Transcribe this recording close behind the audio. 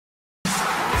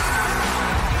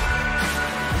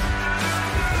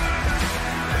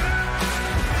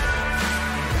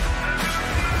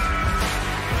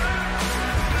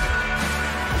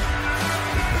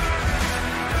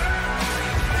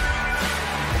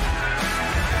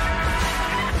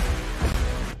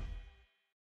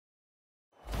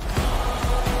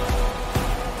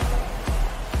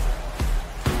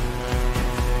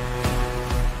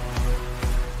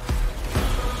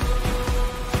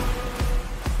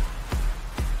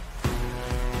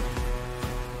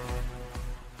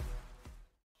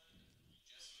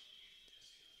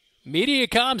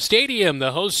Mediacom Stadium,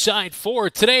 the host site for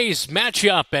today's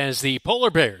matchup as the Polar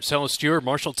Bears host your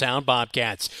Marshalltown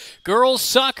Bobcats. Girls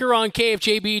soccer on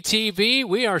KFJB-TV.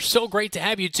 We are so great to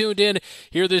have you tuned in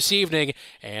here this evening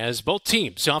as both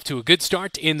teams off to a good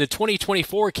start in the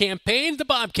 2024 campaign. The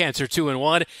Bobcats are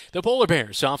 2-1. The Polar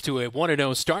Bears off to a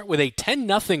 1-0 start with a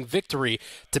 10-0 victory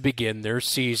to begin their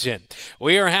season.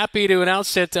 We are happy to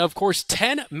announce that, of course,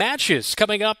 10 matches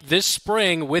coming up this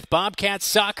spring with Bobcats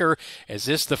soccer, as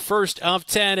this the first of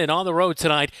 10 and on the road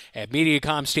tonight at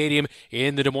Mediacom Stadium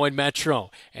in the Des Moines Metro.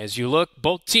 As you look,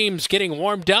 both teams getting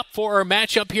warmed up for our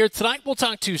matchup here tonight. We'll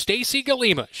talk to Stacy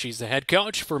Galima. She's the head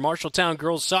coach for Marshalltown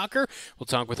Girls Soccer. We'll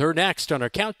talk with her next on our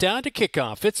countdown to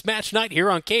kickoff. It's match night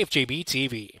here on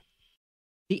KFJB-TV.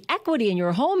 The equity in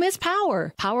your home is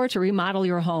power. Power to remodel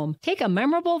your home. Take a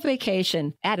memorable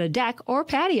vacation. Add a deck or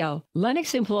patio.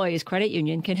 Lennox Employees Credit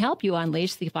Union can help you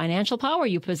unleash the financial power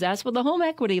you possess with a home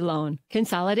equity loan.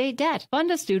 Consolidate debt,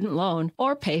 fund a student loan,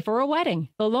 or pay for a wedding.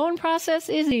 The loan process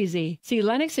is easy. See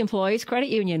Lennox Employees Credit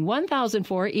Union,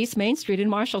 1004 East Main Street in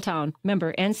Marshalltown.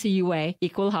 Member NCUA,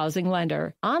 Equal Housing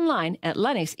Lender. Online at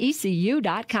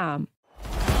lennoxecu.com.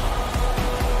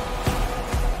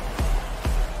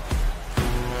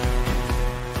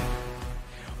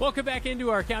 Welcome back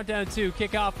into our countdown to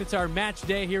kickoff. It's our match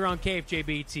day here on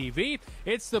KFJB-TV.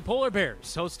 It's the Polar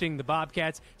Bears hosting the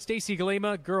Bobcats. Stacy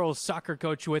Galima, girls soccer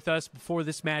coach, with us before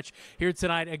this match here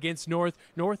tonight against North.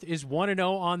 North is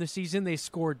 1-0 on the season. They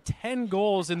scored 10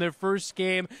 goals in their first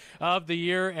game of the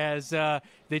year as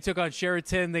they took on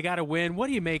Sheraton. They got a win. What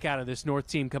do you make out of this North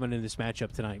team coming in this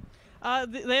matchup tonight?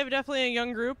 They have definitely a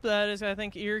young group that is, I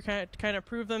think, eager to kind of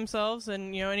prove themselves.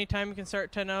 And, anytime you can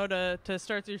start 10-0 to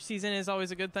start their season is always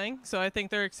a good thing. So I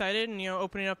think they're excited. And,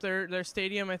 opening up their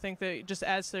stadium, I think that just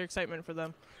adds to their excitement for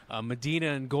them. Medina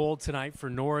in goal tonight for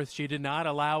North. She did not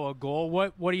allow a goal.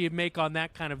 What do you make on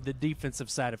that kind of the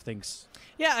defensive side of things?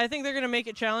 Yeah, I think they're going to make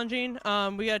it challenging.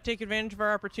 We got to take advantage of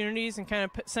our opportunities and kind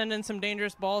of send in some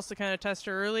dangerous balls to kind of test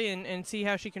her early and see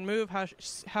how she can move,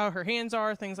 how her hands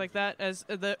are, things like that. As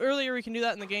the earlier we can do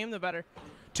that in the game, the better.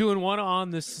 2-1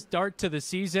 on the start to the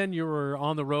season. You were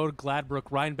on the road,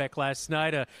 Gladbrook-Rhinebeck last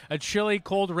night. A chilly,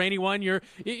 cold, rainy one. You're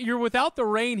without the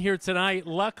rain here tonight,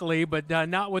 luckily, but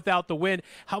not without the wind.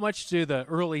 How much do the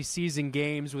early season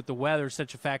games with the weather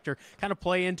such a factor kind of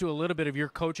play into a little bit of your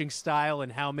coaching style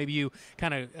and how maybe you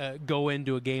kind of go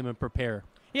into a game and prepare?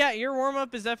 Yeah, your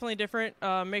warm-up is definitely different,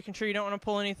 making sure you don't want to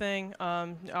pull anything.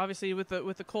 Obviously, with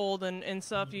the cold and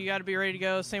stuff, you got to be ready to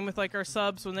go. Same with, our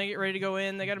subs. When they get ready to go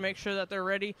in, they got to make sure that they're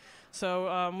ready.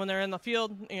 So when they're in the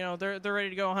field, they're ready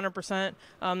to go 100%.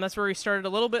 That's where we started a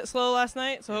little bit slow last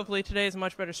night, so hopefully today is a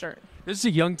much better start. This is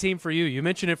a young team for you. You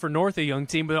mentioned it for North, a young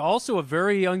team, but also a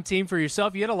very young team for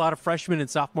yourself. You had a lot of freshmen and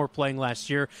sophomore playing last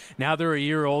year. Now they're a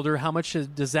year older. How much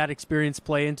does that experience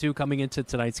play into coming into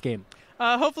tonight's game?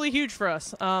 Hopefully huge for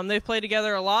us. They've played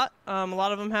together a lot. A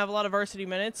lot of them have a lot of varsity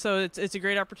minutes, so it's a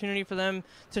great opportunity for them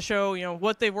to show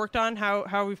what they've worked on,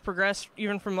 how we've progressed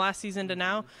even from last season to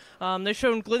now. They've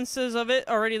shown glimpses of it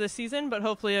already this season, but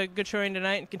hopefully a good showing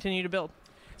tonight and continue to build.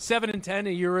 7-10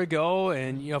 a year ago,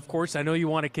 and of course I know you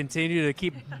want to continue to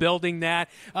keep building that.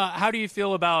 How do you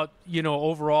feel about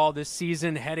overall this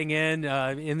season heading in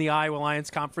the Iowa Lions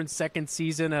Conference, second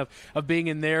season of being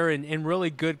in there and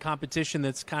really good competition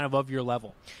that's kind of your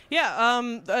level?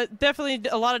 Yeah, definitely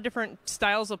a lot of different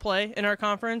styles of play in our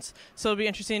conference, so it'll be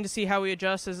interesting to see how we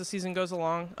adjust as the season goes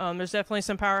along. There's definitely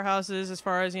some powerhouses as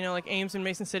far as like Ames and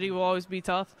Mason City will always be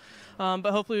tough,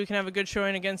 but hopefully we can have a good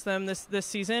showing against them this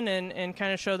season and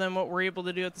kind of show them what we're able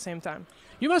to do at the same time.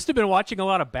 You must have been watching a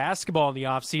lot of basketball in the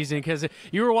offseason because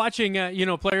you were watching,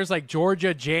 players like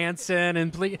Georgia Jansen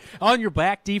and on your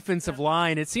back defensive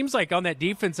line. It seems like on that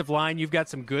defensive line you've got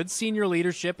some good senior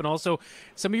leadership and also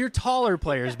some of your taller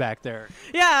players back there.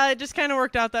 Yeah, it just kind of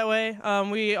worked out that way.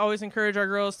 We always encourage our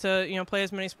girls to play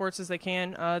as many sports as they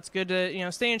can. It's good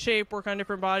to stay in shape, work on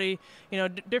different body,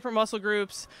 different muscle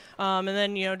groups, and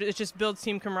then it just builds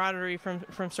team camaraderie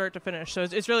from start to finish. So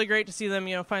it's really great to see them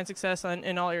find success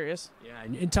in all areas. Yeah,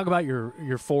 and talk about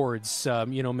your forwards.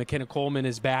 McKenna Coleman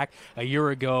is back. A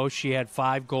year ago, she had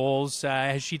 5 goals.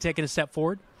 Has she taken a step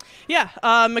forward? Yeah,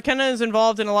 McKenna is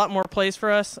involved in a lot more plays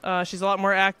for us. She's a lot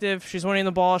more active. She's winning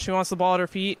the ball. She wants the ball at her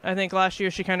feet. I think last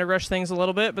year she kind of rushed things a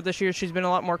little bit, but this year she's been a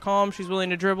lot more calm. She's willing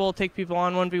to dribble, take people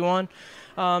on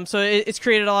 1v1. So it's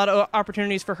created a lot of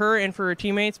opportunities for her and for her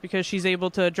teammates because she's able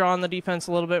to draw on the defense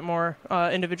a little bit more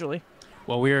individually.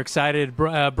 Well, we are excited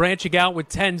branching out with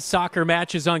 10 soccer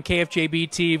matches on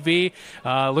KFJB-TV.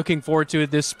 Looking forward to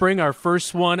it this spring, our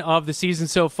first one of the season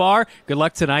so far. Good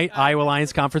luck tonight, Iowa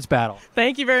Lions Conference Battle.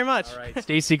 Thank you very much. All right,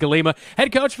 Stacy Galima,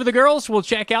 head coach for the girls. We'll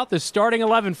check out the starting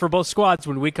 11 for both squads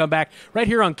when we come back right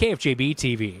here on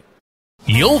KFJB-TV.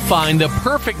 You'll find the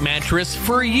perfect mattress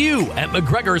for you at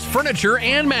McGregor's Furniture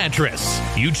and Mattress.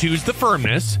 You choose the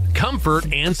firmness,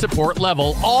 comfort, and support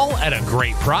level, all at a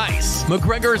great price.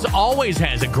 McGregor's always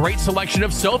has a great selection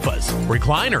of sofas,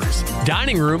 recliners,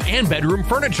 dining room, and bedroom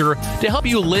furniture to help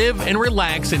you live and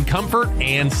relax in comfort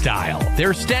and style.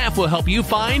 Their staff will help you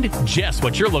find just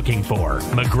what you're looking for.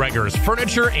 McGregor's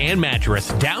Furniture and Mattress,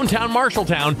 downtown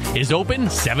Marshalltown, is open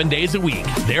 7 days a week.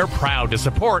 They're proud to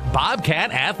support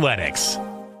Bobcat Athletics.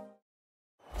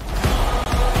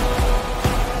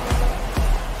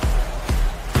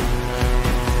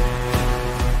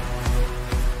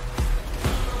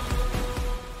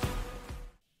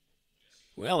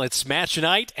 Well, it's match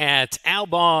night at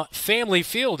Albaugh Family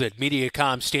Field at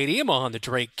Mediacom Stadium on the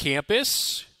Drake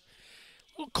campus.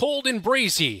 A little cold and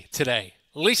breezy today.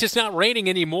 At least it's not raining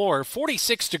anymore.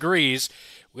 46 degrees.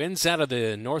 Winds out of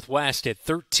the northwest at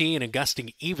 13 and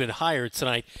gusting even higher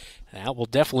tonight. That will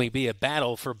definitely be a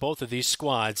battle for both of these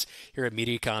squads here at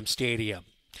Mediacom Stadium.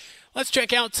 Let's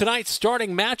check out tonight's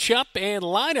starting matchup and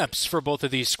lineups for both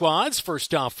of these squads.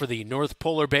 First off, for the North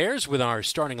Polar Bears with our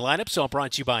starting lineups, all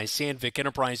brought to you by Sandvik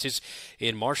Enterprises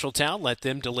in Marshalltown. Let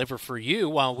them deliver for you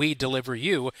while we deliver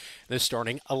you the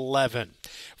starting 11.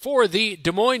 For the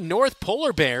Des Moines North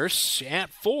Polar Bears at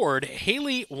forward,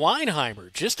 Haley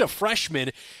Weinheimer, just a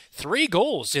freshman, 3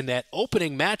 goals in that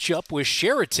opening matchup with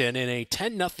Sheraton in a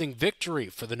 10-0 victory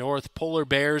for the North Polar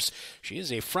Bears. She is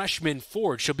a freshman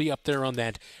forward. She'll be up there on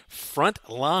that front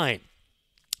line.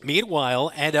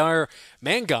 Meanwhile, Adar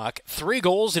Mangok, 3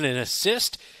 goals and an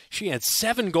assist. She had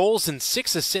 7 goals and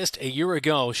 6 assists a year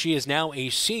ago. She is now a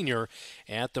senior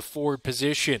at the forward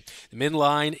position. The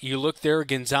midline, you look there,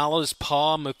 Gonzalez,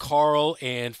 Paul, McCarl,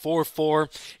 and 4-4.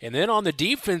 And then on the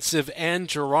defensive end,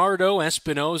 Gerardo,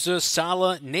 Espinoza,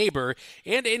 Sala, Neighbor.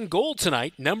 And in goal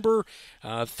tonight, number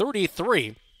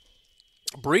 33,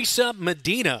 Brisa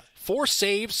Medina. 4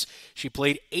 saves. She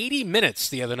played 80 minutes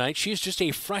the other night. She's just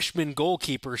a freshman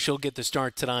goalkeeper. She'll get the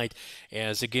start tonight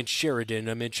as against Sheridan.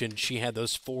 I mentioned she had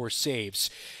those 4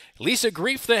 saves. Lisa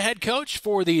Grief, the head coach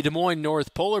for the Des Moines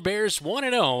North Polar Bears,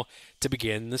 1-0 to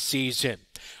begin the season.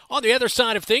 On the other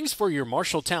side of things, for your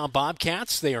Marshalltown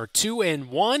Bobcats, they are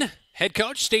 2-1. Head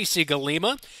coach Stacy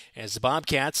Galima as the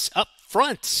Bobcats up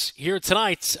front here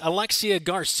tonight. Alexia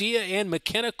Garcia and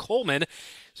McKenna Coleman.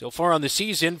 So far on the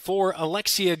season for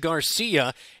Alexia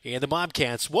Garcia and the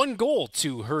Bobcats, 1 goal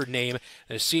to her name.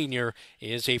 The senior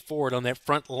is a forward on that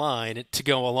front line to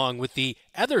go along with the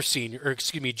other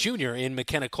junior in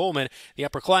McKenna Coleman, the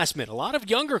upperclassman. A lot of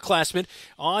younger classmen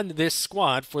on this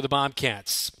squad for the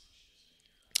Bobcats.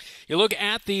 You look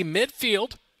at the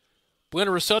midfield.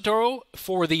 Bueno Risotto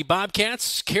for the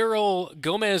Bobcats, Carol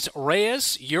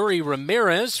Gomez-Reyes, Yuri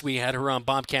Ramirez. We had her on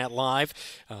Bobcat Live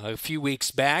a few weeks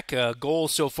back. A goal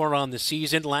so far on the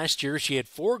season. Last year she had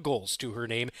 4 goals to her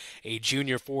name, a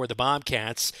junior for the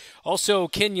Bobcats. Also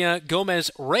Kenya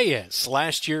Gomez-Reyes.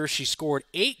 Last year she scored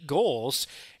 8 goals,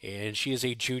 and she is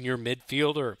a junior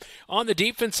midfielder. On the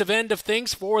defensive end of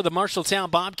things for the Marshalltown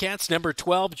Bobcats, number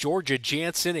 12, Georgia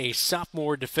Jansen, a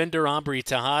sophomore defender, Aubrey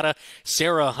Tejada,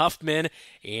 Sarah Huffman,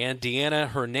 and Deanna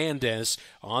Hernandez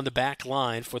on the back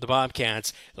line for the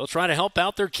Bobcats. They'll try to help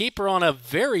out their keeper on a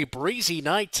very breezy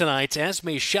night tonight.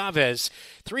 Esme Chavez,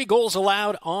 3 goals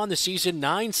allowed on the season,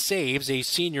 9 saves, a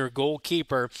senior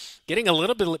goalkeeper. Getting a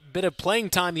little bit of playing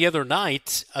time the other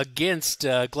night against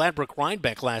Gladbrook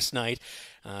Rhinebeck last night.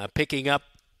 Picking up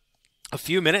a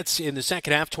few minutes in the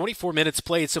second half, 24 minutes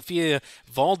played. Sofia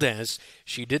Valdez,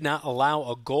 she did not allow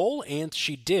a goal, and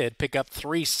she did pick up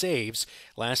 3 saves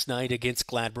last night against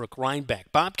Gladbrook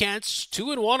Rhinebeck. Bobcats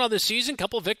 2-1 on the season,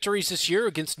 couple victories this year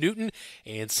against Newton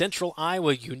and Central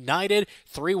Iowa United,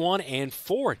 3-1 and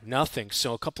 4-0.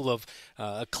 So a couple of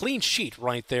a clean sheet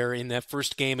right there in that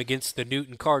first game against the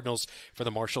Newton Cardinals for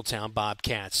the Marshalltown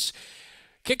Bobcats.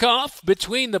 Kickoff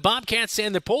between the Bobcats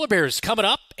and the Polar Bears coming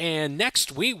up, and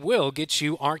next we will get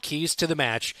you our keys to the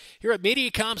match here at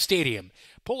Mediacom Stadium.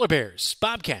 Polar Bears,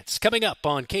 Bobcats coming up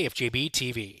on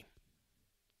KFJB-TV.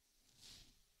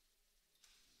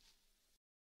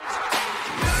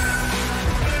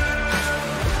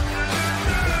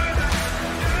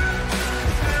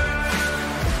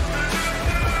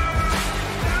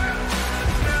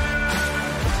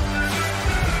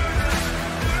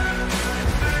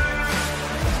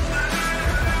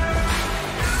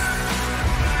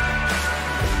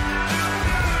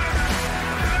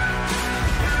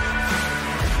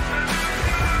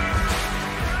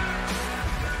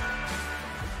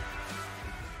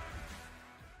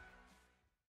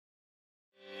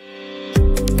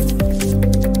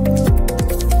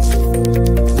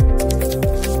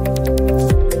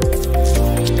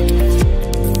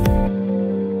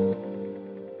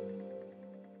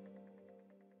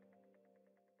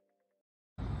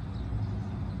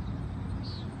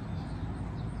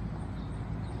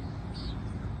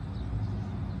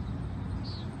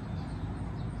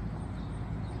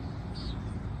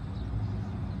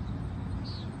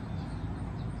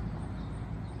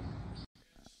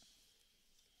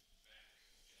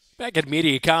 Back at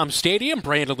Mediacom Stadium,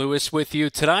 Brandon Lewis with you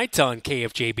tonight on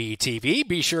KFJB-TV.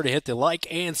 Be sure to hit the like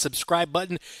and subscribe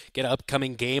button. Get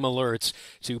upcoming game alerts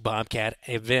to Bobcat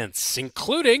events,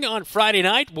 including on Friday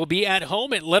night. We'll be at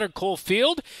home at Leonard Cole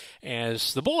Field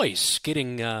as the boys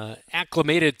getting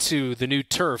acclimated to the new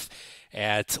turf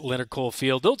at Leonard Cole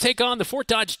Field. They'll take on the Fort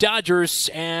Dodge Dodgers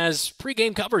as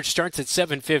pregame coverage starts at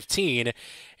 7:15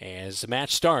 as the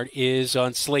match start is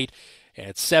on slate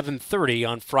at 7:30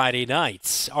 on Friday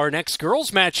nights. Our next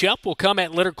girls matchup will come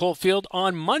at Leonard Cole Field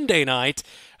on Monday night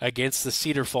against the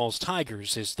Cedar Falls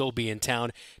Tigers as they'll be in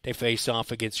town to face off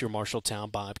against your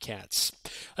Marshalltown Bobcats.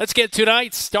 Let's get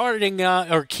tonight's starting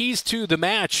or keys to the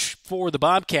match for the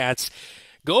Bobcats.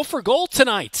 Go for goal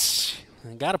tonight.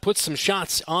 Got to put some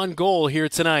shots on goal here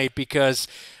tonight because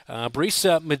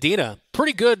Brisa Medina,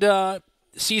 pretty good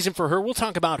season for her. We'll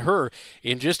talk about her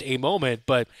in just a moment,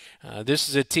 but this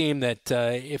is a team that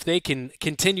if they can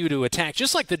continue to attack,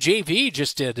 just like the JV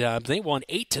just did, they won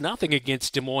 8-0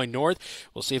 against Des Moines North.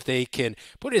 We'll see if they can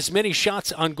put as many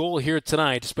shots on goal here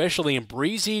tonight, especially in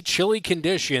breezy, chilly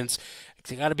conditions.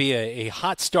 It's got to be a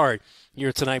hot start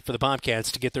here tonight for the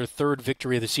Bobcats to get their third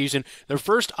victory of the season. Their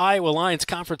first Iowa Lions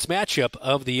conference matchup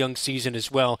of the young season as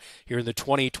well here in the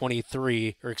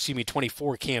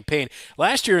 24 campaign.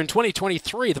 Last year in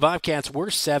 2023, the Bobcats were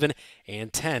 7-10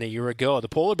 a year ago. The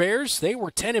Polar Bears, they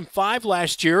were 10-5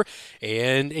 last year,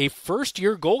 and a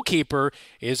first-year goalkeeper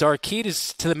is our key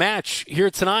to the match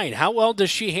here tonight. How well does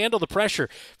she handle the pressure?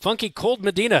 Funky Cold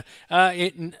Medina,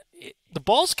 the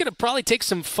ball's going to probably take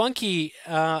some funky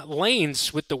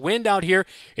lanes with the wind out here.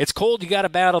 It's cold. You got to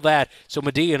battle that. So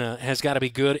Medina has got to be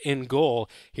good in goal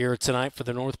here tonight for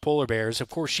the North Polar Bears. Of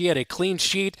course, she had a clean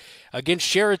sheet against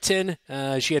Sheraton.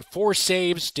 She had 4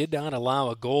 saves, did not allow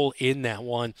a goal in that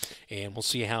one. And we'll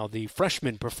see how the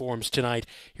freshman performs tonight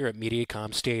here at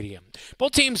Mediacom Stadium.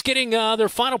 Both teams getting their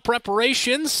final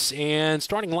preparations and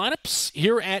starting lineups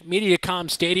here at Mediacom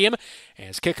Stadium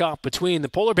as kickoff between the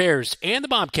Polar Bears and the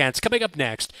Bobcats coming up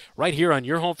next, right here on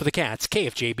your home for the Cats,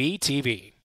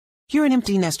 KFJB-TV. You're an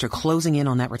empty nester closing in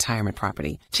on that retirement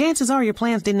property. Chances are your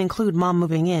plans didn't include mom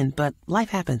moving in, but life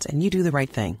happens and you do the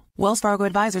right thing. Wells Fargo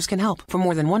Advisors can help. For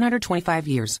more than 125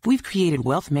 years, we've created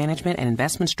wealth management and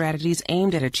investment strategies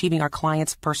aimed at achieving our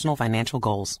clients' personal financial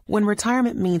goals. When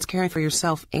retirement means caring for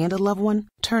yourself and a loved one,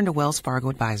 turn to Wells Fargo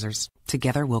Advisors.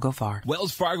 Together, we'll go far.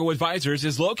 Wells Fargo Advisors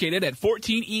is located at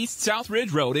 14 East South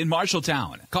Ridge Road in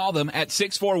Marshalltown. Call them at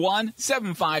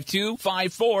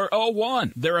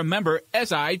 641-752-5401. They're a member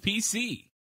SIPC.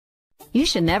 You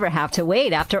should never have to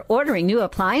wait after ordering new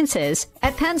appliances.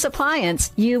 At Penn's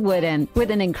Appliance, you wouldn't. With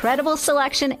an incredible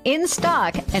selection in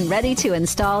stock and ready to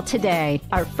install today.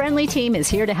 Our friendly team is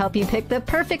here to help you pick the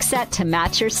perfect set to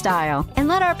match your style. And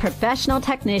let our professional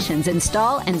technicians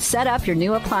install and set up your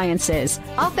new appliances,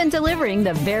 often delivering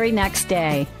the very next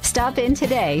day. Stop in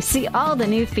today, see all the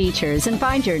new features, and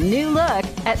find your new look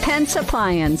at Penn's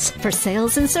Appliance. For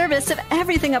sales and service of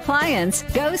everything appliance,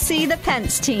 go see the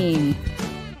Pence team.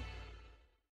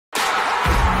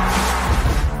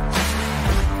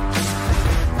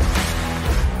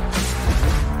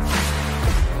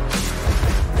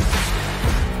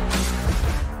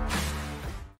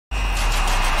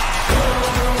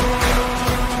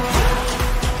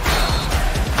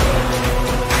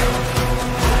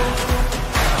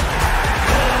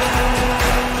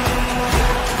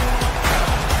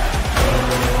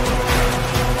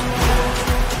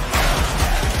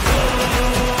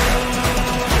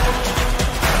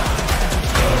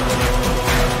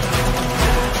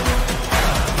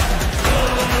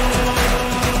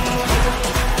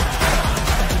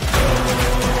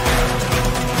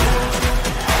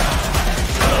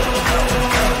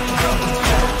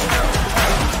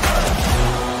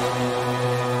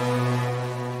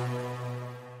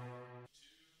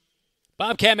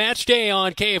 Bobcat Match Day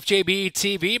on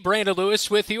KFJB-TV. Brandon Lewis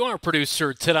with you. Our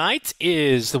producer tonight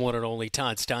is the one and only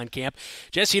Todd Steinkamp.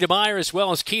 Jesse DeMeyer as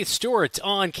well as Keith Stewart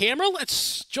on camera.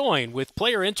 Let's join with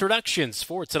player introductions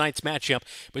for tonight's matchup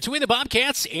between the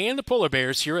Bobcats and the Polar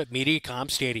Bears here at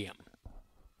Mediacom Stadium.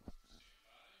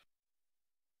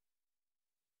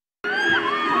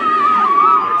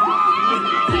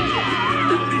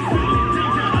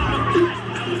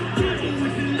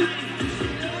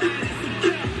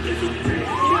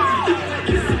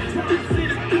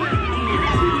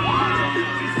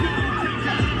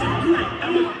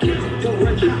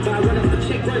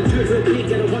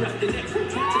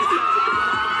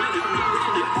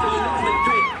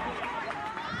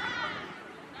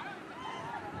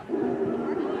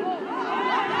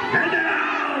 And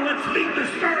now, let's meet the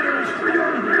starters for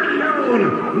your very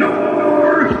own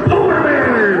North Polar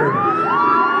Bears.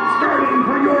 Starting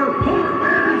for your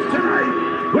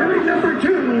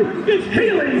it's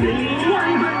Haley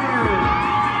Weinheimer.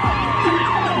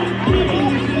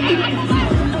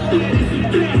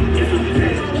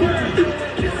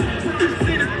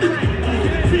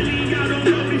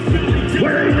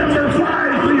 Wearing number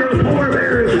 5 for your Polar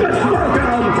Bears, let's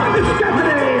welcome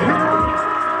Stephanie Herrero.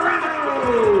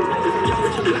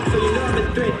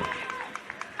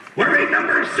 Wearing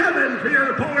number 7 for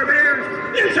your Polar Bears,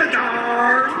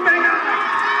 Isadore Mega.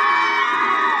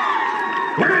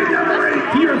 Wearing number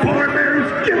 8 for your Polar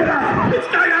Bears, give it up, it's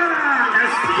Diana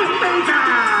Espinosa.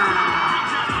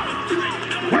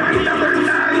 Wearing number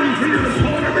 9 for your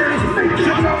Polar Bears, make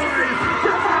some noise,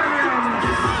 Mariam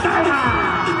Sala.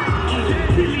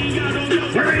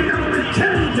 Wearing number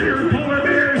 10 for your Polar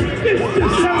Bears, it's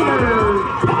December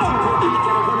Paul.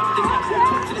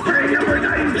 Wearing number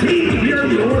 19 for your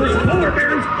North Polar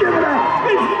Bears, give it up,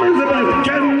 it's Elizabeth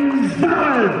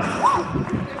Gonzalez.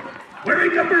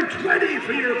 Wearing number 20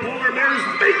 for your Polar Bears,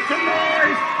 make some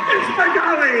noise, it's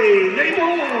Magali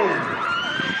Namor.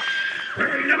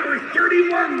 Wearing number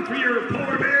 31 for your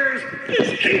Polar Bears,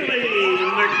 it's Haley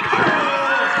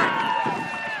McCall.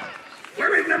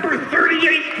 Wearing number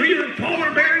 38 for your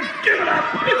Polar Bears, give it up,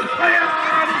 it's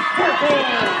Leon Purple.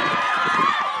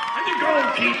 And the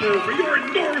goalkeeper for your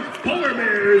North Polar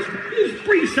Bears is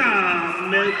Brisa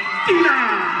Medina.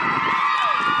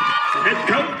 The head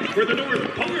coach for the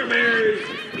North Polar Bears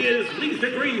is Lisa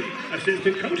Grief.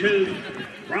 Assistant coaches,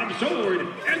 Rob Sword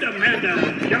and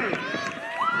Amanda Young.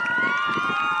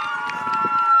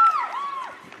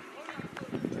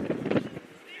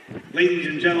 Ladies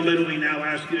and gentlemen, we now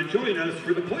ask you to join us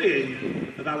for the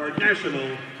playing of our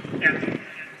national anthem.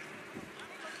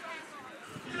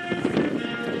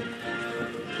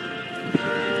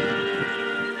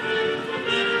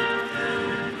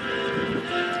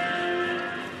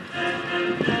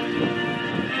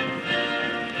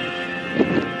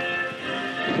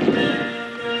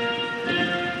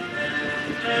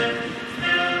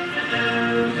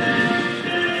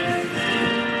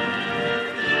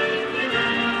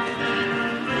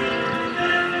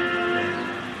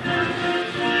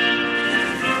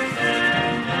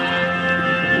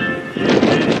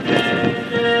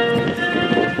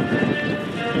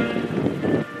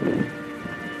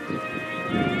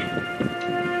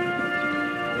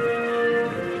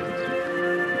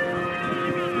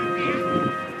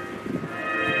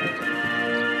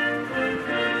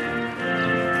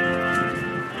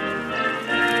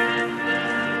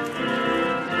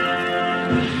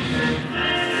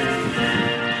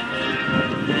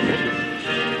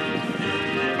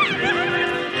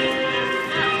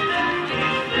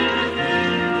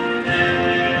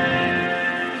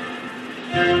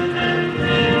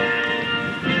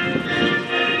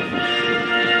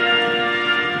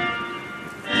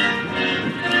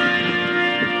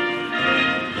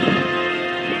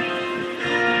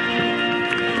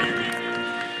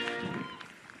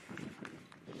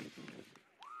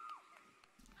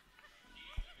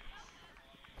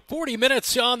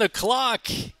 Minutes on the clock.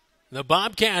 The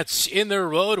Bobcats in their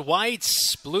road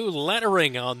whites, blue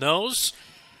lettering on those.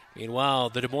 Meanwhile,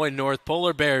 the Des Moines North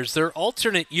Polar Bears, their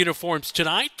alternate uniforms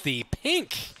tonight, the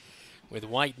pink with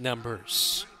white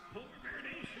numbers.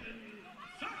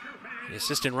 The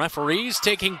assistant referees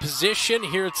taking position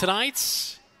here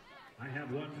tonight. I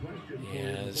have one question.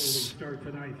 Yes.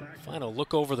 Final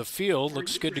look over the field.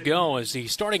 Looks good to go as the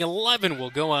starting 11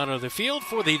 will go out of the field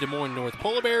for the Des Moines North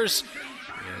Polar Bears.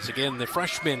 As again, the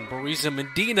freshman, Marisa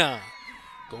Medina,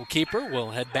 goalkeeper,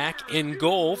 will head back in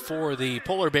goal for the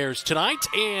Polar Bears tonight.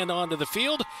 And onto the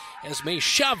field, Esme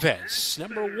Chavez,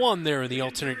 number 1 there in the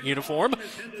alternate uniform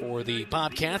for the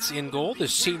Bobcats in goal, the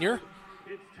senior.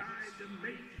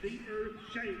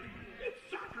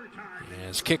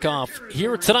 As kickoff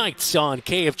here tonight on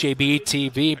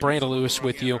KFJB-TV, Brandon Lewis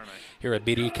with you here at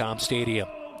Mediacom Stadium.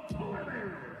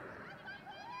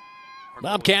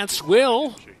 Bobcats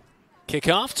will kick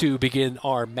off to begin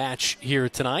our match here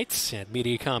tonight at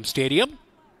Mediacom Stadium.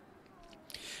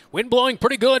 Wind blowing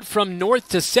pretty good from north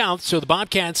to south, so the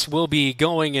Bobcats will be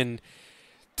going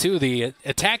into the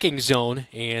attacking zone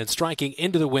and striking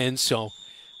into the wind. So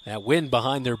that wind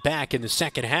behind their back in the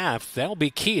second half, that'll be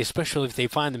key, especially if they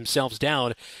find themselves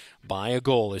down by a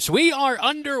goal. As we are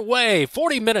underway,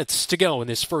 40 minutes to go in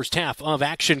this first half of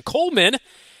action. Coleman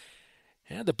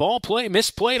and the ball play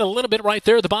misplayed a little bit right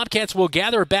there. The Bobcats will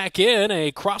gather back in.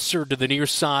 A crosser to the near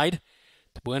side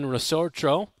to Buen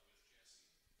Resorto.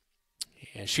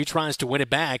 And she tries to win it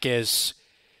back as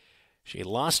she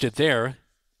lost it there.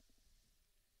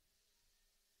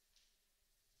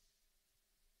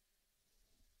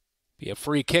 Be a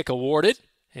free kick awarded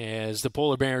as the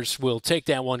Polar Bears will take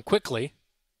that one quickly.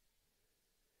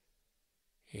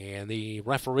 And the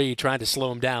referee tried to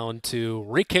slow him down to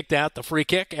re-kicked out the free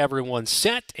kick. Everyone's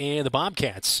set, and the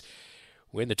Bobcats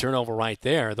win the turnover right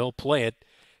there. They'll play it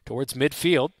towards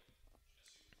midfield.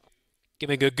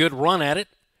 Giving a good run at it,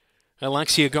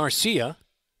 Alexia Garcia.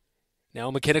 Now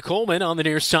McKenna Coleman on the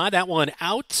near side. That one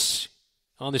out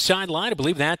on the sideline. I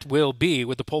believe that will be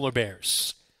with the Polar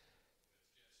Bears.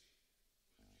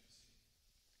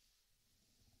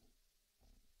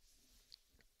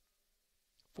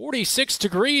 .46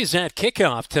 degrees at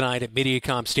kickoff tonight at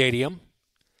Mediacom Stadium.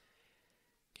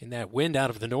 And that wind out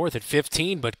of the north at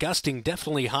 15, but gusting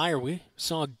definitely higher. We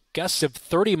saw gusts of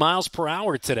 30 miles per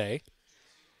hour today.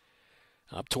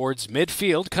 Up towards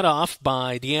midfield, cut off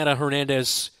by Deanna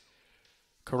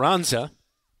Hernandez-Carranza.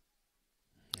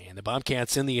 And the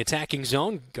Bobcats in the attacking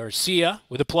zone. Garcia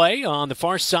with a play on the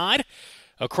far side.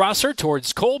 Across her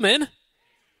towards Coleman.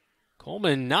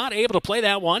 Coleman not able to play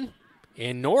that one.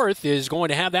 And North is going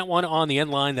to have that one on the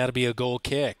end line. That'll be a goal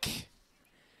kick.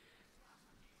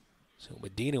 So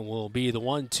Medina will be the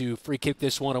one to free kick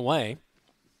this one away.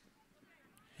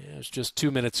 Yeah, it's just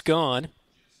 2 minutes gone.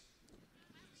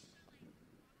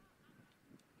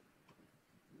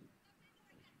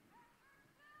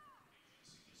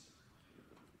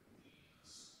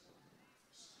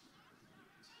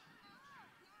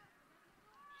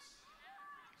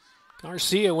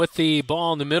 Garcia with the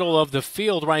ball in the middle of the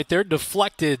field right there,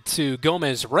 deflected to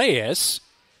Gomez-Reyes.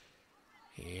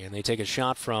 And they take a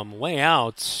shot from way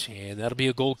out, and that'll be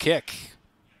a goal kick.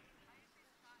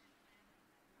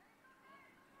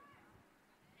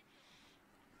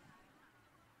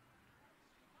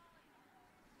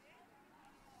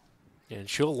 And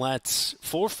she'll let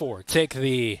 4-4 take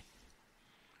the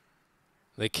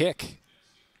kick.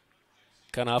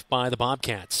 Cut off by the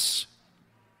Bobcats.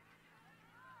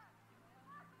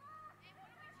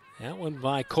 That one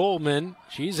by Coleman.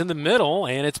 She's in the middle,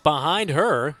 and it's behind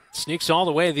her. Sneaks all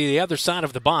the way to the other side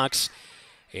of the box.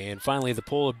 And finally, the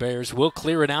Polar Bears will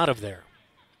clear it out of there.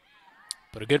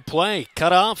 But a good play.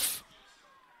 Cut off.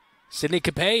 Sydney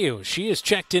Capello. She is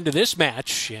checked into this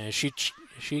match. And she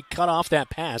cut off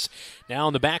that pass. Now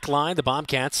on the back line, the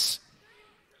Bobcats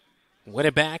win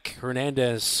it back.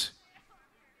 Hernandez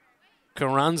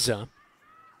Carranza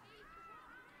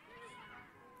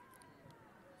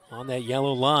on that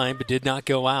yellow line, but did not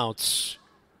go out.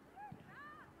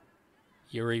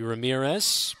 Yuri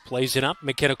Ramirez plays it up.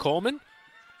 McKenna Coleman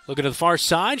looking to the far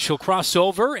side. She'll cross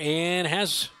over and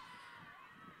has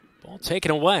ball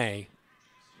taken away.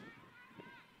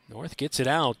 North gets it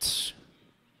out.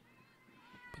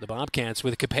 The Bobcats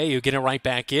with Capello getting it right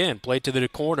back in. Played to the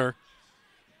corner.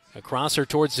 Across her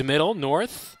towards the middle.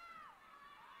 North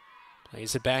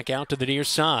plays it back out to the near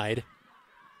side.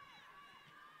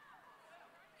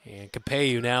 And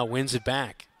Capello now wins it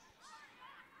back.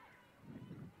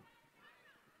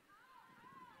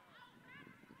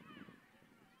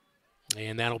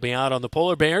 And that'll be out on the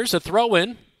Polar Bears. A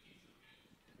throw-in.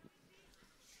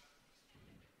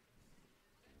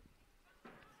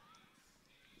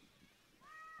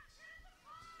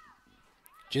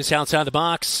 Just outside the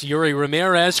box, Yuri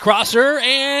Ramirez, crosser,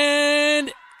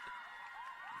 and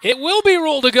it will be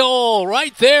ruled a goal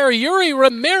right there. Yuri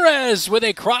Ramirez with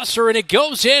a crosser, and it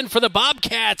goes in for the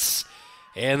Bobcats.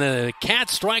 And the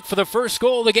Cats strike for the first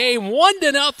goal of the game,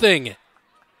 1-0.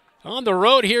 On the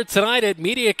road here tonight at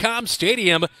Mediacom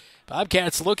Stadium.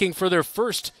 Bobcats looking for their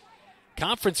first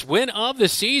conference win of the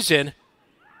season.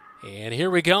 And here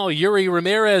we go, Yuri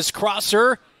Ramirez,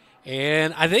 crosser.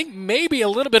 And I think maybe a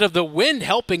little bit of the wind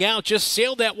helping out. Just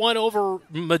sailed that one over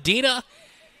Medina.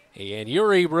 And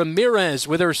Yuri Ramirez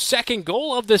with her second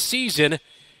goal of the season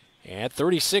at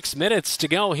 36 minutes to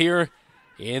go here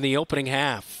in the opening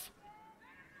half.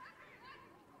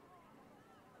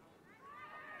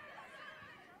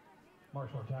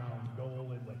 Marshalltown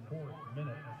goal in the 4th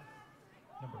minute.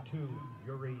 Number 2,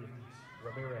 Yuri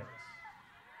Ramirez.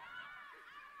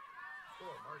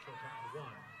 Score Marshalltown 1,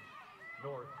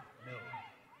 North 0.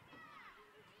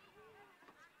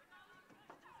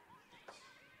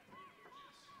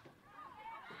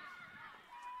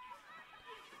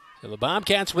 So the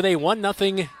Bobcats with a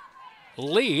 1-0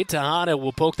 lead. Tejada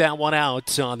will poke that one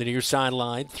out on the near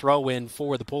sideline. Throw in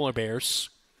for the Polar Bears.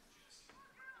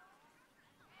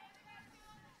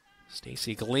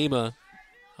 Stacy Galima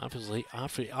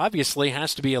obviously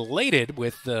has to be elated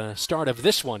with the start of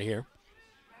this one here.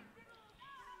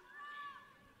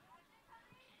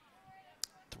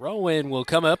 Throw in will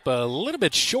come up a little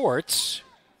bit short.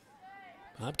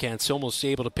 Bobcats almost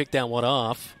able to pick that one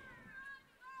off.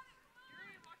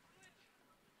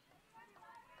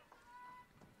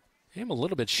 I'm a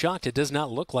little bit shocked. It does not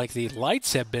look like the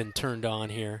lights have been turned on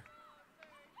here.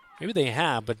 Maybe they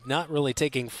have, but not really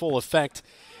taking full effect,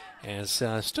 as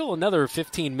still another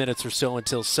 15 minutes or so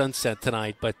until sunset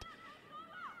tonight, but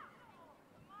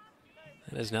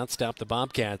that has not stopped the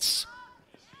Bobcats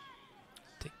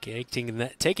taking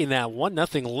that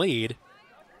 1-0 lead.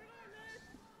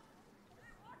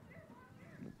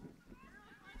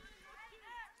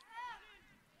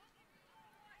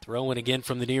 Throwing again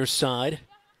from the near side.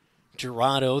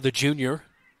 Gerardo, the junior,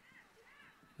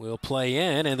 will play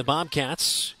in, and the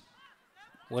Bobcats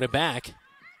win it back.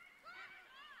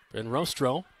 Ben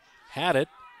Rostro had it,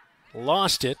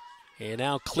 lost it, and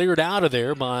now cleared out of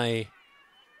there by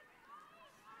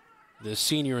the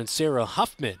senior and Sarah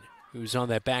Huffman, who's on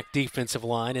that back defensive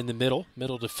line in the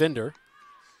middle defender.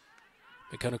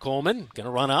 McKenna Coleman going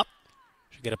to run up.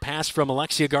 She'll get a pass from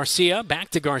Alexia Garcia, back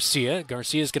to Garcia.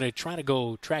 Garcia's going to try to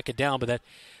go track it down, but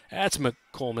that's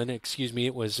Coleman, excuse me.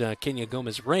 It was Kenya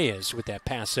Gomez-Reyes with that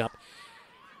pass up.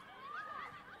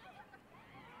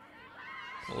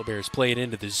 Polar Bears play it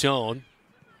into the zone.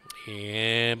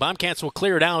 And Bobcats will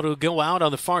clear it out. It'll go out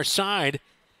on the far side.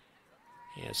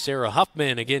 And Sarah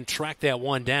Huffman again tracked that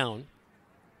one down.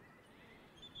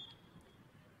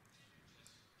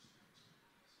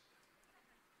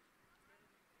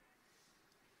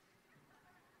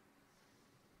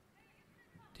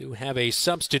 Do have a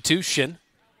substitution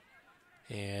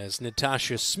as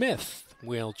Natasha Smith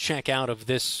will check into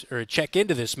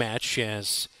this match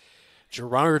as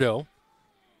Gerardo.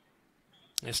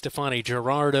 Estefani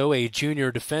Gerardo, a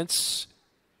junior defense,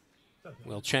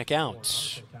 will check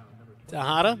out.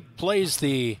 Tejada plays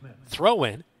the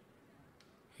throw-in,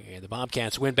 and the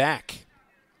Bobcats win back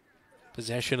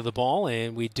possession of the ball,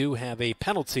 and we do have a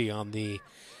penalty on the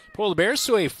Polar Bears,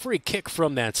 so a free kick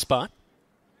from that spot.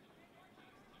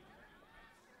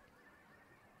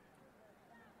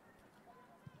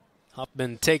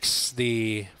 Huffman takes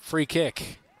the free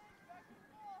kick.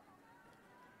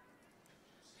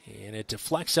 And it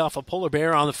deflects off a Polar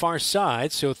Bear on the far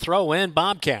side, so throw in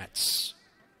Bobcats.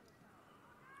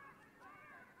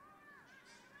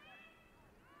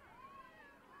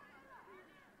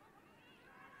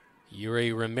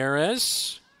 Yuri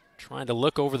Ramirez trying to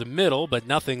look over the middle, but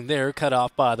nothing there, cut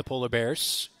off by the Polar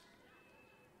Bears.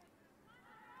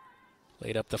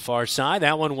 Played up the far side,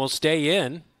 that one will stay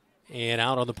in. And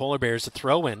out on the Polar Bears, the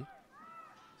throw-in.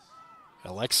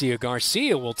 Alexia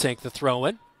Garcia will take the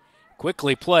throw-in.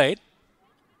 Quickly played.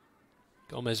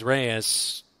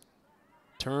 Gomez-Reyes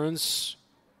turns.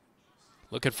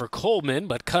 Looking for Coleman,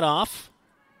 but cut off.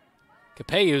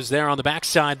 Capello's there on the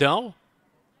backside, though.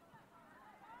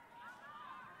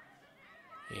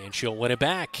 And she'll win it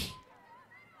back.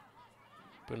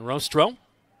 Benrostro.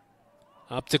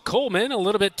 Up to Coleman, a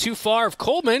little bit too far of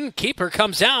Coleman. Keeper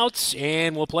comes out,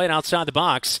 and we'll play it outside the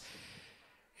box.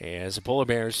 As the Polar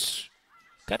Bears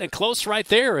got it close right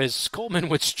there as Coleman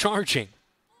was charging.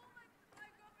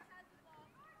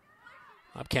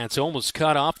 Bobcats almost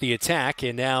cut off the attack,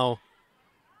 and now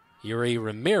Yuri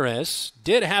Ramirez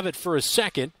did have it for a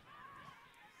second.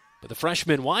 But the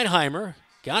freshman Weinheimer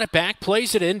got it back,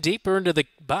 plays it in deeper into the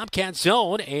Bobcat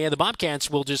zone, and the Bobcats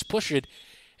will just push it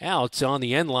out on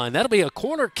the end line. That'll be a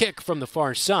corner kick from the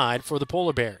far side for the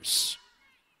Polar Bears.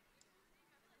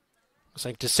 Looks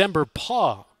like December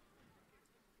Paw.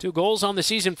 2 goals on the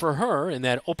season for her in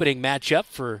that opening matchup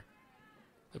for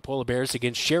the Polar Bears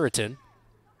against Sheraton.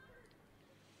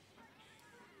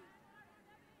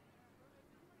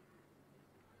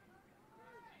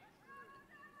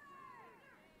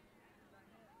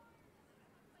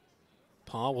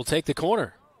 Paw will take the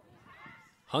corner.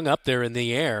 Hung up there in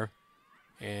the air.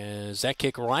 As that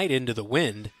kick right into the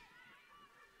wind.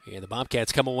 And the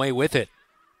Bobcats come away with it.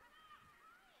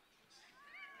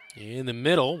 In the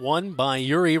middle, won by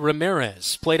Yuri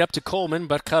Ramirez. Played up to Coleman,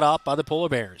 but cut off by the Polar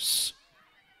Bears.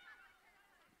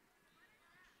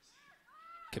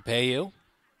 Capello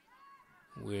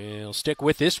will stick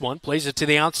with this one. Plays it to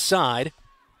the outside.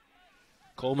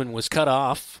 Coleman was cut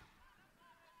off.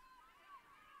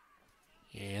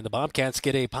 And the Bobcats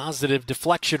get a positive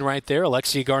deflection right there.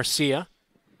 Alexia Garcia.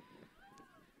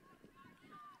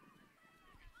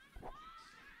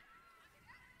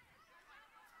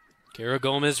 Kara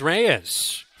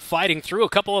Gomez-Reyes fighting through a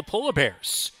couple of Polar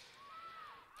Bears.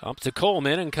 Up to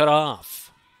Coleman and cut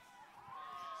off.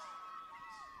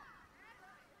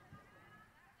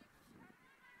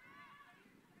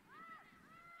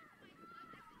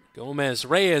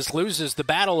 Gomez-Reyes loses the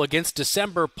battle against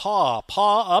December Paw.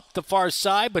 Paw up the far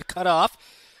side, but cut off.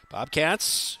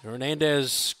 Bobcats,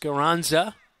 Hernandez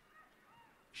Carranza.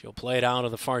 She'll play it out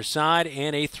on the far side,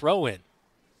 and a throw-in.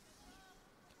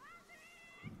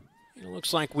 It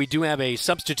looks like we do have a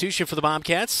substitution for the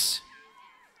Bobcats.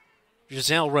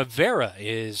 Giselle Rivera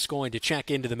is going to check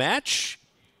into the match.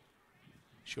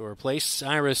 She'll replace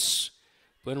Iris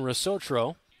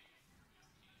Buenrosotro.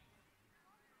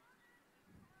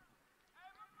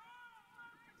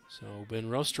 So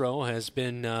Buenrosotro has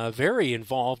been very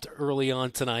involved early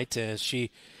on tonight as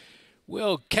she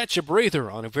will catch a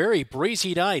breather on a very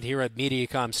breezy night here at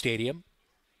Mediacom Stadium.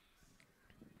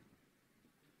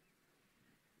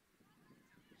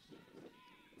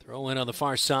 Throw in on the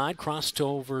far side, crossed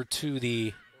over to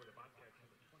the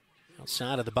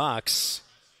outside of the box.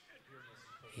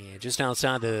 And just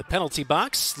outside the penalty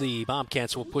box, the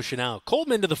Bobcats will push it out.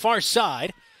 Coleman to the far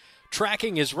side,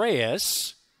 tracking is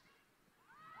Reyes.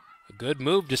 A good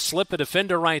move to slip a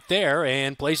defender right there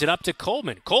and plays it up to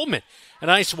Coleman. Coleman, a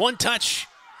nice one-touch.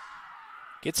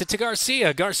 Gets it to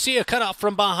Garcia. Garcia cut off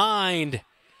from behind.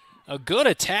 A good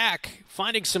attack,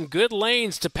 finding some good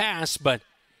lanes to pass, but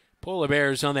Polar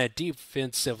Bears on that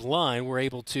defensive line were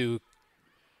able to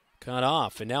cut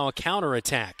off. And now a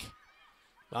counterattack.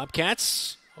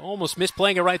 Bobcats almost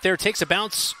misplaying it right there. Takes a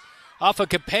bounce off of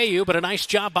Capeyu, but a nice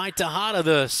job by Tejada,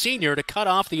 the senior, to cut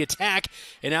off the attack.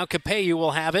 And now Capeyu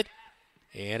will have it.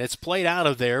 And it's played out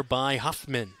of there by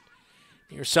Huffman.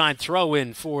 Near side throw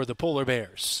in for the Polar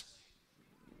Bears.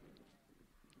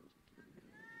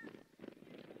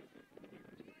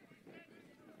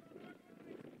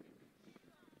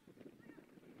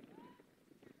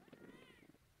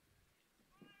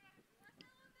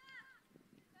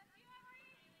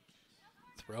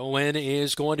 Throw in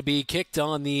is going to be kicked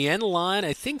on the end line.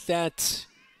 I think that's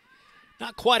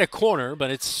not quite a corner, but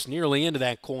it's nearly into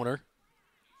that corner.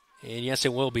 And yes,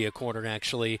 it will be a corner,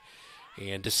 actually.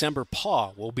 And December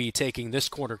Paw will be taking this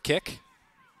corner kick.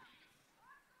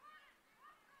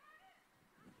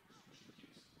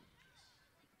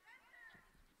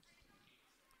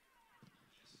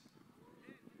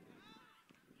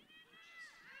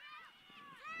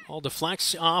 All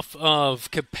deflects off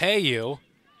of Capeyu.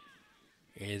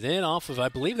 And then off of, I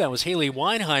believe that was Haley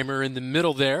Weinheimer in the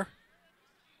middle there.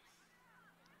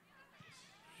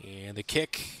 And the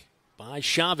kick by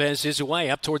Chavez is away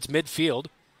up towards midfield.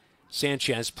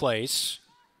 Sanchez plays.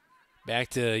 Back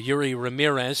to Yuri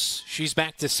Ramirez. She's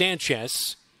back to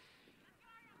Sanchez.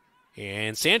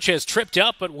 And Sanchez tripped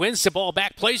up but wins the ball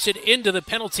back. Plays it into the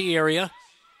penalty area.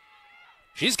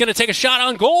 She's going to take a shot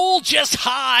on goal. Just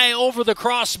high over the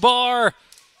crossbar.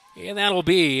 And that'll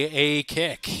be a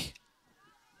kick.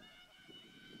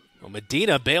 Well,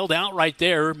 Medina bailed out right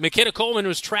there. McKenna Coleman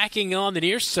was tracking on the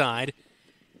near side.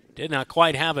 Did not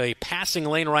quite have a passing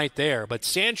lane right there. But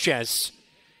Sanchez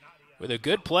with a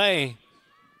good play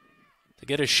to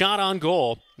get a shot on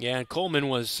goal. Yeah, and Coleman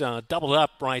was doubled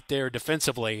up right there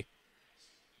defensively.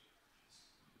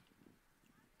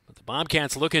 But the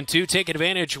Bobcats looking to take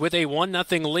advantage with a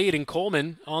 1-0 lead. And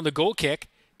Coleman on the goal kick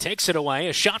takes it away.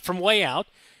 A shot from way out.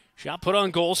 Shot put on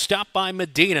goal, stopped by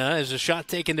Medina as a shot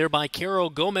taken there by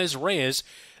Carol Gomez-Reyes,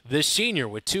 the senior,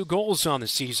 with 2 goals on the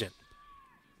season.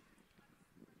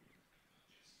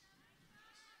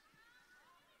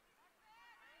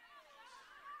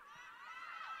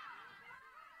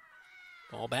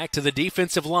 Ball back to the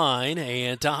defensive line,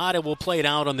 and Tejada will play it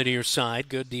out on the near side.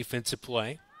 Good defensive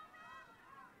play.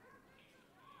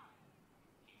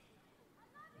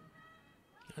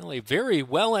 Well, a very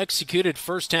well-executed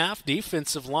first half.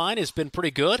 Defensive line has been pretty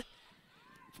good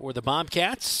for the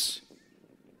Bobcats.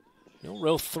 No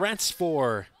real threats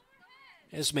for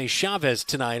Esme Chavez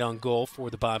tonight on goal for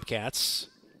the Bobcats.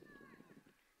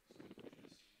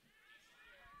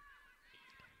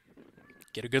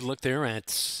 Get a good look there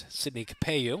at Sydney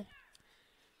Capeyu.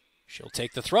 She'll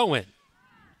take the throw in.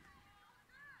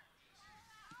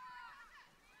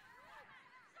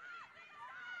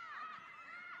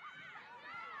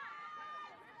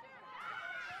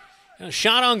 A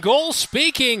shot on goal,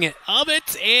 speaking of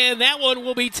it, and that one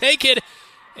will be taken.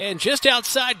 And just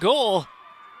outside goal,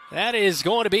 that is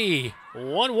going to be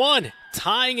 1-1,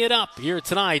 tying it up here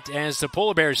tonight as the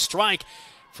Polar Bears strike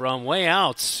from way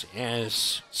out.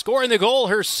 As scoring the goal,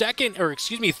 her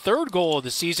third goal of the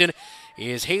season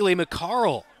is Haley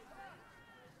McCarl.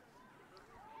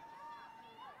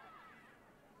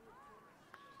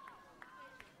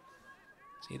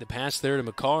 See the pass there to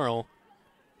McCarl.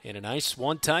 And a nice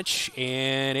one-touch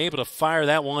and able to fire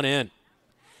that one in.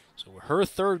 So her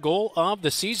third goal of the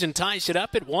season ties it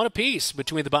up at 1 apiece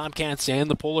between the Bobcats and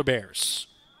the Polar Bears.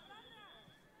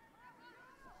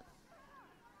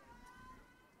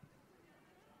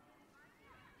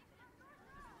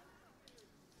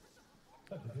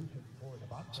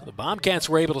 So the Bobcats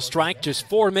were able to strike just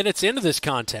 4 minutes into this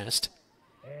contest.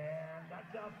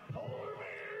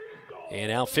 And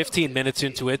now 15 minutes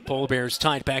into it, Polar Bears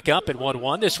tied back up at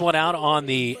 1-1. This one out on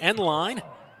the end line.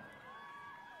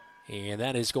 And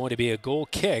that is going to be a goal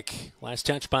kick. Last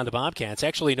touch by the Bobcats.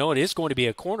 Actually, no, it is going to be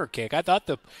a corner kick. I thought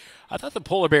the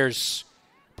Polar Bears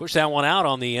pushed that one out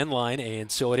on the end line, and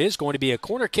so it is going to be a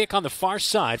corner kick on the far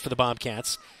side for the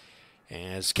Bobcats.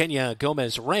 As Kenya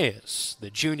Gomez-Reyes, the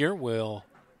junior, will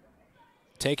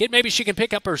take it. Maybe she can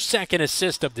pick up her second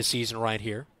assist of the season right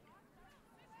here.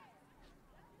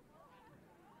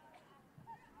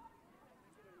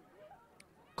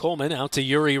 Coleman out to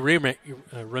Yuri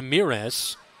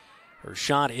Ramirez. Her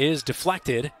shot is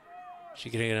deflected.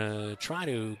 She's going to try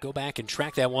to go back and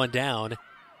track that one down.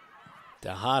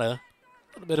 Tejada,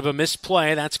 a little bit of a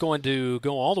misplay. That's going to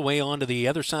go all the way onto the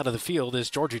other side of the field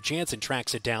as Georgia Jansen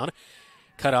tracks it down.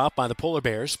 Cut off by the Polar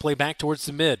Bears. Play back towards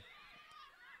the mid.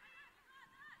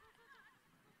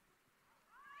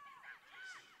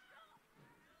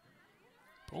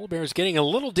 Polar Bears getting a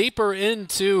little deeper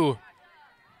into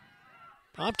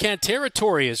Bobcat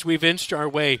territory as we've inched our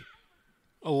way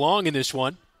along in this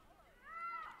one.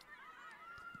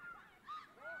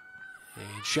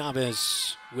 And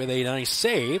Chavez with a nice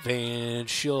save, and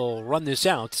she'll run this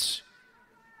out.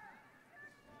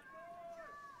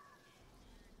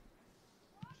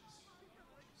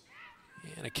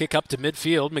 And a kick up to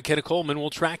midfield. McKenna Coleman will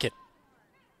track it.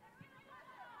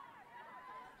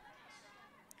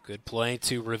 Good play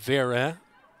to Rivera.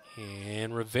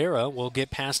 And Rivera will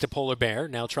get past a Polar Bear.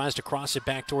 Now tries to cross it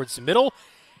back towards the middle.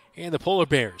 And the Polar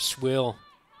Bears will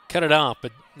cut it off.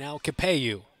 But now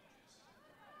Capeyu.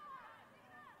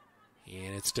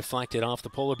 And it's deflected off the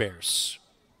Polar Bears.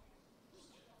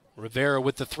 Rivera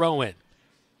with the throw-in.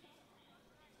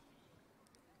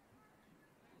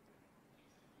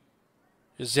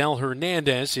 Giselle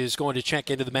Hernandez is going to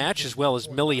check into the match, as well as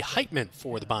Millie Heitman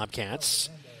for the Bobcats.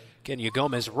 Kenya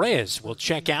Gomez-Reyes will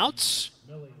check out,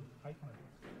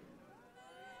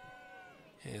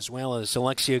 as well as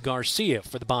Alexia Garcia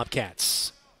for the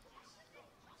Bobcats.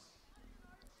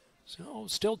 So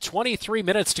still 23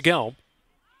 minutes to go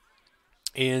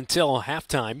until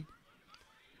halftime.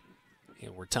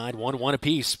 And we're tied 1-1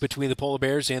 apiece between the Polar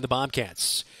Bears and the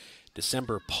Bobcats.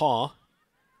 December Paw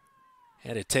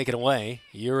had it taken away.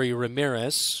 Yuri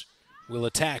Ramirez will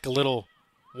attack a little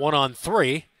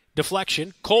 1-on-3.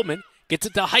 Deflection. Coleman gets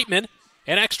it to Heitman.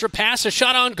 An extra pass, a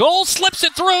shot on goal, slips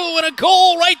it through, and a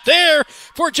goal right there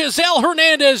for Giselle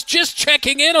Hernandez, just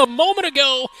checking in a moment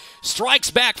ago. Strikes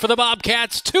back for the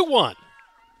Bobcats, 2-1.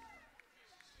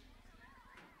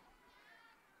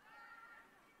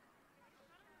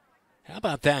 How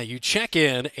about that? You check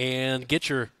in and get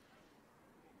your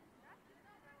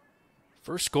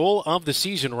first goal of the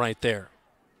season right there.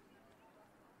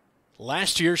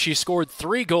 Last year she scored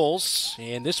 3 goals,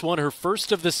 and this one her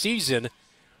first of the season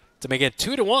to make it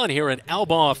 2-1 here at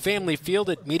Albaugh Family Field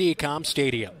at Mediacom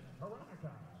Stadium.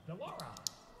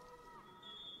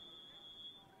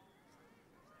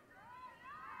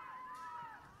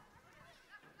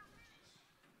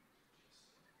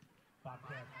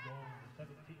 Bobcats goal in the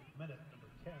 17th minute, number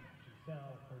 10,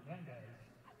 Giselle Hernandez.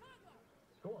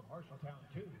 Score, Marshalltown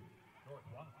 2, North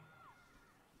 1.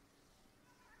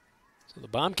 So the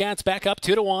Bobcats back up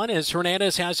 2-1 as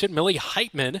Hernandez has it. Millie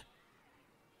Heitman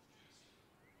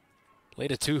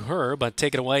played it to her, but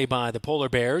taken away by the Polar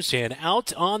Bears and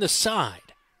out on the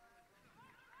side.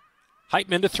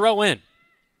 Heitman to throw in.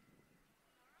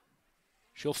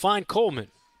 She'll find Coleman.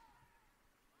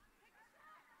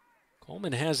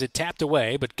 Coleman has it tapped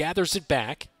away, but gathers it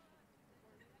back.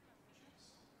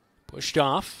 Pushed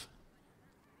off.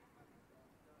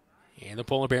 And the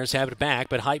Polar Bears have it back,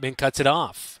 but Heitman cuts it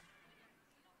off.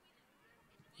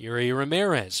 Yuri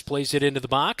Ramirez plays it into the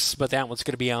box, but that one's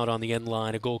going to be out on the end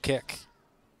line, a goal kick.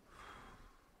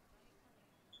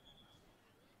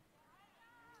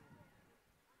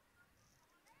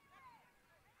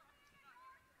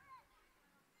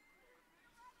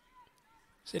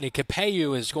 Cindy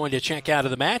Capeyu is going to check out of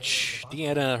the match.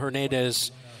 Deanna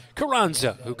Hernandez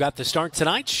Carranza, who got the start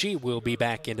tonight, she will be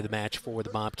back into the match for the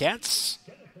Bobcats.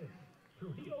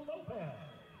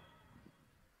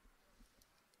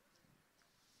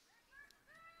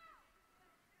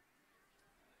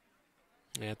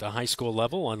 At the high school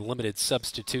level, unlimited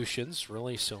substitutions,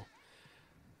 really, so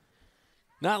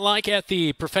not like at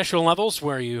the professional levels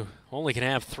where you only can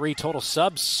have 3 total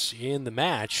subs in the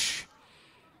match.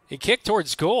 A kick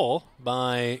towards goal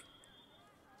by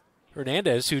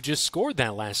Hernandez, who just scored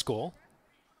that last goal.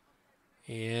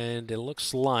 And it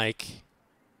looks like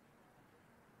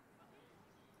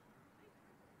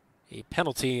a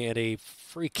penalty and a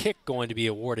free kick going to be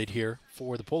awarded here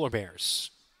for the Polar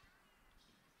Bears.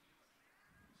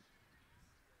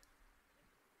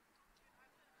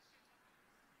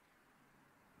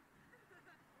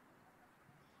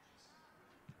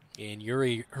 And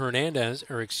Yuri Ramirez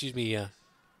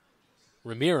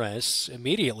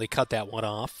immediately cut that one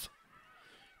off.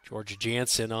 Georgia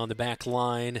Jansen on the back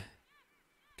line.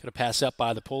 Going to pass up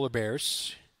by the Polar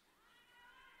Bears.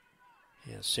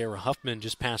 Yeah, Sarah Huffman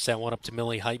just passed that one up to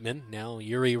Millie Heitman. Now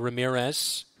Yuri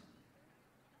Ramirez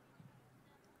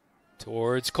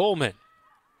towards Coleman.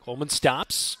 Coleman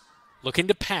stops, looking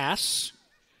to pass.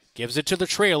 Gives it to the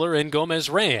trailer and Gomez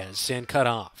Reyes and cut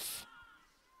off.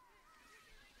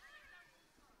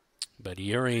 But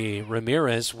Yuri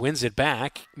Ramirez wins it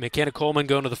back. McKenna Coleman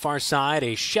going to the far side.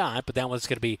 A shot, but that one's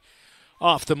going to be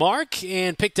off the mark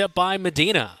and picked up by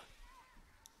Medina.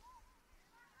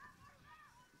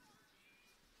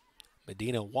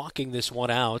 Medina walking this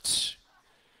one out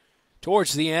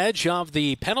towards the edge of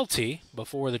the penalty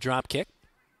before the drop kick.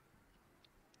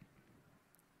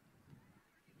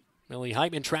 Millie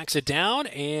Heitman tracks it down,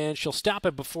 and she'll stop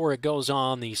it before it goes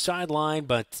on the sideline,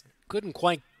 but couldn't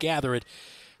quite gather it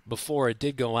before it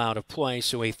did go out of play,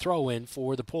 so a throw-in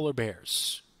for the Polar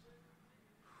Bears.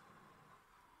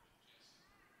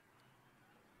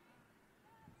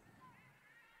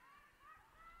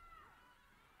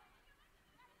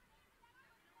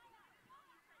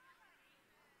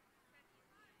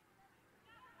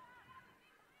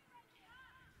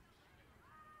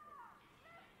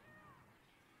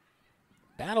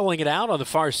 Battling it out on the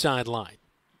far sideline.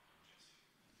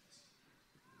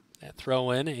 That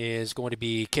throw-in is going to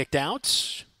be kicked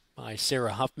out by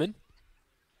Sarah Huffman.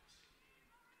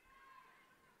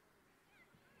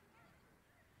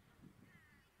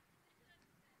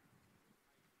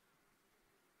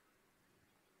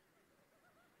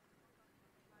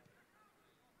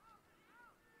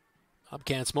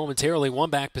 Bobcats momentarily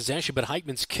won back possession, but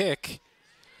Heitman's kick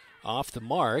off the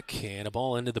mark, and a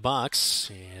ball into the box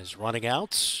is running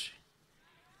out.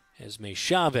 Esme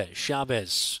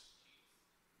Chavez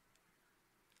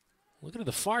looking to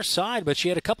the far side, but she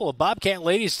had a couple of Bobcat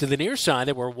ladies to the near side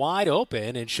that were wide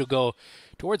open, and she'll go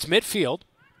towards midfield.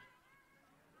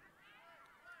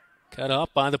 Cut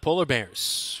up by the Polar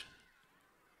Bears.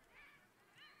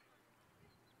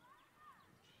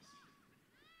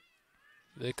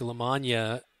 Vic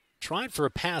Lamagna tried for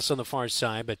a pass on the far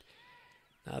side, but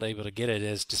not able to get it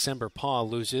as December Paw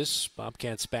loses.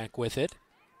 Bobcats back with it.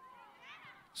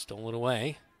 Stolen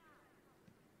away.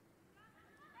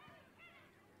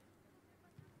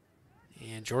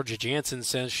 And Georgia Jansen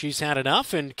says she's had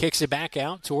enough and kicks it back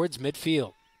out towards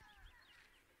midfield.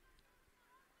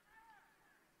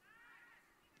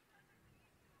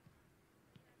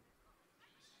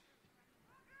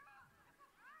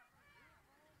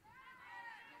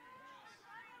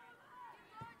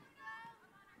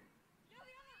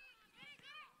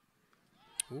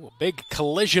 Ooh, a big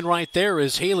collision right there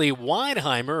as Haley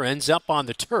Weinheimer ends up on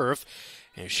the turf.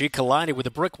 And she collided with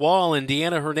a brick wall, and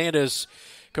Deanna Hernandez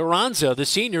Carranza, the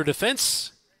senior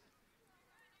defense.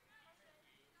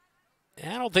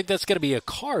 I don't think that's going to be a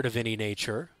card of any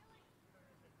nature.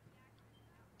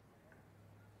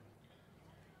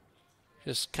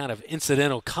 Just kind of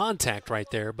incidental contact right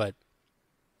there, but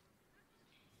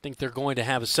I think they're going to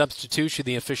have a substitution.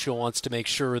 The official wants to make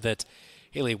sure that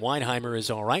Haley Weinheimer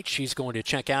is all right. She's going to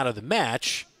check out of the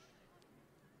match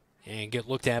and get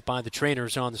looked at by the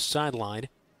trainers on the sideline.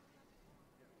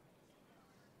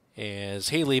 As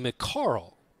Haley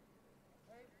McCarl,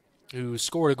 who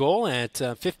scored a goal at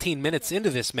 15 minutes into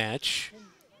this match,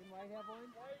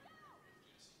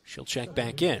 she'll check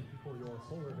back in.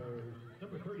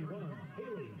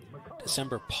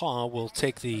 December Paw will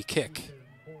take the kick.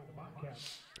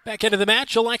 Back into the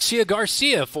match, Alexia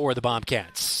Garcia for the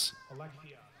Bobcats.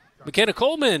 McKenna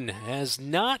Coleman has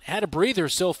not had a breather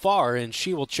so far, and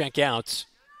she will check out.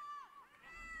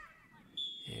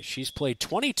 And she's played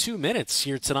 22 minutes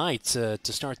here tonight to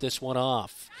start this one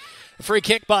off. The free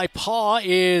kick by Paw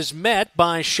is met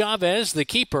by Chavez, the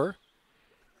keeper.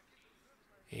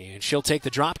 And she'll take the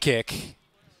drop kick.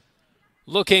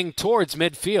 Looking towards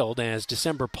midfield as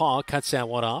December Paw cuts that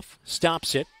one off,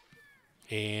 stops it.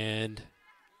 And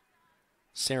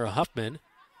Sarah Huffman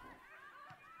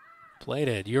played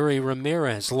it. Yuri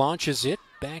Ramirez launches it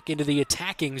back into the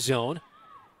attacking zone.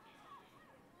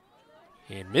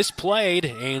 And misplayed,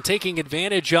 and taking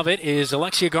advantage of it is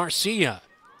Alexia Garcia.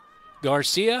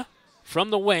 Garcia from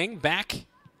the wing, back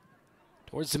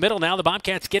towards the middle now. The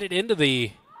Bobcats get it into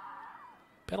the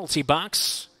penalty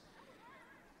box.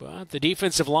 But the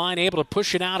defensive line able to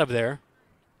push it out of there.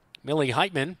 Millie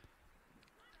Heitman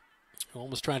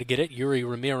almost trying to get it. Yuri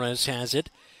Ramirez has it.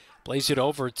 Plays it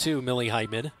over to Millie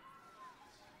Heitman.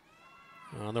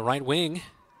 On the right wing,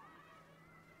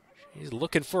 she's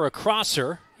looking for a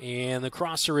crosser, and the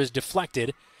crosser is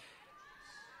deflected.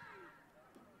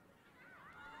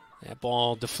 That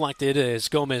ball deflected as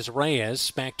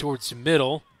Gomez-Reyes back towards the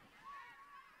middle.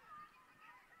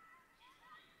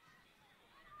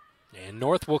 And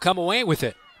North will come away with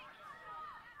it.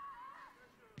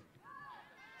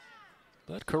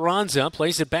 But Carranza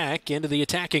plays it back into the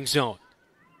attacking zone.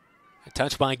 A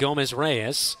touch by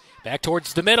Gomez-Reyes. Back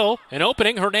towards the middle. An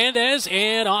opening. Hernandez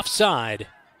and offside.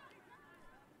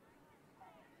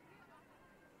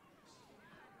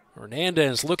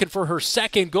 Hernandez looking for her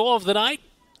second goal of the night.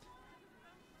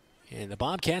 And the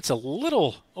Bobcats a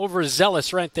little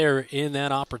overzealous right there in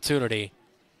that opportunity.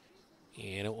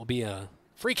 And it will be a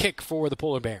free kick for the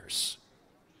Polar Bears.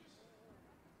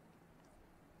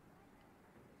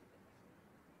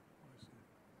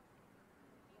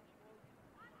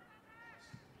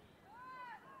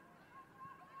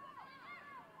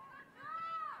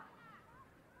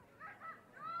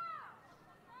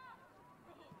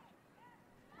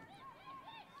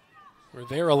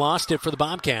 Rivera lost it for the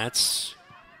Bobcats.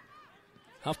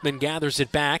 Huffman gathers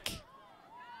it back.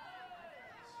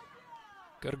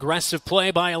 Good aggressive play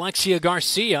by Alexia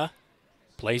Garcia.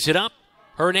 Plays it up.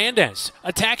 Hernandez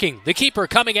attacking. The keeper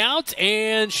coming out,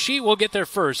 and she will get there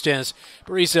first as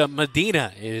Marisa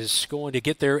Medina is going to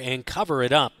get there and cover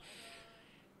it up.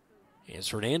 As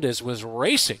Hernandez was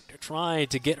racing to try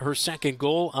to get her second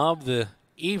goal of the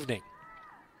evening.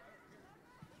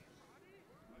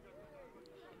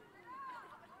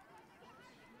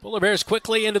 Polar Bears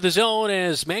quickly into the zone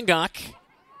as Mangok.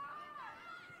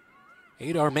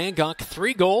 Adar Mangok,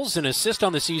 3 goals, an assist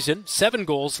on the season, 7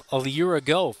 goals a year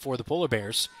ago for the Polar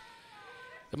Bears.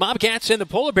 The Bobcats and the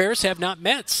Polar Bears have not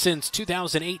met since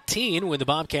 2018 when the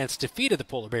Bobcats defeated the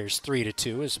Polar Bears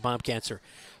 3-2 as the Bobcats are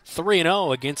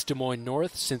 3-0 against Des Moines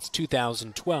North since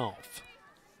 2012.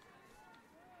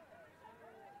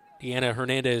 Deanna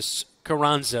Hernandez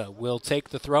Carranza will take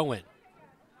the throw-in.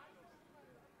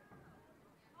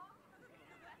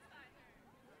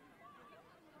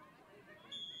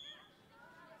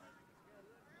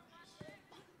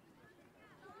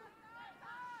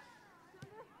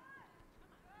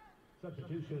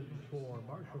 Substitutions for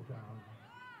Marshalltown.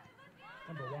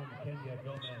 Number 1, Kenya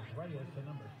Gomez-Reyes, and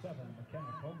number 7,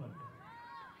 McKenna Coleman.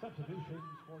 Substitutions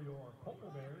for your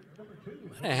Polar Bears. Number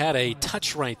 2. I had a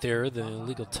touch right there, the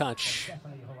illegal touch. Not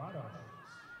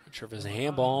sure if it was a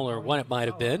handball or what it might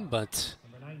have been, but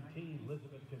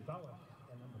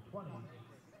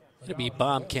it'll be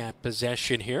Bobcat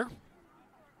possession here.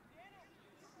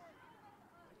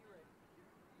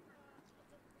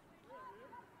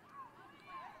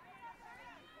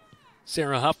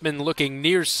 Sarah Huffman looking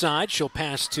near side. She'll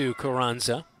pass to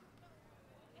Carranza.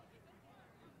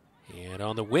 And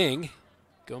on the wing,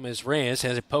 Gomez-Reyes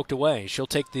has it poked away. She'll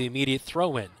take the immediate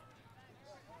throw-in.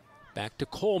 Back to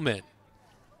Coleman.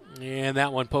 And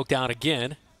that one poked out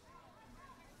again.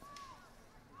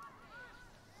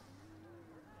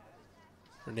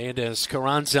 Hernandez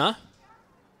Carranza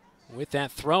with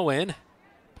that throw-in.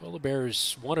 Polar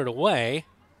Bears won it away.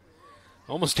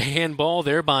 Almost a handball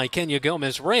there by Kenya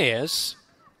Gomez-Reyes.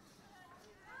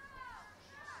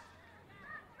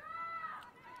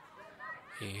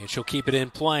 And she'll keep it in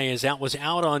play as that was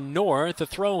out on North. The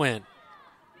throw-in.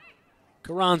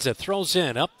 Carranza throws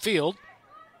in upfield.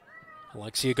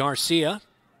 Alexia Garcia.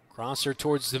 Crosser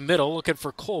towards the middle, looking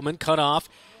for Coleman. Cut off.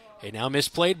 And now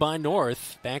misplayed by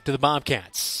North. Back to the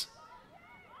Bobcats.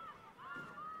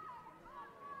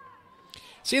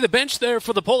 See the bench there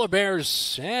for the Polar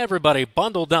Bears. Everybody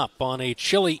bundled up on a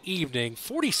chilly evening.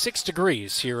 46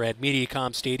 degrees here at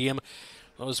Mediacom Stadium.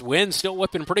 Those winds still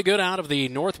whipping pretty good out of the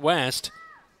northwest.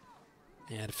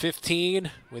 And 15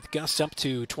 with gusts up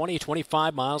to 20,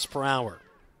 25 miles per hour.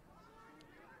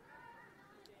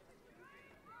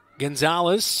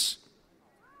 Gonzalez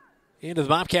into the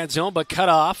Bobcat zone, but cut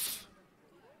off.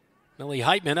 Millie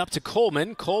Heitman up to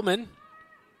Coleman. Coleman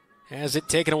has it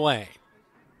taken away.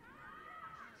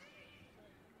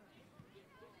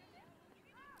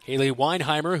 Haley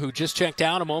Weinheimer, who just checked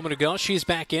out a moment ago, she's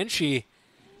back in. She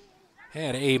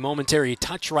had a momentary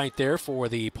touch right there for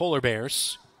the Polar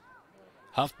Bears.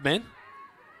 Huffman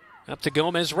up to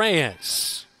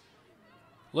Gomez-Reyes.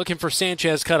 Looking for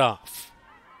Sanchez cut off.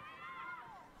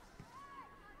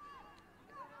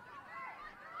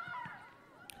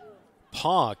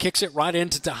 Paw kicks it right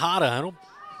into Tejada.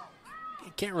 I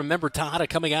can't remember Tejada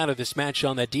coming out of this match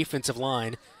on that defensive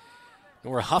line,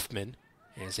 nor Huffman,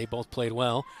 as they both played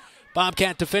well.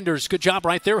 Bobcat defenders, good job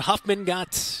right there. Huffman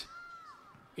got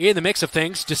in the mix of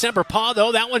things. December Paw,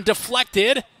 though, that one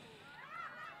deflected.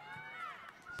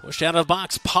 Pushed out of the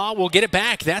box. Paw will get it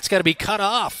back. That's got to be cut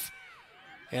off.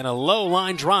 And a low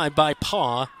line drive by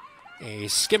Paw. A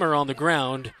skimmer on the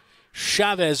ground.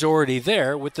 Chavez already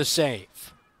there with the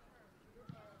save.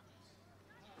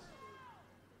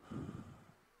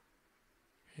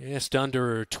 Just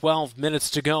under 12 minutes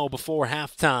to go before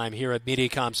halftime here at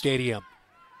Mediacom Stadium.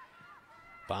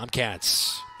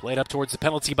 Bobcats played up towards the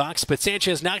penalty box, but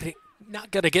Sanchez not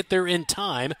going to get there in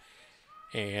time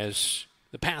as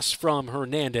the pass from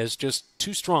Hernandez just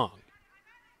too strong.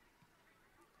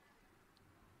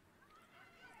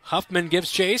 Huffman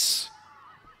gives chase.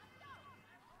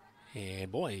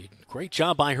 And boy, great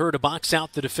job by her to box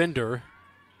out the defender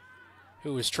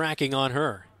who was tracking on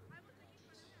her.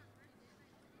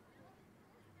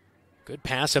 Good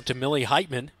pass up to Millie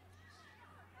Heitman.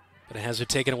 But it has it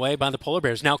taken away by the Polar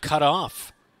Bears. Now cut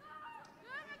off.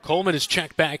 Coleman is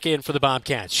checked back in for the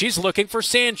Bobcats. She's looking for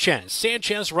Sanchez.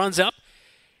 Sanchez runs up.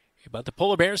 But the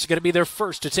Polar Bears are going to be their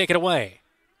first to take it away.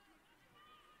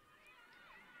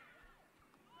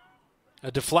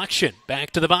 A deflection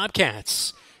back to the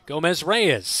Bobcats.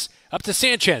 Gomez-Reyes up to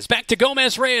Sanchez. Back to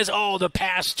Gomez-Reyes. Oh, the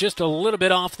pass just a little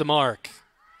bit off the mark.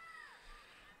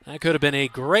 That could have been a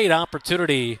great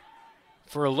opportunity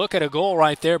for a look at a goal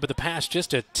right there, but the pass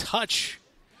just a touch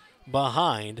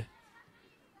behind.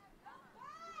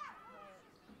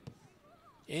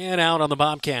 And out on the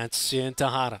Bobcats in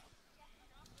Tejada.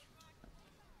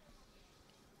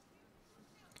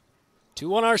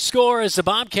 2-1 our score as the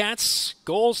Bobcats.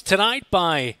 Goals tonight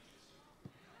by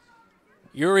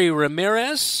Yuri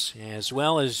Ramirez as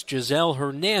well as Giselle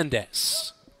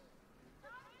Hernandez.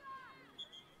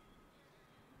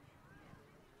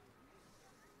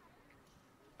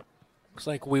 Looks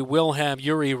like we will have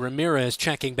Yuri Ramirez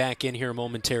checking back in here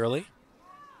momentarily.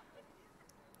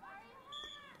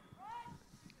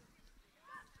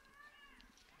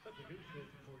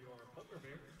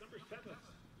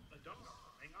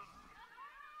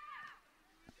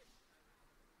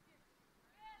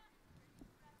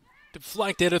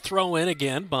 Deflected, a throw in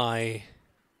again by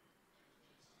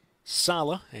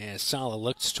Sala. As Sala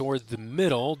looks toward the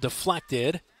middle,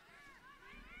 deflected.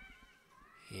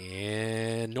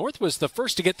 And North was the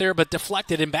first to get there, but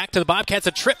deflected and back to the Bobcats.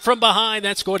 A trip from behind.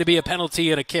 That's going to be a penalty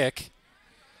and a kick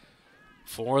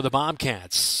for the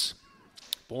Bobcats.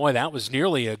 Boy, that was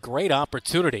nearly a great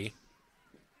opportunity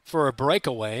for a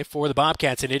breakaway for the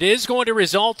Bobcats, and it is going to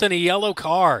result in a yellow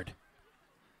card.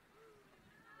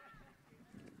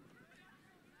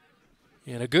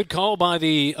 And a good call by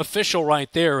the official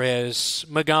right there as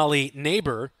Magali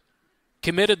Neighbor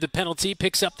committed the penalty,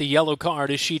 picks up the yellow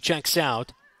card as she checks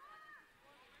out.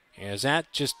 As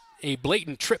that just a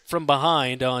blatant trip from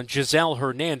behind on Giselle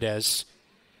Hernandez,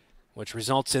 which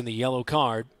results in the yellow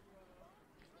card.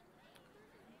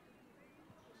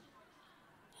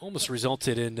 Almost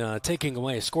resulted in taking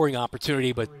away a scoring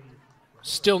opportunity, but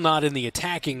still not in the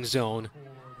attacking zone.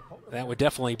 That would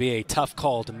definitely be a tough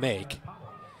call to make.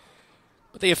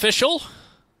 But the official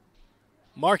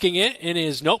marking it in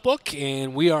his notebook,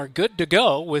 and we are good to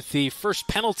go with the first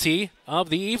penalty of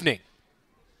the evening.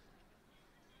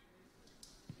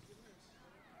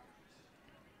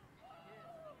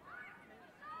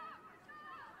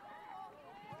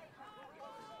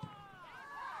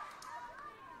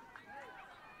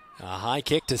 A high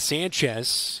kick to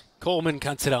Sanchez. Coleman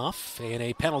cuts it off, and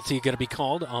a penalty going to be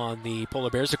called on the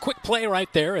Polar Bears. A quick play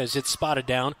right there as it's spotted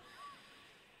down.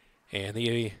 And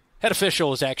the head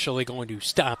official is actually going to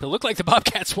stop. It looked like the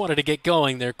Bobcats wanted to get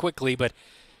going there quickly, but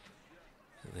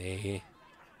they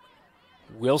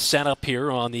will set up here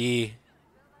on the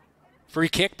free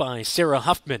kick by Sarah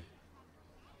Huffman.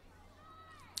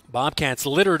 Bobcats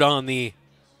littered on the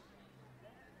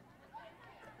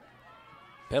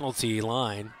penalty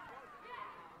line.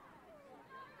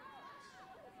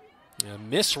 A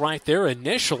miss right there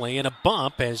initially and a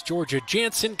bump as Georgia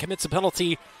Jansen commits a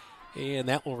penalty, and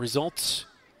that will result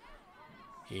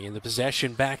in the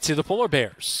possession back to the Polar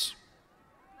Bears.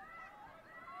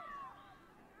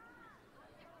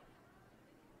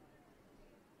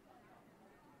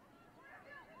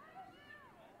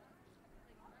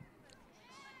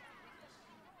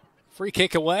 Free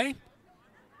kick away. I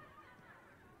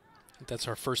think that's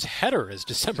our first header as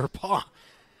December Paw.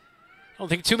 I don't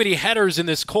think too many headers in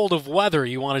this cold of weather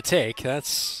you want to take.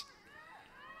 That's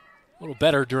a little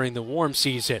better during the warm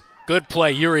season. Good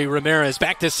play, Yuri Ramirez.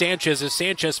 Back to Sanchez as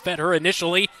Sanchez fed her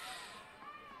initially.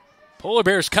 Polar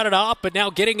Bears cut it off, but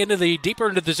now getting deeper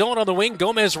into the zone on the wing.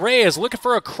 Gomez-Reyes looking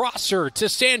for a crosser to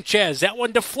Sanchez. That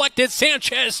one deflected.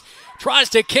 Sanchez tries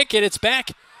to kick it. It's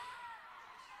back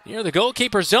near the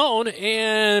goalkeeper zone,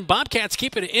 and Bobcats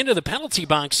keep it into the penalty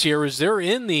box here as they're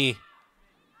in the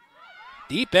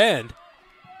deep end.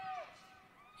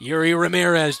 Yuri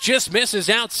Ramirez just misses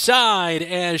outside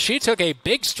as she took a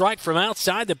big strike from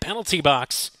outside the penalty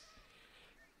box.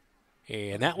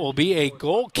 And that will be a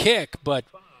goal kick, but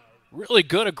really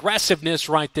good aggressiveness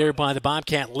right there by the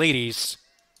Bobcat ladies.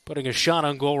 putting a shot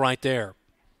on goal right there.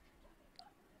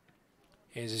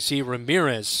 As you see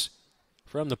Ramirez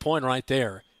from the point right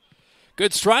there.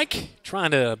 Good strike,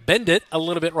 trying to bend it a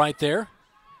little bit right there.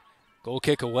 Goal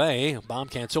kick away.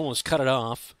 Bobcats almost cut it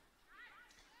off.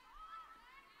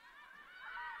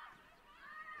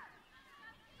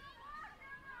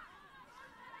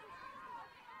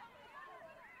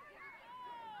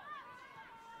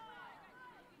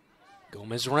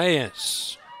 Gomez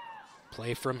Reyes.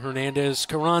 Play from Hernandez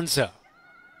Carranza.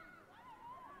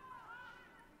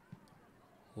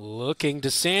 Looking to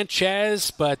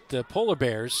Sanchez, but the Polar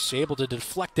Bears able to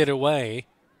deflect it away.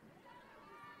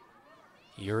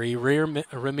 Yuri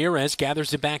Ramirez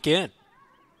gathers it back in.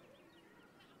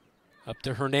 Up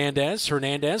to Hernandez.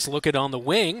 Hernandez looking on the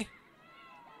wing.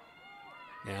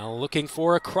 Now looking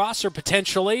for a crosser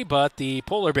potentially, but the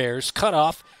Polar Bears cut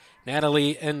off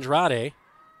Natalie Andrade,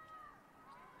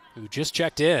 who just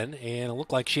checked in, and it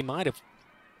looked like she might have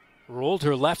rolled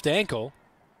her left ankle.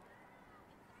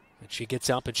 But she gets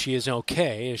up and she is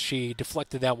okay as she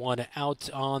deflected that one out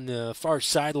on the far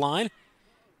sideline.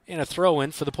 And a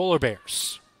throw-in for the Polar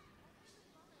Bears.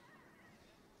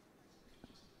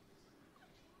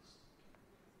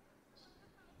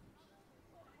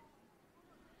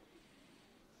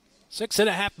 Six and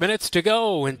a half minutes to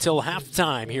go until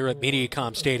halftime here at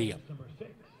Mediacom Stadium. Number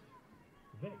 6,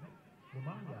 Vic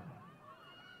Lumanda.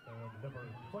 And number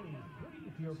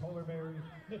 23 for your Polar Bears,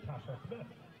 Natasha Smith.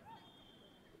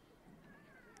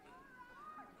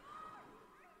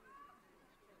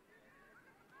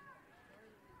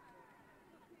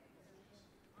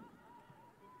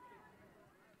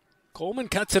 Coleman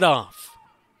cuts it off.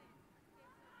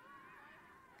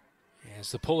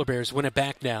 As the Polar Bears win it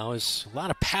back now, is a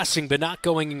lot of passing but not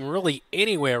going really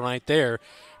anywhere right there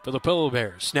for the Polar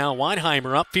Bears. Now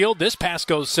Weinheimer upfield. This pass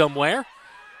goes somewhere.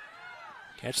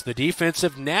 Catch the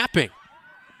defensive napping.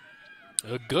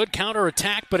 A good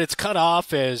counterattack, but it's cut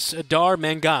off as Adar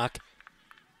Mangak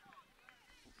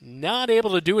not able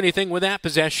to do anything with that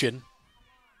possession.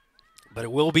 But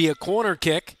it will be a corner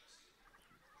kick.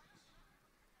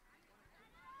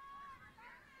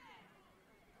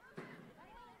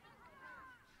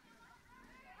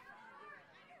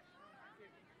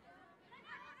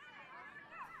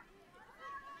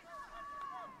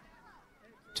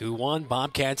 (2-1),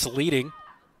 Bobcats leading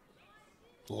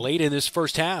late in this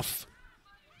first half.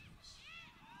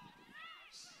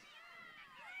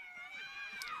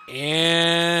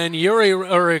 And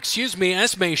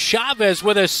Esme Chavez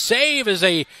with a save as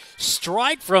a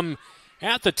strike from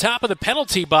at the top of the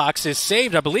penalty box is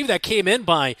saved. I believe that came in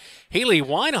by Haley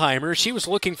Weinheimer. She was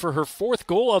looking for her 4th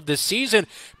goal of the season,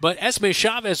 but Esme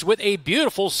Chavez with a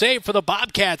beautiful save for the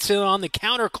Bobcats. And on the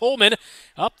counter, Coleman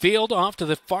upfield off to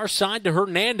the far side to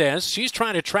Hernandez. She's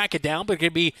trying to track it down, but it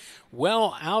could be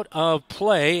well out of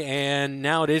play, and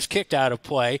now it is kicked out of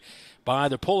play by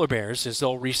the Polar Bears as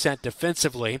they'll reset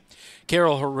defensively.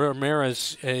 Carol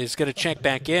Ramirez is going to check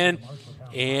back in.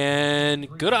 And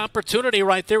good opportunity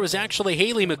right there was actually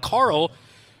Haley McCarl,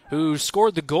 who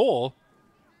scored the goal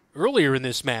earlier in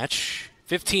this match,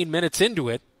 15 minutes into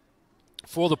it,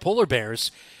 for the Polar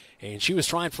Bears. And she was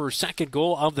trying for her 2nd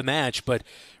goal of the match, but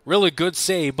really good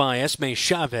save by Esme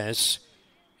Chavez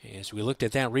as we looked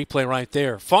at that replay right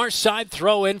there. Far side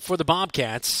throw in for the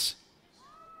Bobcats.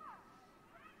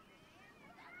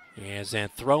 As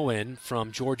that throw-in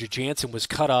from Georgia Jansen was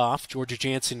cut off. Georgia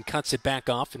Jansen cuts it back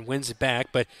off and wins it back,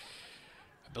 but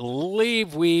I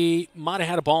believe we might have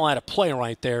had a ball out of play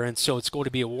right there, and so it's going to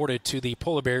be awarded to the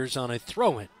Polar Bears on a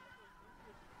throw-in.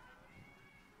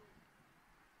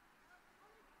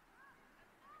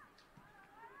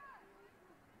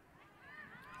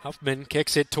 Huffman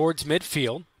kicks it towards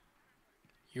midfield.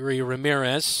 Yuri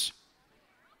Ramirez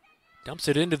dumps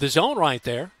it into the zone right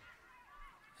there.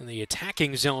 In the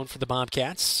attacking zone for the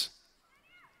Bobcats.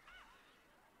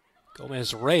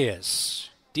 Gomez Reyes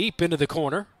deep into the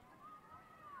corner.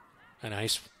 A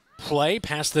nice play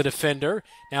past the defender.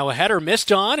 Now a header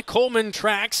missed on. Coleman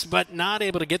tracks, but not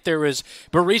able to get there is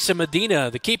Barisa Medina.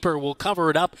 The keeper will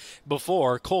cover it up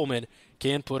before Coleman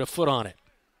can put a foot on it.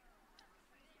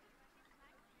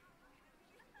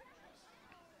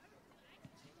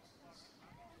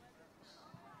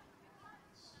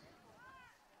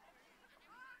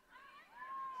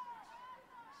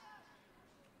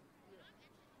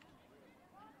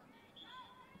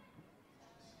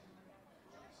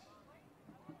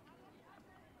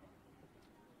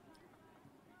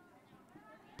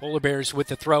 Polar Bears with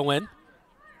the throw-in.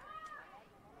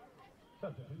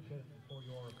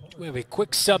 We have a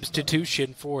quick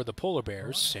substitution for the Polar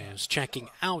Bears as checking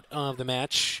out of the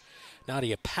match,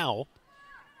 Nadia Powell.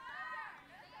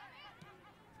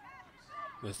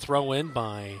 The throw in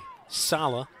by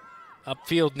Sala.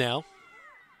 Upfield now.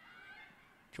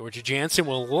 Georgia Jansen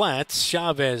will let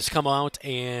Chavez come out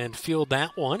and field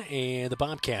that one, and the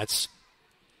Bobcats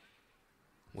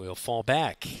will fall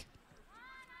back.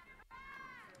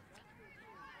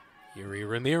 Yuri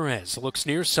Ramirez looks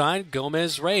near side.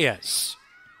 Gomez Reyes.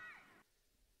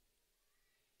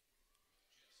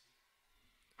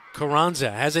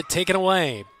 Carranza has it taken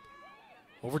away.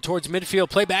 Over towards midfield,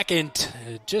 play back, and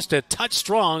just a touch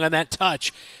strong on that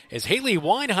touch as Haley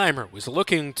Weinheimer was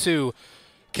looking to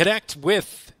connect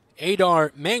with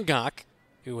Adar Mangok,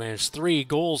 who has 3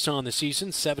 goals on the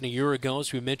season, 7 a year ago,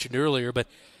 as we mentioned earlier, but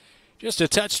just a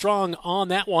touch strong on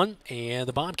that one, and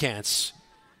the Bobcats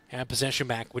have possession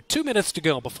back with 2 minutes to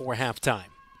go before halftime.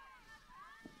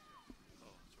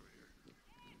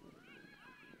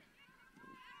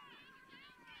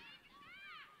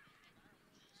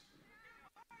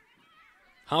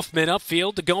 Huffman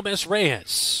upfield to Gomez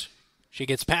Reyes. She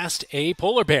gets past a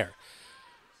Polar Bear.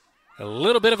 A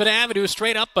little bit of an avenue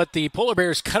straight up, but the Polar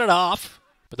Bears cut it off.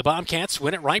 But the Bobcats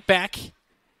win it right back. A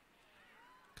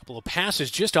couple of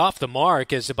passes just off the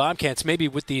mark as the Bobcats, maybe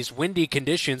with these windy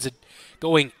conditions,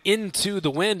 going into the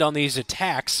wind on these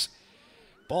attacks.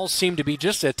 Balls seem to be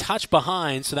just a touch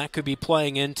behind, so that could be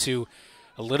playing into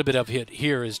a little bit of it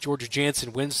here as Georgia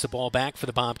Jansen wins the ball back for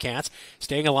the Bobcats.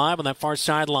 Staying alive on that far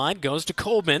sideline, goes to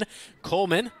Coleman.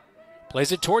 Coleman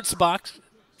plays it towards the box.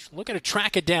 Looking to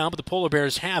track it down, but the Polar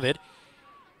Bears have it.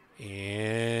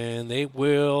 And they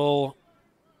will...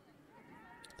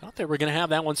 Thought they were going to have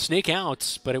that one sneak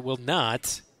out, but it will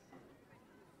not.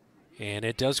 And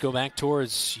it does go back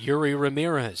towards Yuri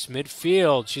Ramirez.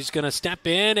 Midfield, she's going to step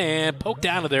in and poked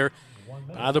out of there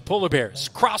by the Polar Bears.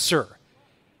 Crosser.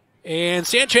 And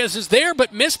Sanchez is there,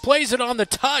 but misplays it on the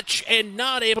touch and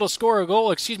not able to score a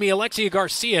goal. Alexia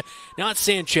Garcia, not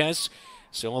Sanchez.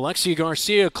 So Alexia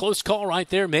Garcia, close call right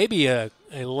there. Maybe a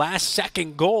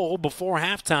last-second goal before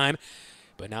halftime,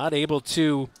 but not able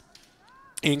to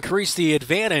increase the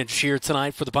advantage here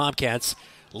tonight for the Bobcats,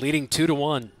 leading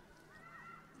 2-1.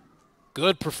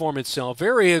 Good performance, though.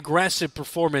 Very aggressive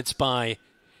performance by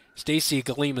Stacy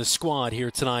Galima's squad here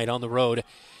tonight on the road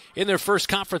in their first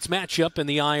conference matchup in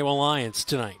the Iowa Alliance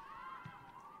tonight.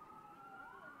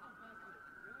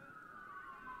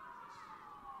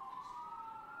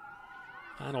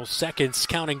 Final seconds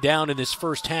counting down in this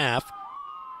first half.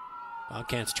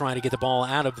 Bobcats trying to get the ball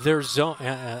out of their zone,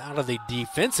 out of the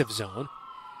defensive zone.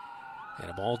 And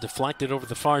a ball deflected over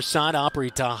the far side. Aubrey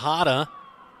Tejada.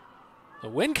 The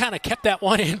wind kind of kept that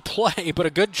one in play, but a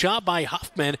good job by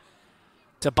Huffman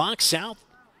to box out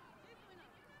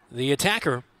the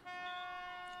attacker.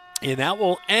 And that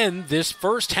will end this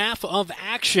first half of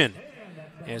action.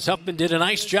 As Huffman did a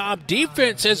nice job.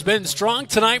 Defense has been strong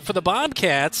tonight for the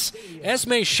Bobcats.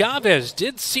 Esme Chavez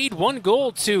did cede 1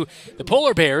 goal to the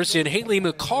Polar Bears in Haley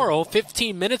McCarl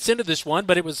 15 minutes into this one,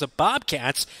 but it was the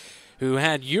Bobcats who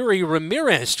had Yuri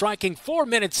Ramirez striking 4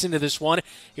 minutes into this one.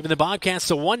 Giving the Bobcats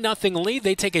a 1-0 lead.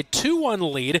 They take a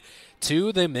 2-1 lead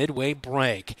to the midway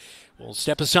break. We'll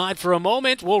step aside for a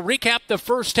moment. We'll recap the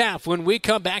first half when we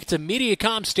come back to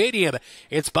Mediacom Stadium.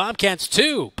 It's Bobcats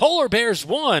 2, Polar Bears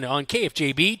 1 on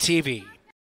KFJB-TV.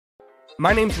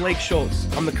 My name's Lake Schultz.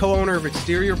 I'm the co-owner of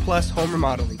Exterior Plus Home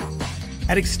Remodeling.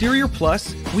 At Exterior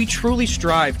Plus, we truly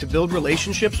strive to build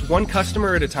relationships one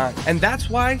customer at a time. And that's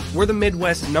why we're the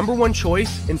Midwest's #1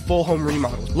 choice in full home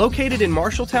remodels. Located in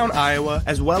Marshalltown, Iowa,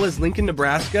 as well as Lincoln,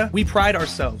 Nebraska, we pride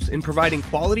ourselves in providing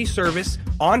quality service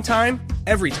on time,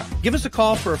 every time. Give us a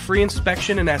call for a free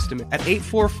inspection and estimate at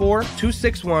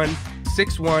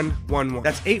 844-261-6111.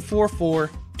 That's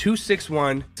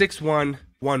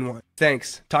 844-261-6111.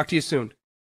 Thanks. Talk to you soon.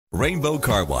 Rainbow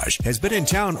Car Wash has been in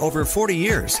town over 40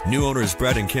 years. New owners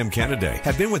Brad and Kim Kennedy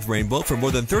have been with Rainbow for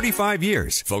more than 35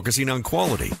 years, focusing on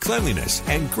quality, cleanliness,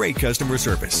 and great customer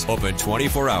service. Open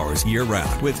 24 hours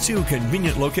year-round with 2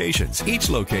 convenient locations. Each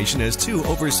location has 2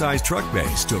 oversized truck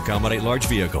bays to accommodate large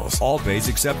vehicles. All bays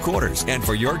except quarters. And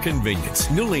for your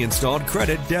convenience, newly installed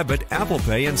credit, debit, Apple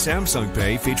Pay, and Samsung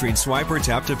Pay featuring Swipe or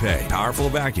Tap to Pay, powerful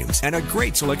vacuums, and a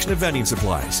great selection of vending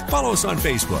supplies. Follow us on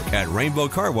Facebook at Rainbow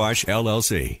Car Wash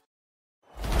LLC.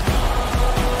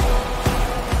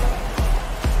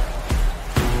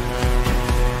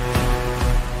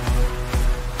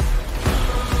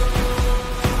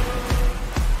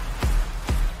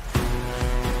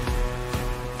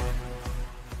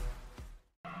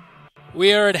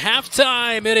 We are at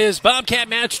halftime. It is Bobcat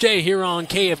Match Day here on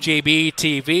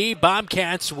KFJB-TV.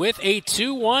 Bobcats with a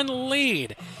 2-1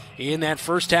 lead in that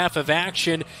first half of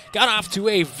action. Got off to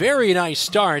a very nice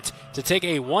start to take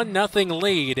a 1-0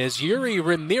 lead as Yuri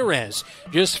Ramirez,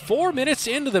 just 4 minutes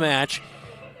into the match,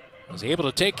 was able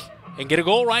to take and get a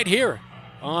goal right here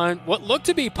on what looked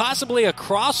to be possibly a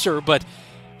crosser, but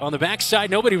on the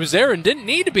backside, nobody was there and didn't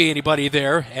need to be anybody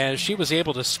there as she was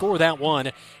able to score that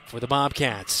one for the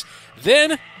Bobcats.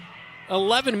 Then,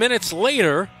 11 minutes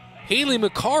later, Haley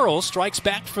McCarl strikes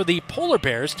back for the Polar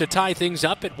Bears to tie things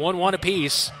up at 1-1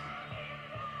 apiece.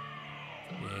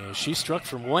 And she struck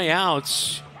from way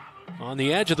out on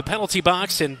the edge of the penalty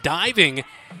box, and diving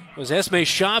was Esme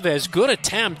Chavez. Good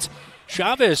attempt.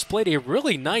 Chavez played a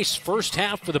really nice first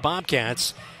half for the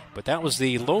Bobcats, but that was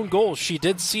the lone goal she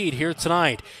did cede here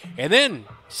tonight. And then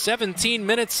 17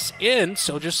 minutes in,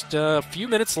 so just a few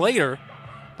minutes later,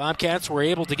 Bobcats were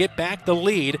able to get back the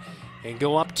lead and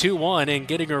go up 2-1, and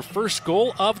getting her first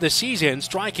goal of the season,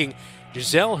 striking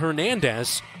Giselle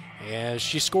Hernandez, as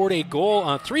she scored a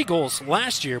goal, 3 goals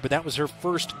last year, but that was her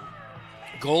first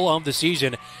goal of the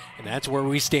season. And that's where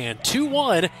we stand,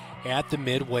 2-1 at the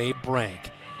midway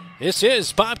break. This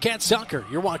is Bobcat Soccer.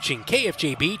 You're watching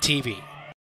KFJB-TV.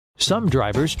 Some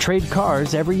drivers trade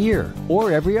cars every year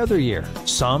or every other year.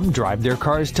 Some drive their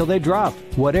cars till they drop.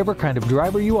 Whatever kind of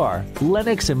driver you are,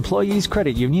 Lennox Employees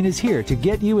Credit Union is here to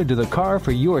get you into the car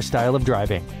for your style of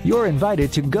driving. You're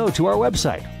invited to go to our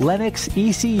website,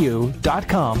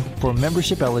 lennoxecu.com, for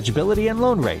membership eligibility and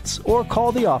loan rates, or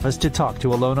call the office to talk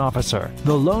to a loan officer.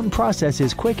 The loan process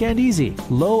is quick and easy.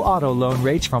 Low auto loan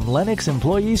rates from Lennox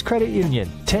Employees Credit Union,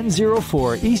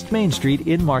 1004 East Main Street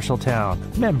in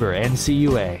Marshalltown. Member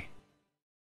NCUA.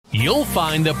 You'll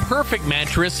find the perfect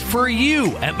mattress for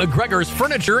you at McGregor's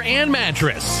Furniture and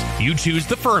Mattress. You choose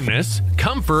the firmness,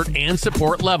 comfort, and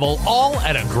support level, all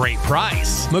at a great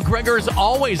price. McGregor's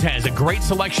always has a great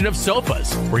selection of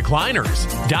sofas, recliners,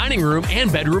 dining room, and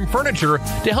bedroom furniture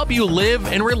to help you live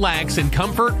and relax in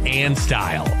comfort and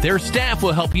style. Their staff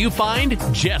will help you find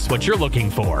just what you're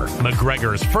looking for.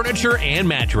 McGregor's Furniture and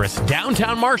Mattress,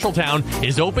 downtown Marshalltown,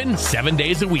 is open 7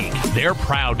 days a week. They're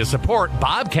proud to support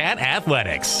Bobcat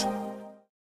Athletics.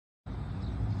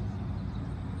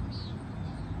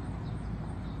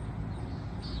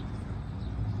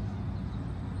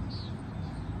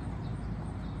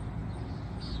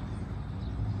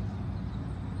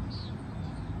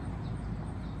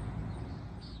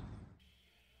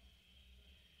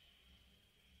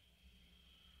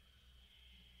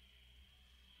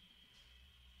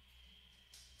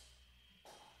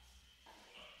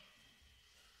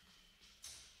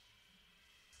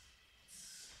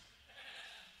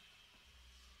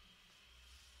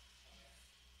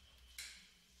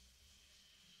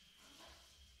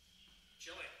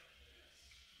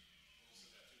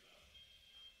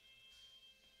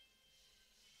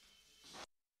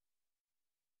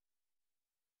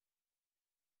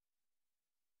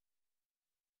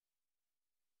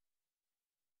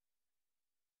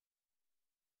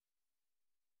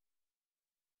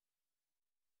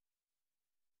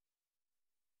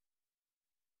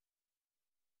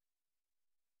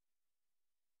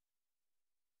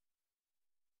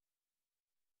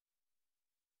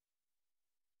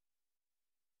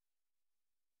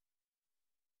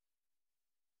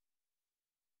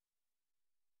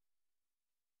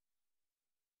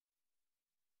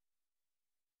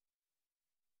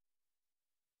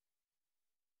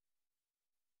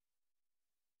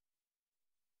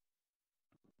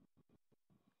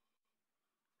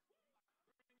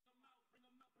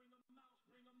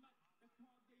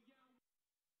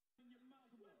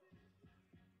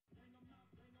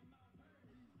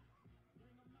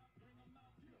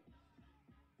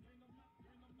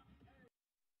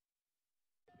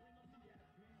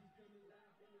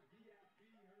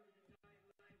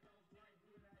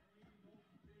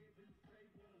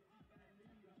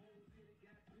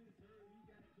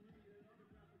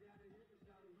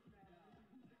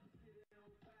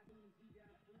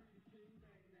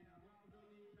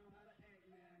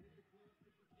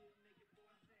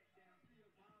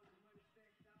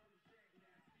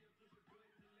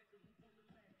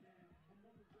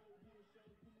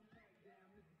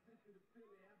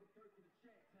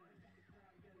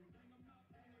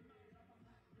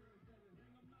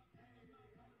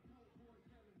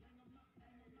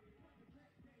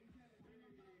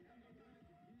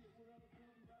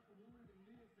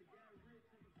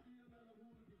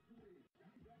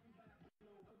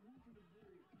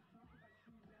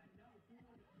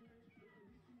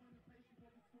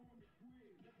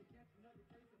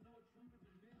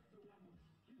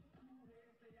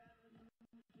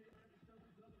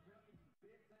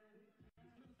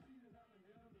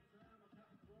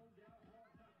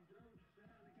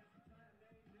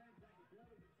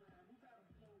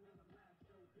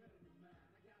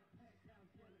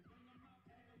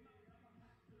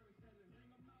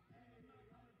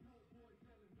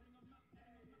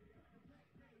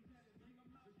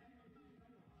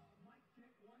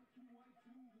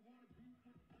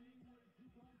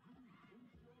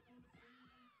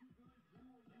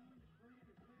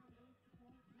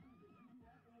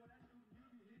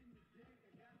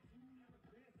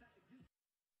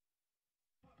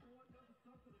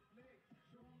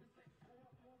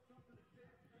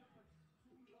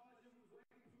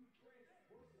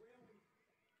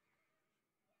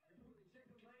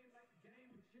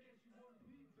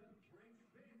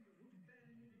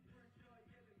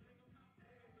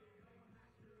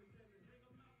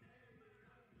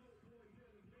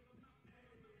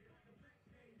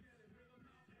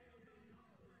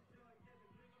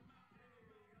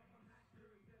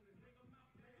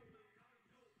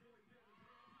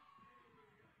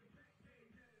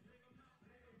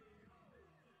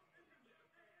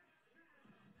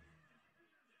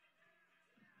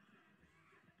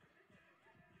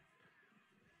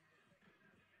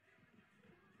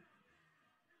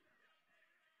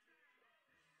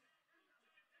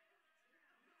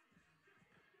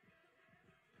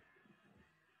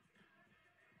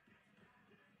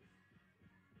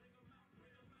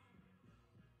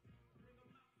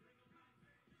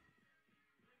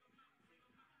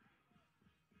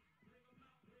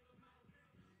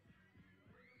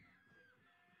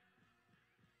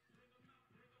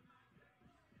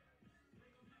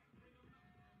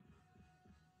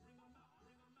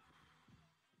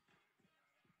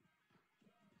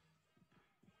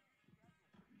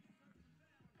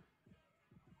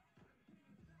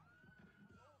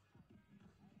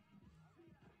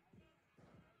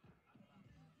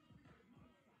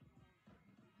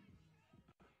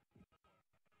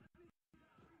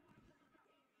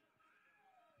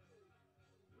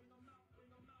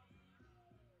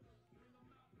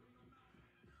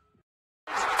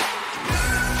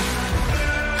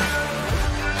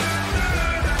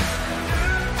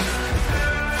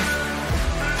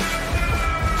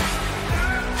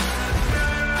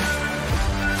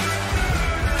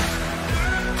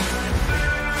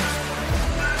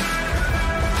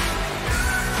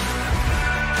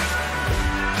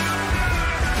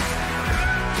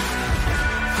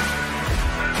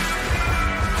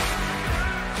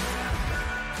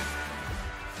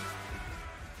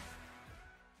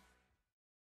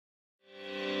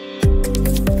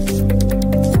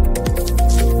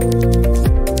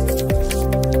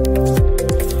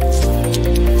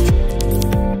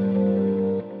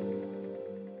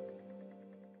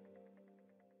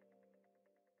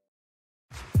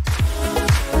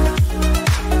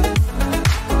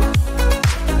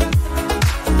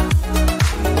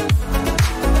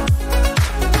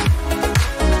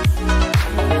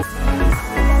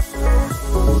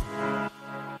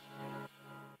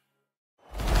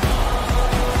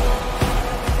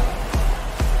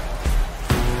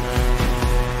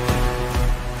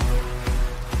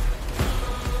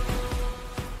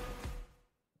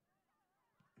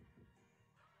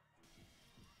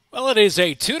 Well, it is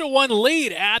a 2-1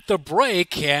 lead at the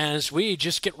break as we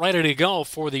just get ready to go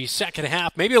for the second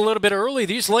half. Maybe a little bit early.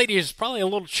 These ladies probably a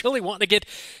little chilly, wanting to get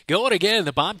going again.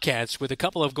 The Bobcats with a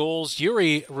couple of goals.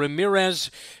 Yuri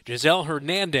Ramirez, Giselle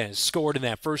Hernandez scored in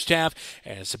that first half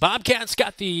as the Bobcats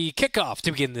got the kickoff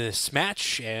to begin this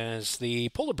match as the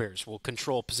Polar Bears will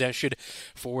control possession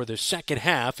for the second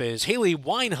half as Haley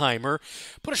Weinheimer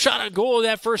put a shot on goal in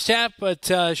that first half,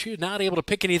 but she was not able to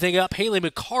pick anything up. Haley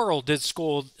McCarl did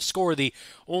score the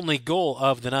only goal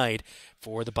of the night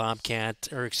for the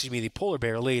the Polar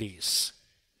Bear ladies.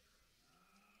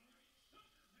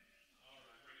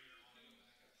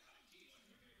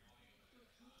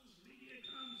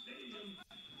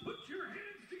 Put your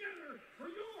hands together for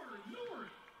your North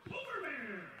Polar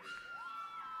Bears.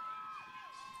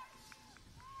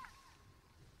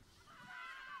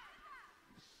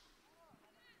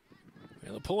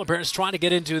 Well, the Polar Bears trying to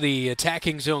get into the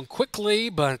attacking zone quickly,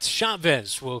 but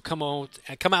Chavez will come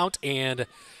out and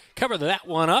cover that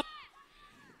one up.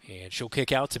 And she'll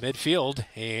kick out to midfield.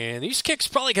 And these kicks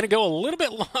probably going to go a little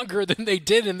bit longer than they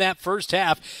did in that first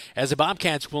half, as the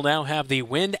Bobcats will now have the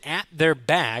wind at their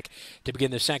back to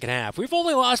begin the second half. We've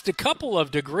only lost a couple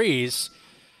of degrees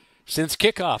since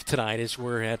kickoff tonight, as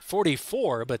we're at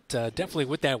 44, but definitely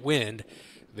with that wind,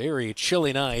 very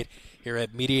chilly night here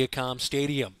at Mediacom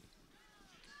Stadium.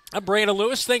 I'm Brandon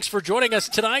Lewis. Thanks for joining us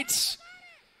tonight.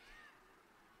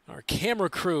 Our camera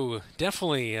crew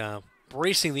definitely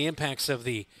bracing the impacts of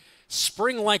the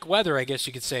spring-like weather, I guess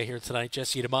you could say, here tonight.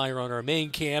 Jesse DeMeyer on our main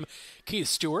cam. Keith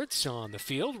Stewart's on the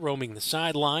field, roaming the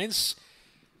sidelines.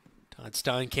 Todd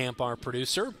Steinkamp, our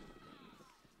producer.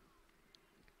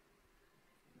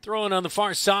 Throwing on the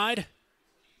far side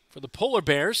for the Polar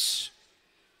Bears.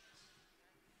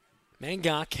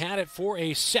 Mangok had it for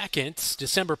a second.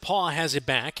 December Paw has it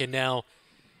back, and now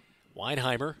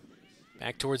Weinheimer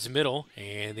back towards the middle,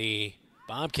 and the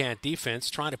Bobcat defense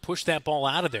trying to push that ball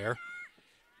out of there.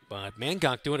 But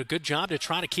Mangok doing a good job to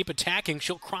try to keep attacking.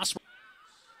 She'll cross.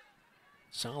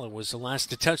 Solid was the last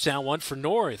to touch that one for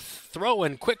North. Throw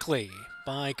in quickly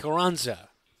by Carranza.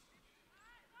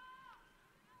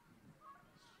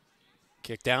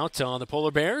 Kicked out on the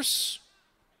Polar Bears.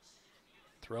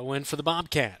 Throw in for the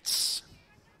Bobcats.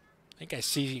 I think I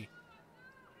see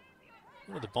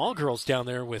one of the ball girls down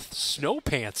there with snow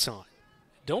pants on.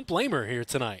 Don't blame her here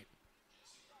tonight.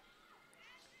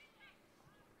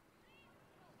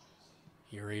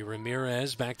 Yuri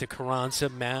Ramirez back to Carranza,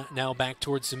 now back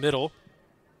towards the middle.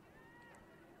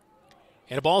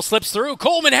 And a ball slips through.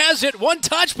 Coleman has it. One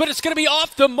touch, but it's going to be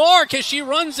off the mark as she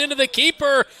runs into the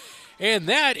keeper. And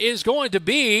that is going to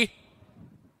be,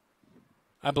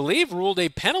 I believe, ruled a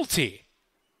penalty.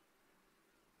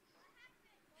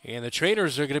 And the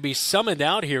trainers are going to be summoned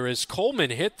out here as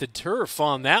Coleman hit the turf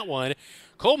on that one.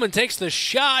 Coleman takes the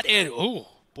shot, and, oh,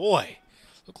 boy,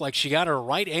 looked like she got her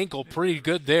right ankle pretty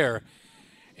good there.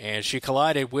 And she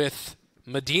collided with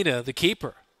Medina, the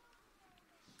keeper.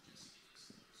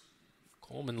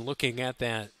 Coleman looking at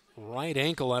that right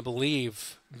ankle, I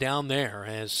believe, down there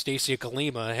as Stacia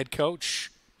Kalima, head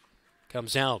coach,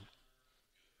 comes out.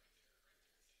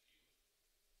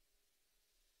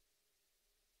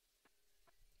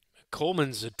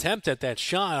 Coleman's attempt at that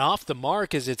shot off the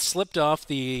mark as it slipped off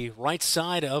the right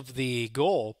side of the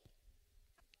goal.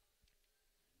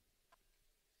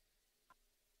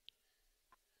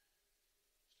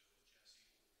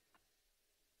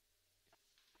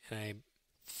 And I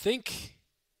think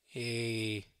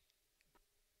a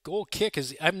goal kick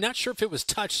is, I'm not sure if it was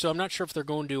touched, so I'm not sure if they're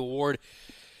going to award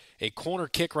a corner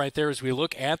kick right there as we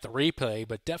look at the replay,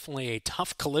 but definitely a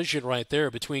tough collision right there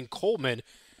between Coleman,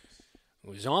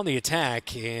 who was on the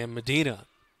attack, and Medina.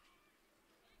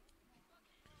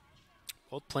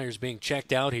 Both players being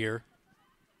checked out here.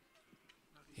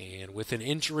 And with an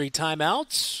injury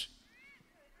timeout,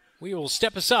 we will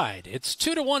step aside. It's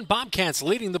 2-1 Bobcats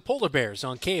leading the Polar Bears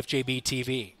on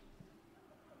KFJB-TV.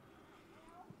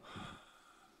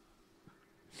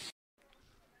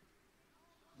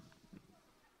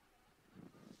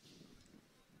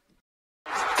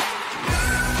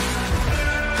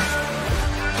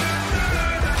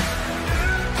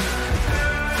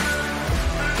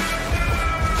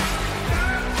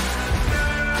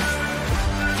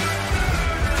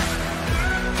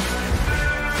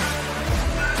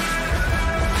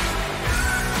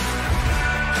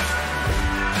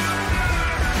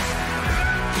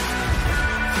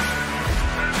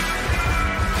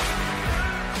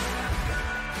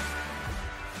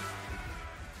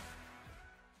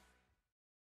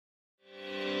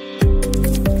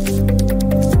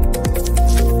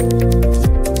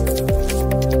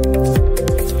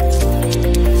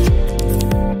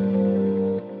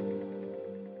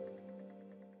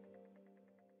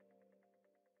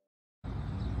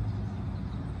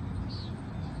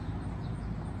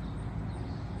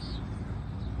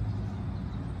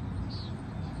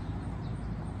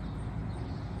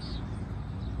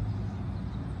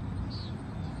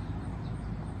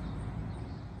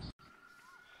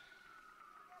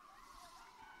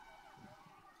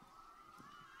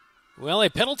 Well,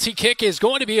 a penalty kick is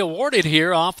going to be awarded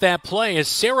here off that play as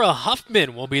Sarah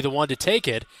Huffman will be the one to take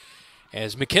it,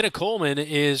 as McKenna Coleman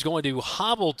is going to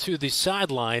hobble to the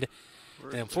sideline.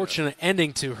 An unfortunate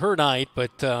ending to her night,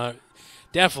 but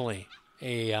definitely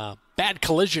a bad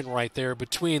collision right there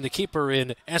between the keeper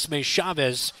in Esme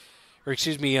Chavez, or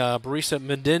Barisa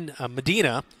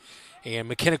Medina, and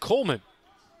McKenna Coleman.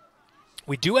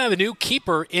 We do have a new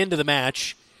keeper into the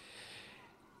match.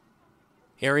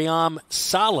 Ariam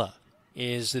Sala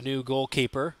is the new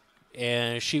goalkeeper,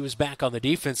 and she was back on the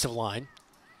defensive line.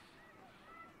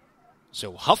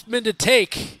 So Huffman to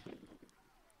take.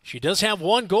 She does have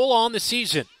one goal on the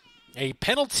season. A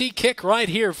penalty kick right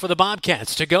here for the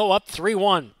Bobcats to go up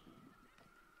 3-1.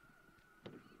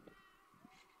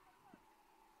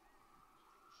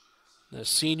 The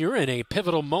senior in a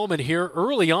pivotal moment here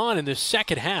early on in the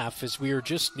second half, as we are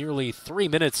just nearly 3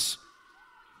 minutes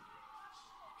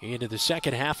into the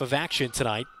second half of action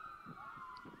tonight.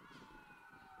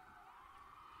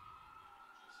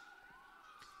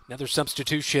 Another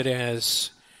substitution as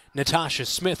Natasha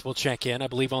Smith will check in, I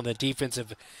believe, on the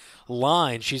defensive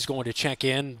line. She's going to check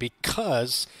in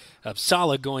because of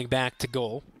Sala going back to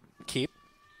goal. Keep.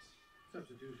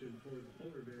 Substitution for the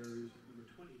Polar Bears, number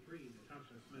 23,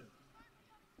 Natasha Smith.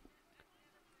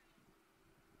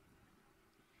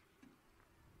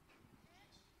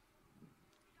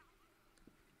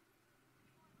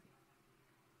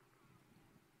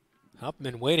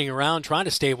 Huffman waiting around, trying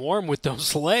to stay warm with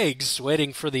those legs,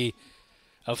 waiting for the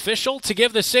official to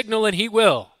give the signal, and he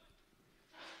will.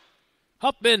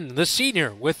 Huffman, the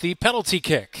senior, with the penalty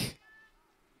kick.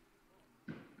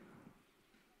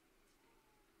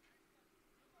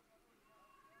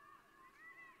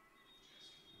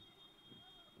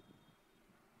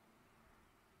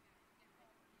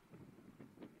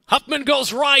 Huffman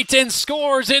goes right and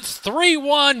scores. It's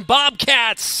 3-1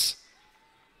 Bobcats.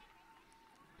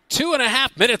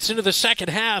 2.5 minutes into the second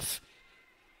half.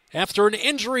 After an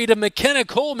injury to McKenna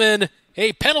Coleman,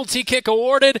 a penalty kick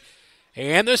awarded,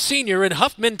 and the senior in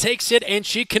Huffman takes it and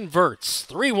she converts.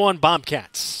 3-1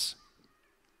 Bobcats.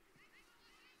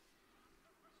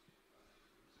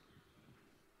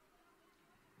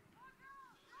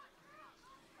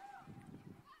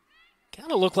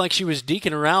 Kind of looked like she was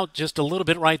deking her out just a little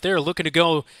bit right there, looking to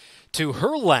go to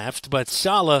her left, but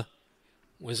Sala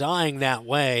was eyeing that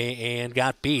way and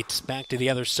got beat back to the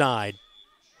other side.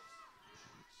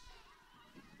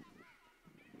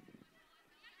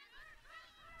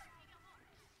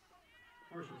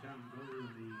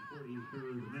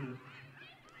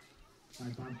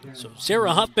 So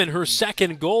Sarah Huffman, her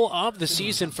second goal of the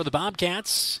season for the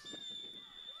Bobcats.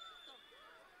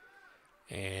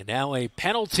 And now a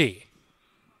penalty.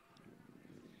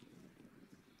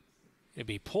 It'd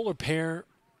be Polar Bear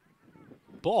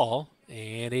ball.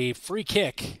 And a free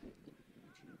kick.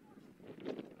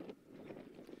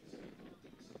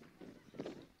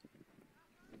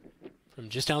 From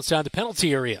just outside the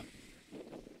penalty area.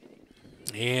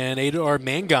 And Adar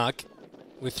Mangok,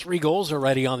 with 3 goals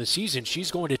already on the season,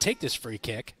 she's going to take this free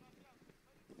kick.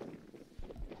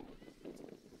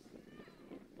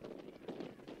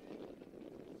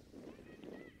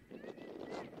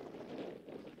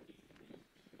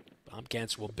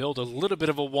 Bobcats will build a little bit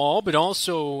of a wall, but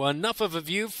also enough of a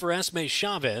view for Esme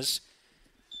Chavez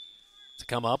to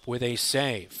come up with a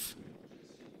save.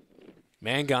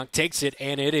 Mangok takes it,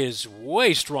 and it is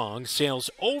way strong. Sails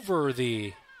over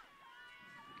the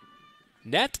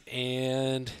net,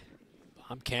 and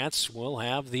Bobcats will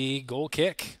have the goal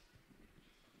kick.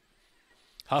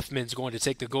 Huffman's going to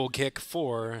take the goal kick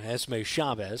for Esme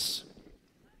Chavez.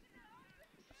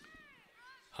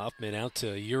 Huffman out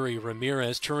to Yuri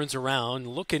Ramirez, turns around,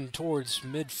 looking towards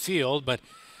midfield, but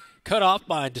cut off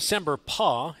by December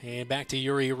Paw, and back to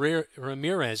Yuri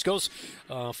Ramirez. Goes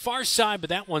far side, but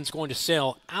that one's going to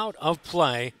sail out of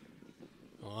play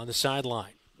on the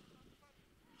sideline.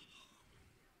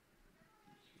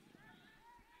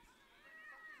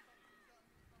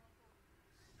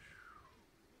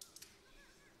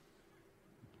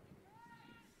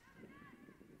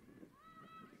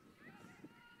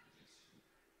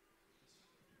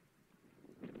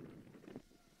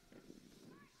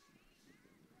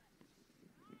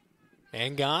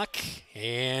 Mangok,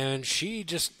 and she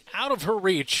just out of her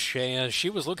reach, and she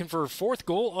was looking for her 4th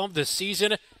goal of the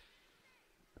season.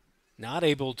 Not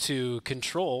able to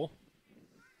control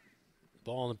the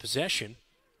ball in possession.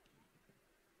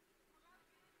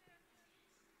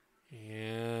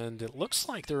 And it looks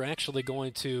like they're actually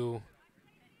going to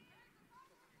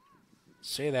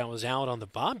say that was out on the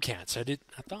Bobcats. I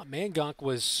thought Mangok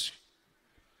was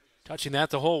touching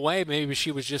that the whole way. Maybe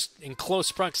she was just in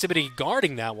close proximity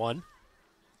guarding that one.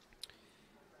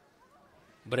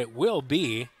 but it will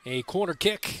be a corner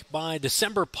kick by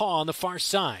December Paw on the far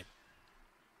side.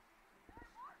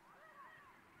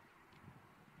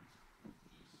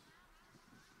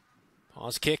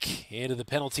 Paw's kick into the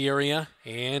penalty area,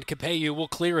 and Capeyu will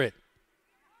clear it.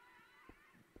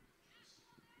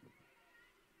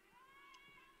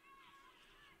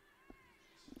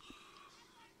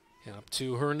 Up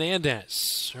to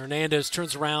Hernandez. Hernandez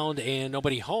turns around and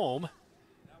nobody home.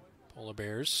 Polar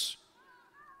Bears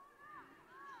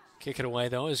kick it away,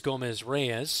 though, as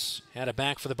Gomez-Reyes had it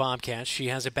back for the Bobcats. She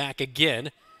has it back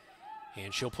again,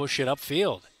 and she'll push it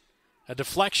upfield. A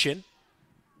deflection,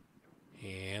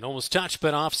 and almost touched,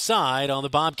 but offside on the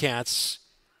Bobcats.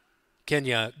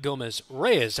 Kenya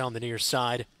Gomez-Reyes on the near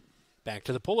side. Back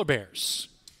to the Polar Bears.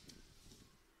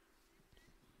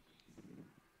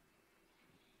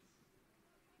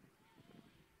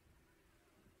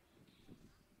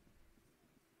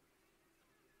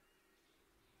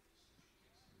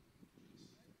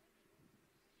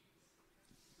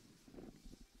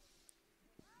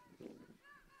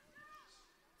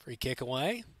 Free kick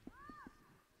away.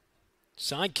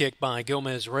 Side kick by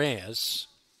Gomez-Reyes.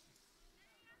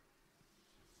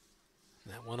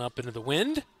 That one up into the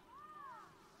wind.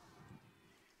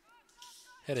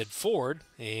 Headed forward,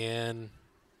 and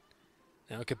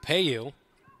now Capeyu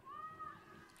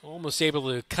almost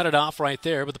able to cut it off right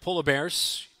there, but the Polar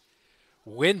Bears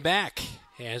win back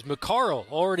as McCarl,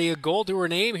 already a goal to her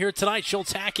name here tonight. She'll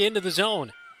tack into the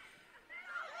zone.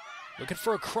 Looking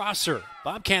for a crosser.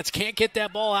 Bobcats can't get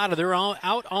that ball out of there,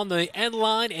 out on the end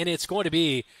line, and it's going to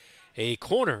be a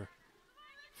corner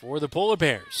for the Polar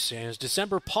Bears as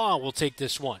December Paw will take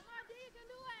this one.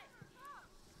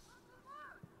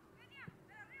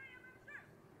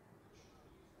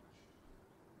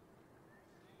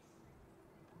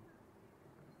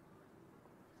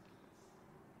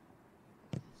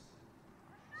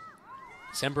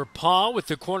 December Paw with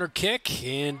the corner kick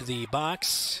into the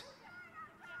box.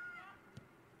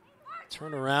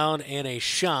 Turn around and a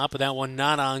shot, but that one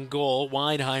not on goal.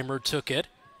 Weidheimer took it.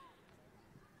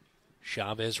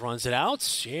 Chavez runs it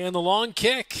out, and the long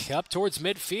kick up towards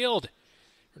midfield.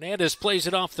 Hernandez plays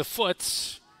it off the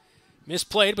foot.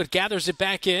 Misplayed, but gathers it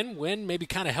back in. Wynn maybe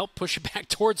kind of helped push it back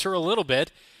towards her a little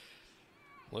bit.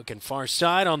 Looking far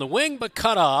side on the wing, but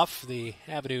cut off. The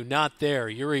avenue not there.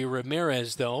 Yuri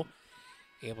Ramirez, though,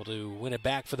 able to win it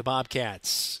back for the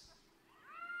Bobcats.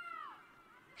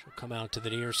 She'll come out to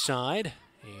the near side,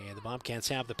 and the Bobcats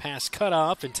have the pass cut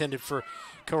off, intended for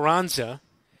Carranza.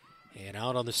 And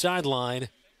out on the sideline, going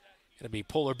to be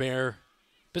Polar Bear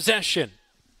possession.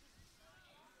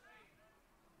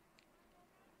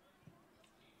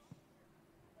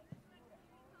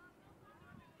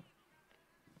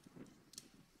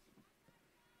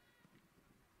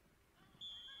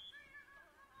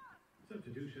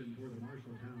 Substitution for the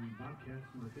Marshalltown Bobcats,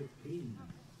 number 15,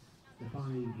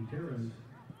 Stefani Gutierrez.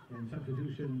 And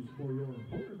substitutions for your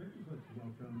Polar Bears. Let's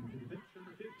welcome to the bench,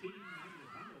 number 15.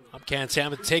 Bobcats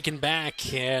have it taken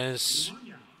back as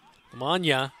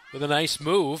Lamagna with a nice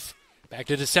move. Back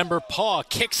to December Paw,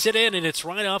 kicks it in, and it's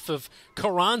right off of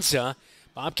Carranza.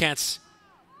 Bobcats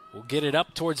will get it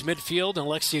up towards midfield.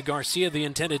 Alexia Garcia, the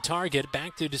intended target.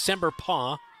 Back to December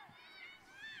Paw.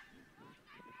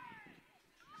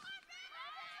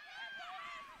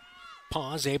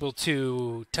 Paw's able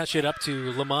to touch it up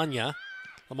to Lamagna.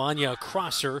 Lamagna, a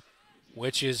crosser,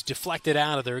 which is deflected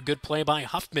out of there. Good play by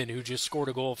Huffman, who just scored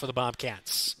a goal for the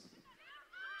Bobcats.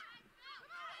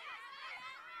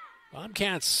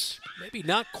 Bobcats maybe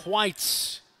not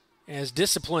quite as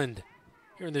disciplined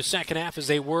here in the second half as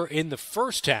they were in the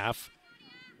first half.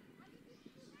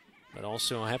 But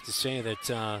also I have to say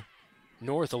that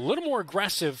North a little more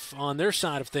aggressive on their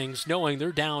side of things, knowing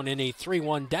they're down in a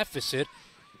 3-1 deficit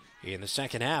in the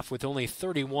second half with only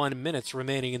 31 minutes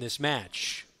remaining in this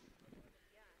match.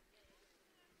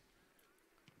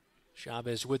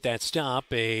 Chavez with that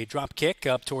stop, a drop kick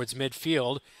up towards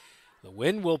midfield. The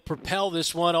wind will propel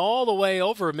this one all the way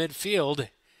over midfield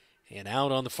and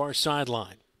out on the far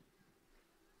sideline.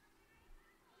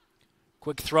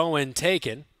 Quick throw in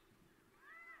taken.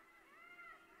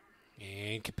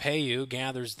 And Capeyu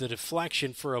gathers the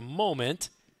deflection for a moment.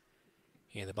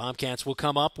 And the Bobcats will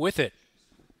come up with it.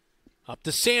 Up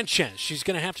to Sanchez. She's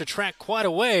going to have to track quite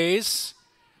a ways.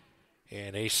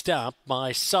 And a stop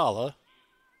by Sala.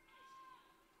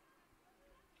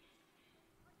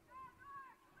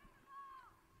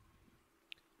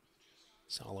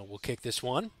 Sala will kick this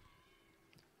one.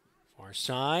 Far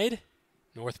side.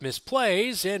 North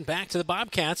misplays, and back to the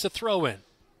Bobcats, a throw-in.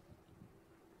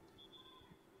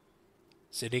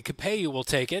 Sydney Capeyu will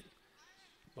take it.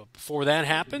 But before that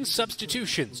happens,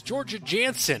 substitutions. Georgia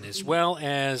Jansen as well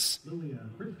as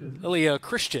Lilia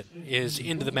Christian is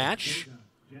into the match.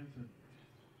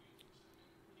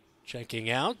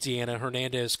 Checking out Deanna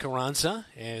Hernandez Carranza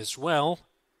as well.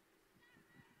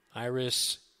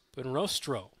 Iris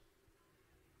Benrostro.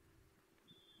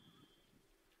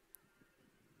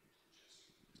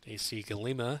 Stacy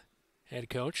Galima, head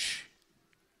coach,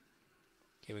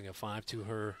 giving a 5 to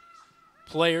her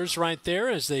players right there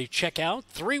as they check out.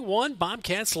 3-1,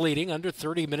 Bobcats leading, under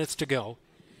 30 minutes to go.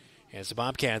 As the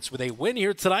Bobcats, with a win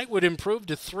here tonight, would improve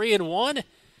to 3-1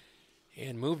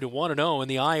 and move to 1-0 in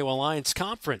the Iowa Alliance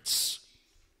Conference.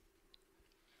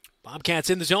 Bobcats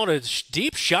in the zone, a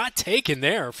deep shot taken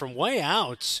there from way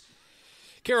out.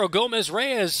 Carol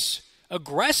Gomez-Reyes,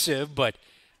 aggressive, but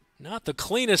not the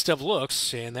cleanest of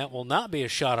looks, and that will not be a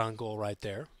shot on goal right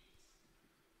there.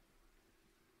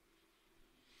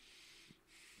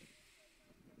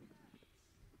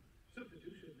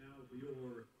 Substitution now for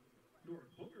your North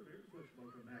Polar Bears. Let's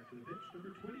welcome back to the pitch number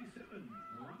 27,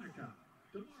 Veronica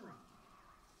Demara.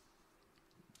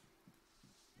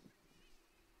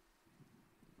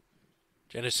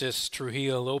 Genesis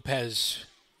Trujillo Lopez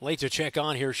late to check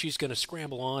on here. She's going to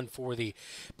scramble on for the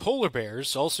Polar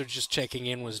Bears. Also just checking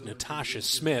in was Natasha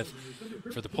Smith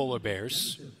for the Polar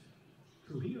Bears.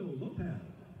 Trujillo Lopez.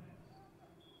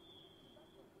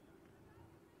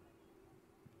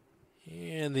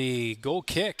 And the goal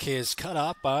kick is cut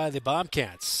off by the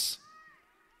Bobcats.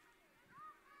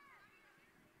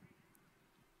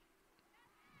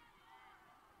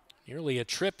 Nearly a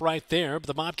trip right there, but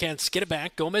the Bobcats get it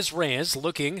back. Gomez-Reyes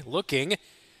looking,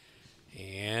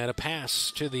 and a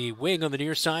pass to the wing on the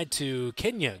near side to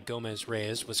Kenya.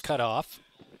 Gomez-Reyes was cut off.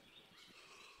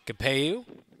 Capeu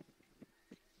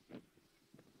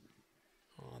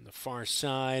on the far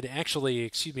side. Actually,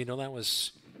 no, that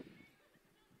was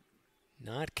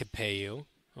not Capeu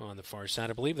on the far side.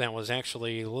 I believe that was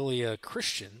actually Lilia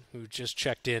Christian, who just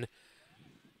checked in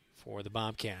for the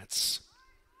Bobcats.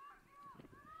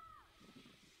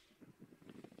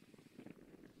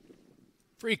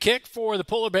 Free kick for the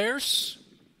Polar Bears.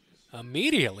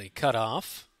 Immediately cut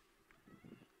off.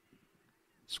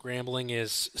 Scrambling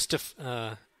is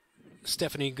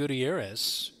Stephanie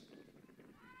Gutierrez.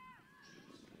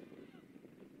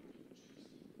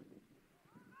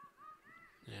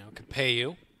 Now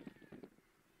Capeu.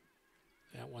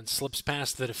 That one slips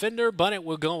past the defender, but it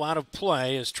will go out of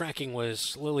play as tracking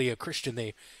was Lilia Christian.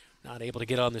 They not able to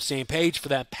get on the same page for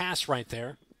that pass right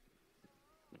there.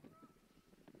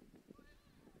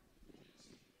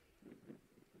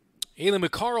 Ayla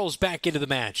McCarl's back into the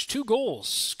match. 2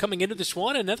 goals coming into this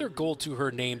one. Another goal to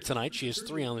her name tonight. She has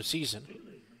 3 on the season.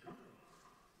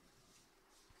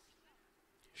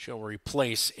 She'll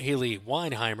replace Haley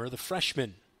Weinheimer, the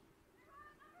freshman.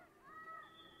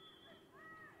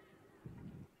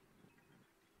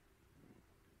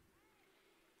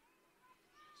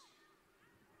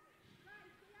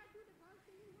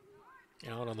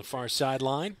 Out on the far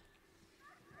sideline.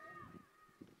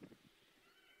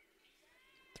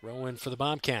 Throw in for the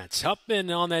Bobcats. Huffman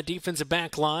on that defensive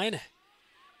back line.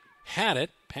 Had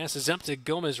it. Passes up to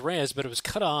Gomez-Reyes, but it was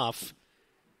cut off.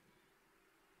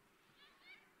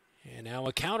 And now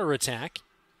a counterattack.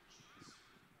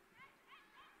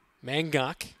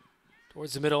 Mangok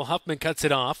towards the middle. Huffman cuts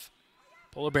it off.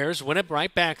 Polar Bears win it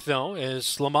right back, though, as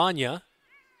Slamanya.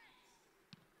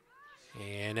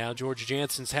 And now Georgia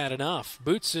Jansen's had enough.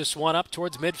 Boots this one up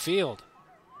towards midfield.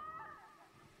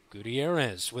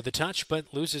 Gutierrez with a touch,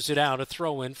 but loses it out. A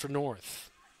throw-in for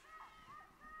North.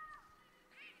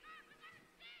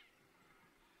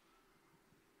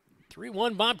 –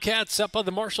 3-1 Bobcats up on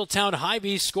the Marshalltown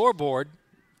Hy-Vee scoreboard.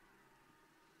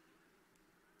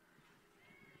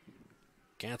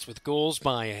 Cats with goals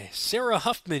by Sarah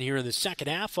Huffman here in the second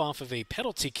half off of a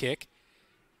penalty kick,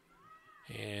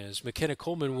 as McKenna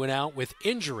Coleman went out with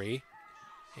injury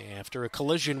after a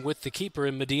collision with the keeper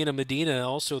in Medina,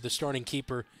 also the starting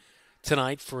keeper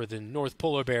tonight for the North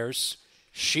Polar Bears.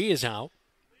 She is out.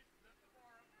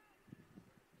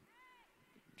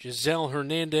 Giselle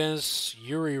Hernandez,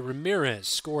 Yuri Ramirez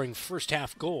scoring first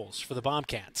half goals for the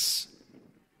Bobcats.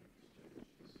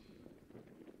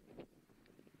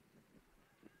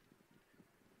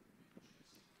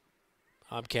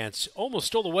 Bobcats almost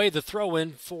stole away the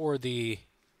throw-in for the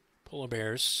Polar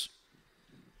Bears.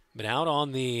 But out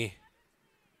on the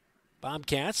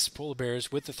Bobcats, Polar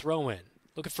Bears with the throw-in.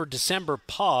 Looking for December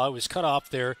Paw. It was cut off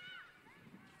there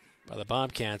by the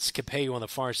Bobcats. Capeu on the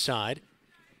far side.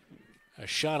 A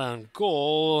shot on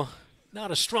goal. Not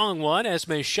a strong one.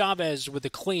 Esme Chavez with a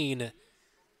clean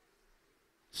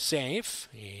save.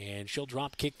 And she'll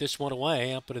drop kick this one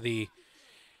away up into the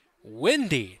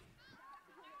windy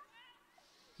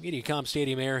Mediacom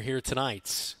Stadium air here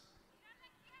tonight.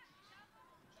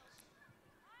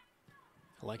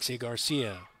 Alexia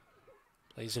Garcia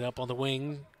plays it up on the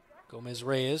wing. Gomez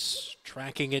Reyes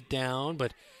tracking it down,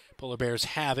 but Polar Bears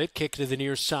have it. Kick to the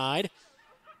near side.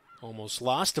 Almost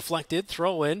lost, deflected,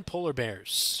 throw in, Polar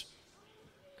Bears.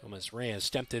 Gomez Reyes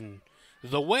stepped in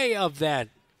the way of that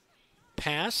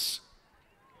pass.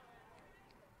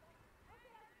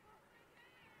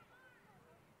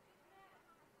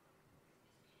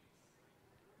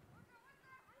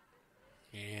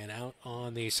 And out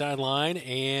on the sideline,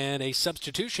 and a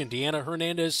substitution. Deanna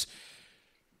Hernandez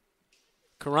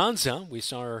Carranza. We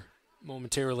saw her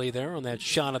momentarily there on that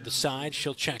shot of the side.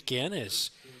 She'll check in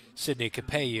as Sydney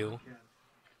Capeyu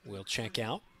will check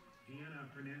out.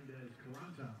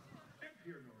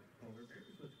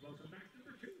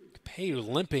 Capeyu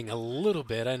limping a little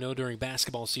bit. I know during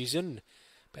basketball season,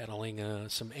 battling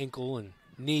some ankle and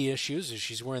knee issues as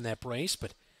she's wearing that brace,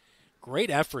 but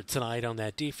great effort tonight on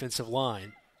that defensive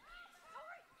line.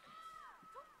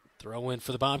 Throw in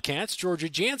for the Bobcats. Georgia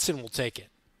Jansen will take it.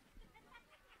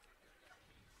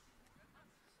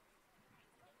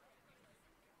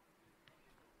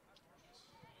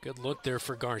 Good look there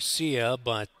for Garcia,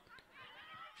 but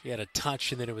she had a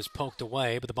touch and then it was poked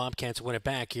away. But the Bobcats win it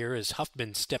back here as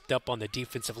Huffman stepped up on the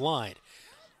defensive line.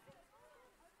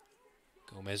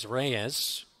 Gomez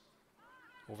Reyes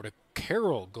over to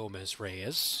Carol Gomez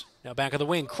Reyes. Now back of the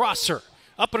wing, crosser.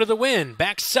 Up into the wind,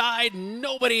 backside,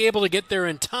 nobody able to get there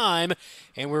in time.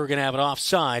 And we were going to have it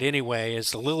offside anyway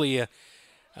as Lilia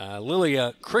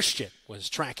Christian was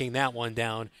tracking that one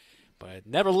down. But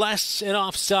nevertheless, an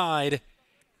offside.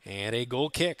 And a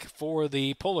goal kick for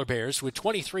the Polar Bears with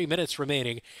 23 minutes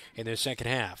remaining in their second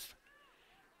half.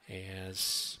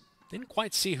 As didn't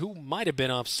quite see who might have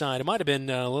been offside. It might have been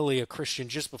Lilia Christian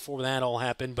just before that all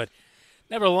happened. But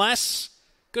nevertheless,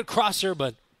 good crosser,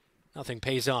 but nothing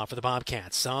pays off for the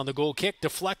Bobcats. On the goal kick,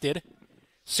 deflected.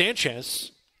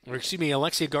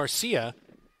 Alexia Garcia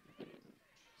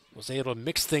was able to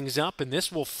mix things up, and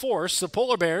this will force the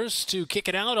Polar Bears to kick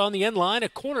it out on the end line. A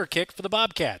corner kick for the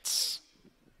Bobcats.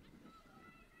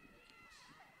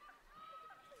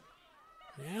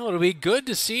 Well, it'll be good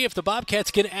to see if the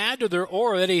Bobcats can add to their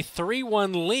already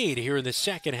 3-1 lead here in the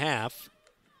second half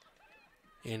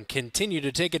and continue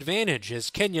to take advantage as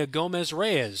Kenya Gomez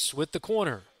Reyes with the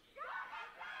corner.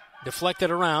 Deflected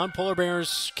around. Polar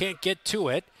Bears can't get to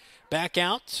it. Back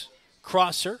out.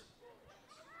 Crosser.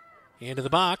 Into the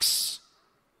box.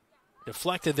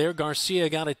 Deflected there. Garcia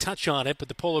got a touch on it, but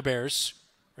the Polar Bears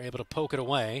were able to poke it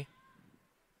away.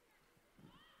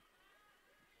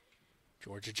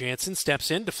 Georgia Jansen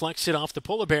steps in, deflects it off the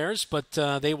Polar Bears, but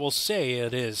they will say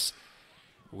it is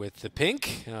with the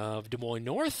pink of Des Moines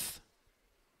North.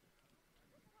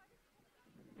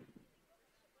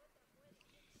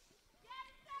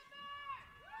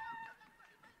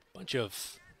 Bunch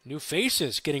of new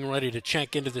faces getting ready to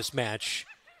check into this match.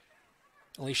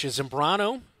 Alicia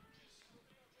Zambrano,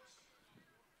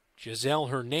 Giselle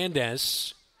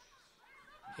Hernandez,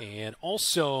 and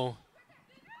also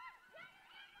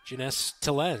Janesse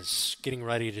Tellez getting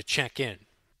ready to check in.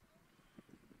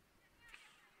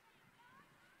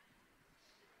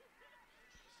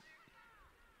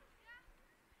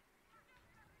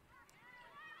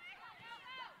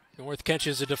 North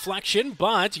catches a deflection,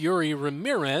 but Yuri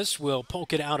Ramirez will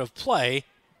poke it out of play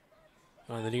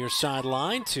on the near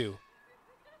sideline to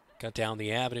cut down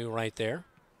the avenue right there.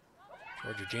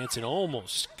 Georgia Jansen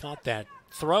almost caught that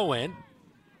throw in.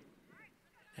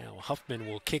 Now Huffman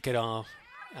will kick it off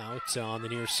out on the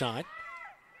near side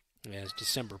as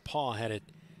December Paw had it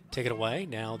taken away.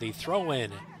 Now the throw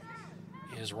in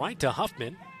is right to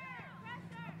Huffman.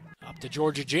 Up to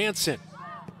Georgia Jansen.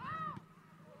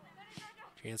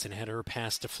 Jansen had her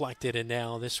pass deflected, and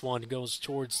now this one goes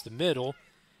towards the middle.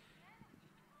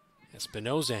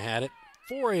 Espinoza had it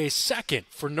for a second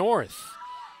for North.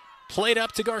 Played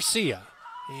up to Garcia,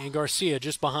 and Garcia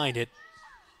just behind it.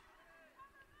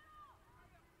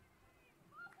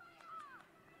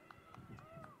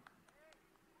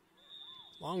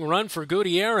 Long run for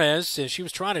Gutierrez as she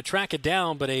was trying to track it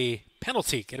down, but a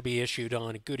penalty going to be issued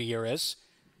on Gutierrez.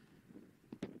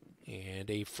 And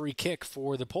a free kick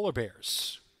for the Polar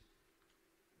Bears.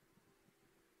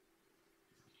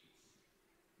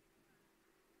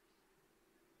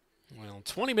 Well,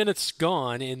 20 minutes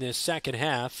gone in this second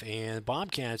half, and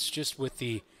Bobcats just with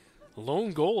the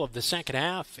lone goal of the second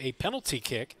half, a penalty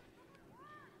kick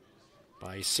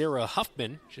by Sarah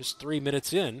Huffman just 3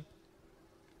 minutes in.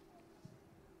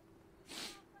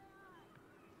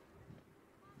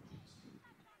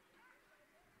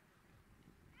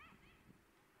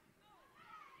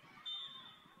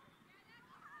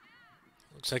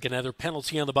 Looks like another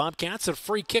penalty on the Bobcats. A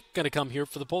free kick going to come here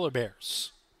for the Polar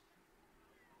Bears.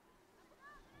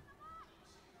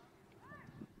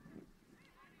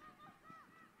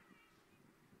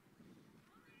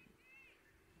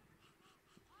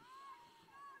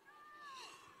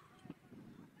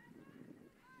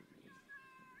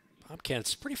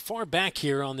 Bobcats pretty far back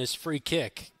here on this free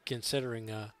kick, considering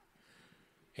a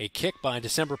kick by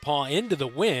December Paw into the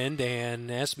wind,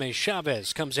 and Esme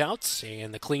Chavez comes out,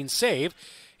 and the clean save,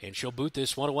 and she'll boot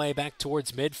this one away back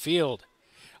towards midfield.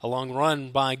 A long run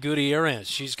by Gutierrez.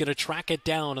 She's going to track it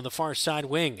down on the far side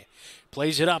wing.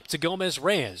 Plays it up to Gomez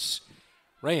Reyes.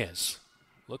 Reyes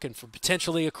looking for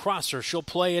potentially a crosser. She'll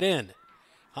play it in.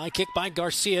 High kick by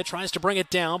Garcia, tries to bring it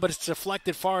down, but it's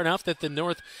deflected far enough that the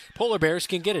North Polar Bears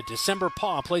can get it. December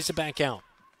Paw plays it back out.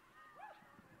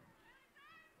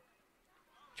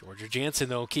 Georgia Jansen,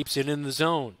 though, keeps it in the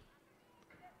zone.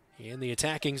 In the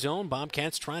attacking zone,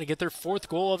 Bobcats trying to get their 4th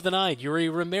goal of the night. Yuri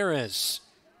Ramirez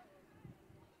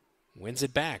wins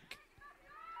it back.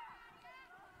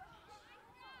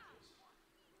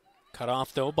 Cut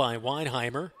off, though, by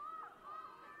Weinheimer.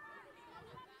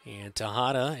 And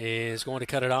Tejada is going to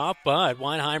cut it off, but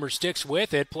Weinheimer sticks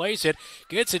with it, plays it,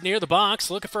 gets it near the box,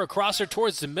 looking for a crosser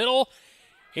towards the middle.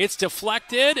 It's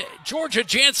deflected. Georgia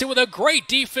Jansen with a great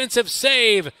defensive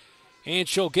save, and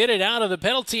she'll get it out of the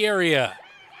penalty area.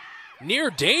 Near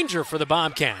danger for the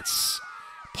Bobcats.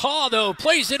 Paw, though,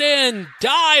 plays it in.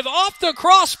 Dive off the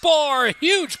crossbar.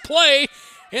 Huge play.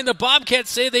 And the Bobcats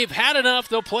say they've had enough.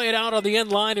 They'll play it out on the end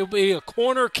line. It'll be a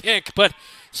corner kick, but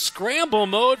scramble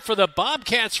mode for the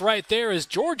Bobcats right there is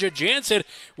Georgia Jansen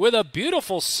with a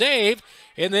beautiful save,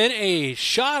 and then a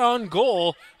shot on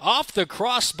goal off the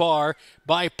crossbar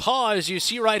by Paw, as you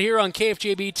see right here on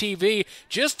KFJB-TV,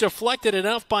 just deflected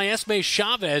enough by Esme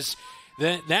Chavez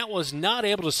that was not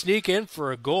able to sneak in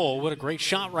for a goal. What a great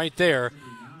shot right there.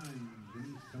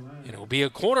 And it will be a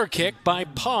corner kick by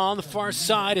Paw on the far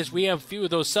side as we have a few of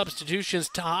those substitutions.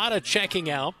 Tejada checking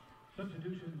out.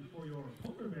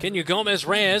 Kenya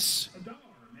Gomez-Reyes,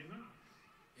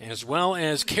 as well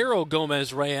as Carol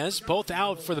Gomez-Reyes, both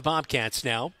out for the Bobcats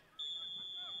now.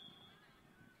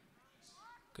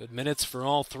 Good minutes for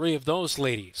all 3 of those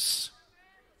ladies.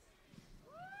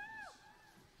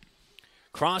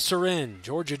 Crosser in.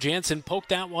 Georgia Jansen poked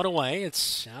that one away.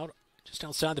 It's out just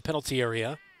outside the penalty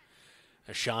area.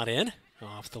 A shot in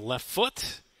off the left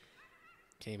foot.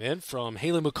 Came in from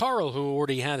Haley Mucaro, who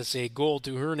already has a goal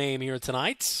to her name here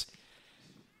tonight.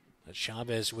 But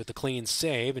Chavez with the clean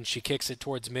save, and she kicks it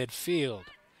towards midfield.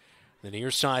 The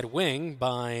near side wing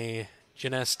by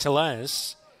Janesse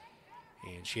Tellez.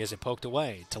 And she has it poked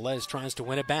away. Tellez tries to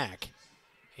win it back.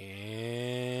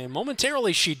 And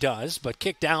momentarily she does, but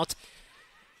kicked out.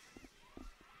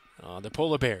 The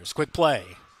Polar Bears, quick play.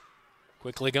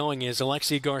 Quickly going is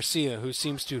Alexi Garcia, who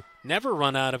seems to never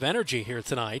run out of energy here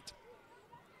tonight.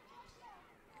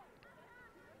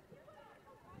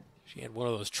 She had one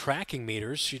of those tracking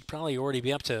meters. She'd probably already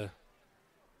be up to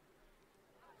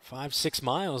 5-6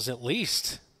 miles at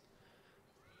least.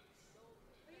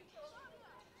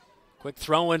 Quick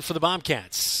throw in for the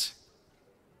Bobcats.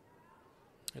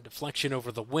 A deflection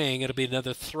over the wing. It'll be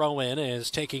another throw in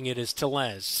as taking it is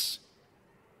Tellez.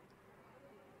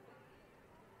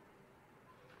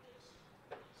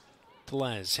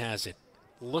 Tellez has it.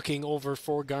 Looking over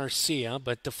for Garcia,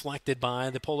 but deflected by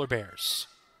the Polar Bears.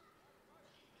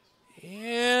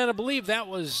 And I believe that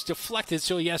was deflected,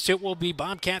 so yes, it will be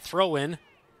Bobcat throw-in,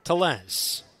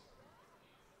 Tellez.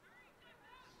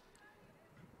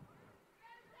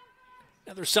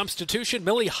 Another substitution.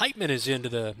 Millie Heitman is into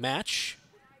the match.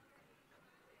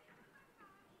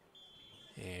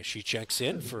 And she checks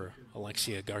in for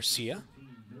Alexia Garcia.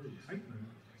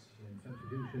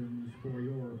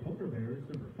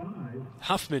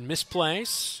 Huffman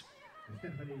misplays.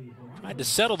 Tried to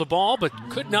settle the ball, but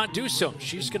could not do so.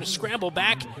 She's going to scramble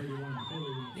back.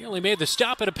 Nearly made the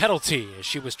stop at a penalty as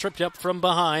she was tripped up from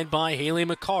behind by Haley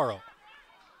Mucaro.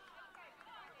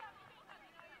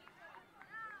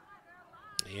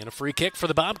 And a free kick for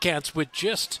the Bobcats with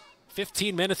just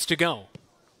 15 minutes to go.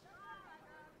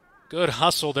 Good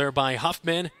hustle there by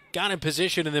Huffman. Got in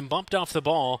position and then bumped off the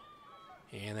ball.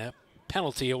 And that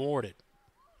penalty awarded.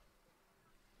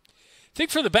 I think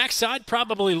for the backside,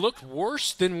 probably looked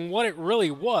worse than what it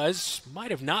really was. Might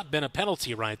have not been a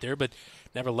penalty right there, but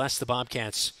nevertheless, the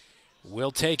Bobcats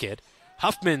will take it.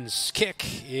 Huffman's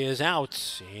kick is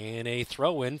out, and a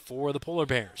throw-in for the Polar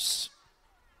Bears.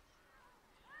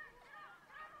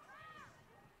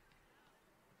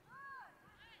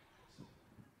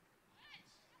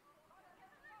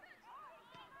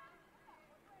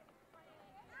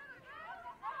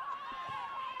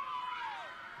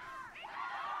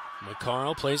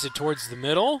 McCarl plays it towards the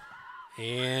middle.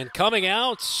 And coming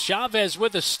out, Chavez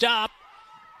with a stop.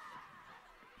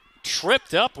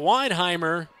 Tripped up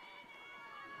Weinheimer.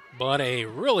 But a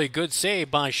really good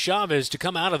save by Chavez to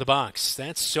come out of the box.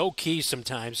 That's so key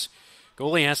sometimes.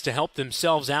 Goalie has to help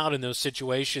themselves out in those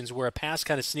situations where a pass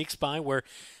kind of sneaks by, where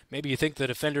maybe you think the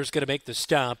defender's going to make the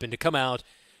stop, and to come out,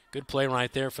 good play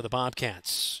right there for the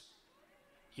Bobcats.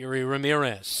 Yuri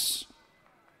Ramirez.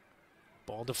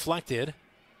 Ball deflected.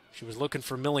 She was looking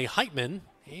for Millie Heitman,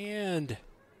 and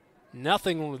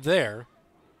nothing there.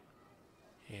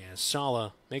 And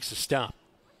Sala makes a stop.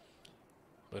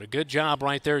 But a good job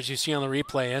right there, as you see on the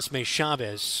replay. Esme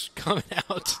Chavez coming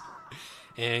out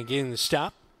and getting the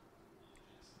stop.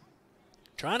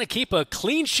 Trying to keep a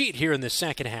clean sheet here in the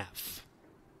second half.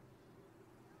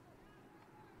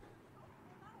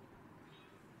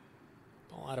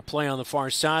 Ball out of play on the far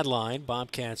sideline.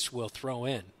 Bobcats will throw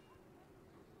in.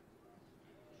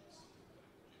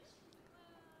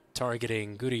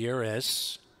 Targeting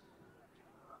Gutierrez.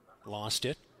 Lost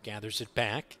it. Gathers it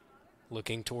back.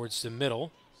 Looking towards the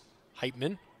middle.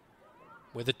 Heitman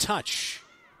with a touch.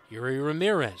 Yuri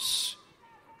Ramirez.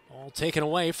 All taken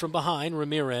away from behind.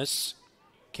 Ramirez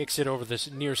kicks it over the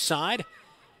near side. I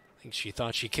think she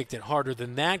thought she kicked it harder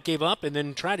than that. Gave up and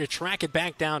then tried to track it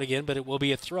back down again, but it will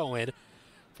be a throw-in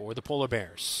for the Polar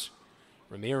Bears.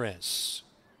 Ramirez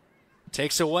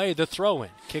takes away the throw-in.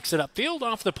 Kicks it upfield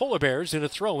off the Polar Bears and a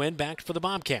throw-in back for the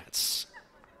Bobcats.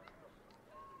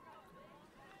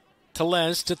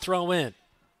 Tellez to throw in.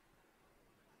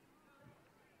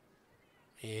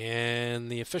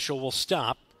 And the official will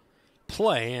stop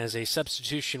play as a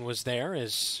substitution was there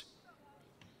as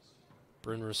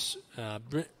Win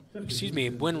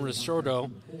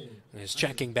Risordo is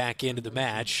checking back into the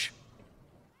match.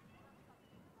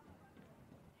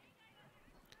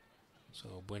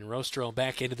 So Buenrostro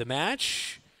back into the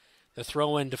match. The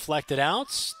throw-in deflected out.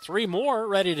 3 more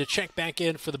ready to check back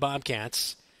in for the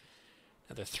Bobcats.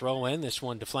 Another throw-in. This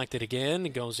one deflected again.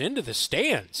 It goes into the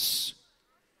stands.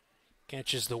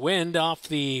 Catches the wind off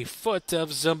the foot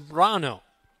of Zambrano.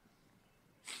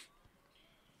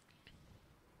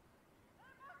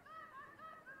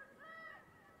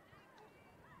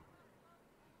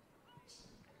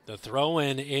 The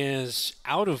throw-in is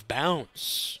out of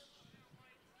bounds.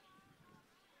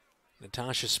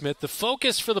 Natasha Smith, the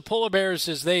focus for the Polar Bears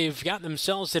as they've gotten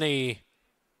themselves in a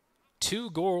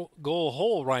 2-goal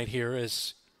hole right here,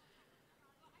 as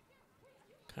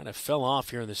kind of fell off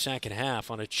here in the second half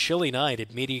on a chilly night at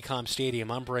Mediacom Stadium.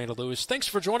 I'm Brandon Lewis. Thanks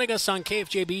for joining us on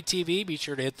KFJB-TV. Be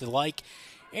sure to hit the like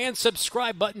and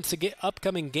subscribe button to get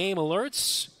upcoming game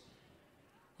alerts.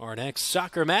 Our next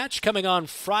soccer match coming on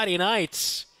Friday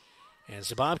night, as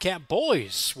the Bobcat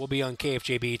boys will be on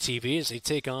KFJB-TV as they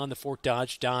take on the Fort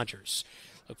Dodge Dodgers.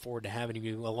 Look forward to having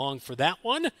you along for that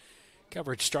one.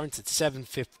 Coverage starts at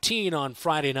 7:15 on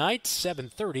Friday night,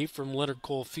 7:30 from Leonard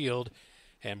Cole Field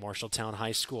at Marshalltown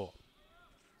High School.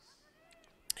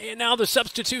 And now the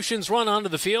substitutions run onto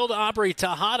the field. Aubrey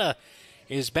Tejada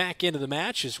is back into the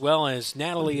match, as well as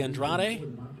Natalie Andrade.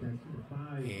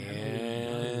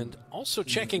 And also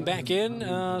checking back in,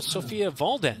 Sofia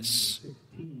Valdez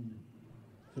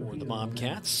for the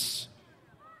Bobcats.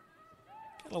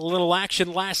 Got a little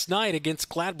action last night against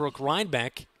Gladbrook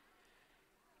Rhinebeck.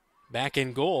 Back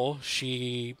in goal,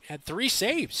 she had 3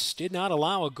 saves, did not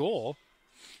allow a goal.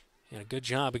 And a good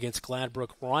job against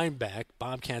Gladbrook Rhinebeck.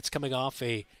 Bobcats coming off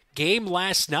a game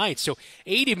last night. So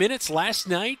 80 minutes last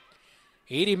night,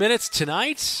 80 minutes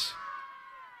tonight.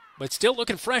 But still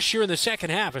looking fresh here in the second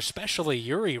half, especially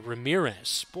Yuri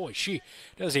Ramirez. Boy, she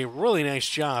does a really nice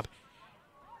job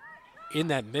in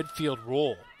that midfield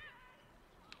role.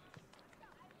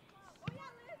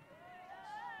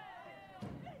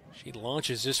 She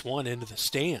launches this one into the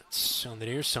stands on the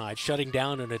near side, shutting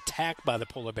down an attack by the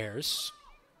Polar Bears.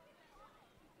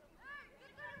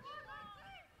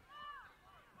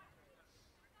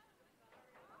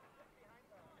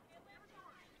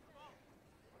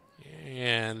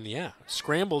 And, yeah,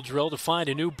 scramble drill to find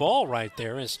a new ball right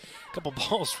there, as a couple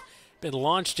balls been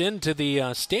launched into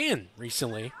the stand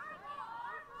recently.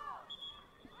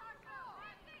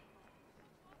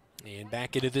 And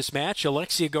back into this match,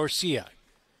 Alexia Garcia.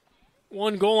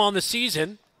 1 goal on the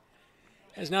season.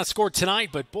 Has not scored tonight,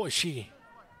 but, boy, a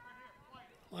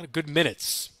lot of good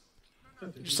minutes.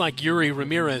 Just like Yuri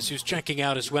Ramirez, who's checking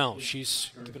out as well.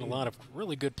 She's given a lot of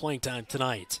really good playing time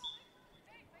tonight.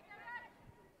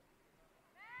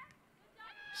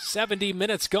 70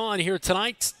 minutes gone here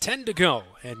tonight, 10 to go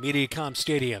at Mediacom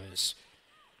Stadium.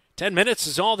 10 minutes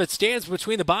is all that stands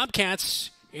between the Bobcats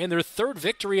and their 3rd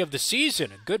victory of the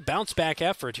season. A good bounce-back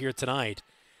effort here tonight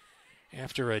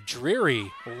after a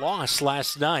dreary loss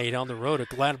last night on the road at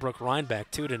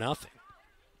Gladbrook-Rhinebeck, 2-0. I'm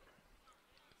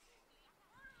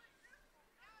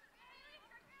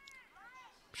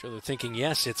sure they're thinking,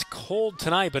 yes, it's cold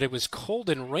tonight, but it was cold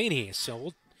and rainy,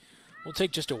 so we'll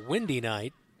take just a windy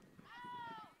night.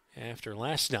 After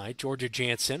last night, Georgia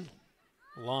Jansen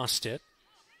lost it.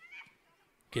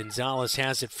 Gonzalez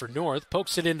has it for North,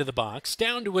 pokes it into the box,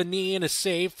 down to a knee and a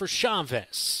save for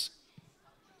Chavez.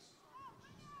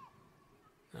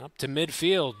 Up to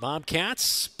midfield,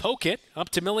 Bobcats poke it up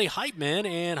to Millie Heitman,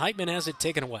 and Heitman has it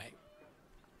taken away.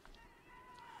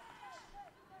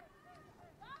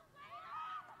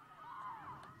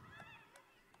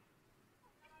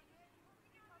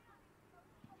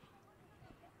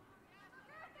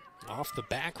 Off the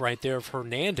back right there of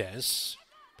Hernandez.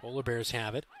 Polar Bears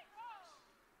have it.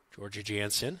 Georgia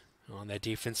Jansen on that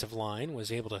defensive line was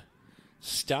able to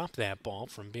stop that ball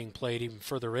from being played even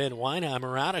further in.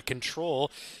 Weinheimer out of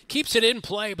control. Keeps it in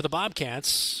play, but the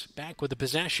Bobcats back with the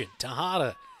possession.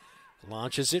 Tejada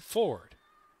launches it forward.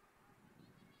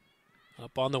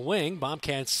 Up on the wing,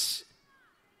 Bobcats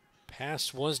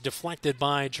pass was deflected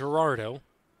by Gerardo,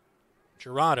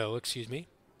 excuse me.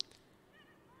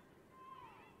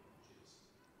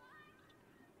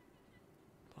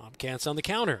 Bobcats on the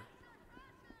counter.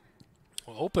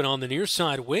 Open on the near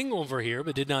side wing over here,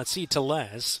 but did not see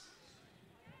Telez.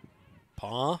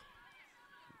 Paw.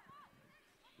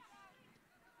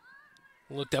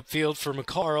 Looked upfield for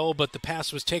McCarl, but the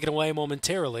pass was taken away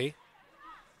momentarily.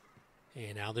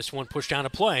 And now this one pushed out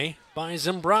of play by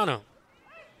Zambrano.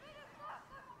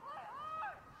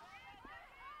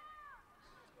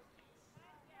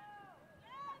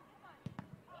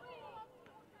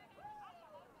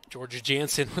 Georgia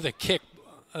Jansen with a kick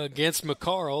against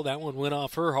McCarl. That one went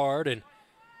off her hard, and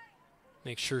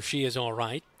make sure she is all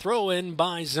right. Throw in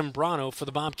by Zambrano for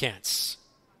the Bobcats.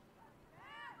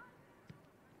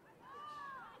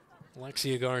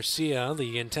 Alexia Garcia,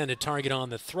 the intended target on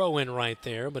the throw-in right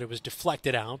there, but it was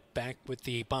deflected out. Back with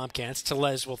the Bobcats.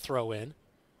 Telez will throw in.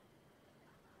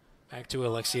 Back to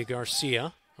Alexia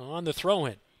Garcia on the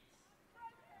throw-in.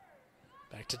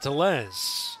 Back to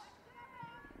Telez.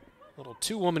 Little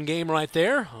two-woman game right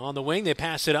there. On the wing, they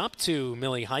pass it up to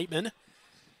Millie Heitman.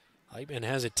 Heitman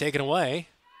has it taken away.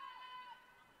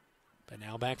 But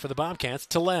now back for the Bobcats,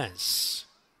 Telez.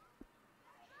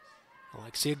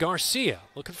 Alexia Garcia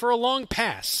looking for a long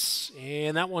pass.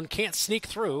 And that one can't sneak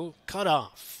through. Cut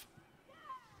off.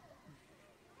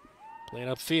 Playing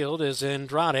upfield as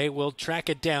Andrade will track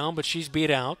it down, but she's beat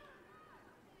out.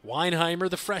 Weinheimer,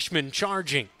 the freshman,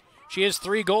 charging. She has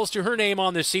 3 goals to her name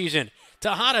on this season.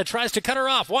 Tejada tries to cut her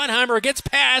off. Weinheimer gets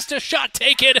past, a shot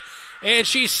taken, and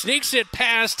she sneaks it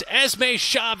past Esme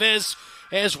Chavez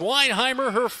as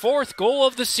Weinheimer, her 4th goal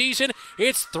of the season.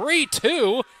 It's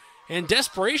 3-2, and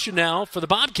desperation now for the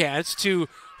Bobcats to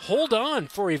hold on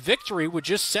for a victory with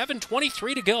just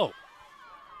 7:23 to go.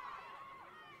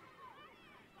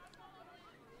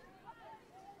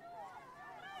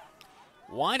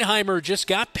 Weinheimer just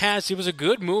got past. It was a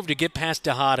good move to get past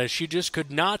Tejada. She just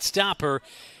could not stop her.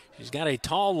 She's got a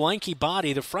tall, lanky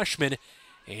body, the freshman,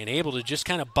 and able to just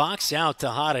kind of box out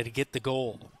Tejada to get the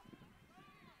goal.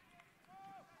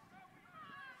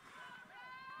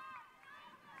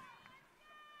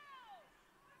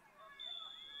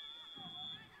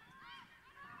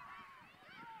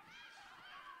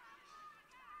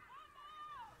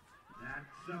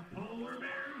 That's a Polar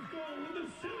Bears goal in the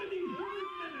 73rd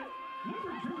minute.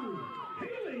 Number 2,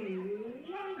 Haley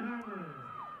Weinheimer.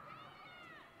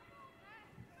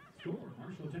 Score,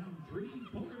 Marshalltown 3,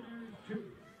 Polar Bears 2.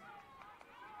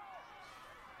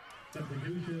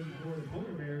 Substitution for the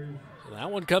Polar Bears.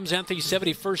 That one comes at the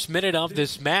 71st minute of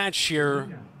this match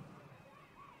here.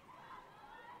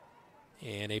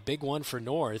 And a big one for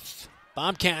North.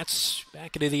 Bobcats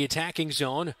back into the attacking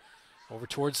zone. Over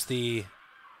towards the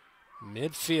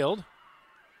midfield.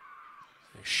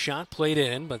 A shot played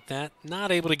in, but that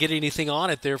not able to get anything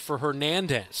on it there for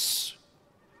Hernandez.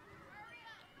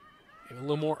 A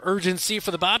little more urgency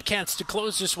for the Bobcats to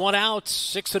close this one out.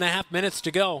 6.5 minutes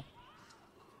to go.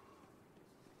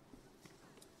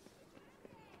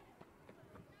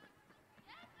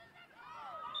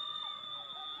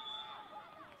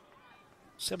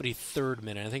 '73rd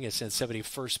minute. I think it said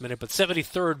 71st minute, but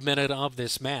 73rd minute of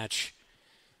this match,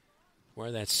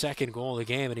 where that second goal of the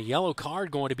game, and a yellow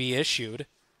card going to be issued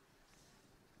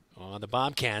on the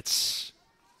Bobcats.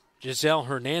 Giselle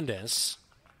Hernandez.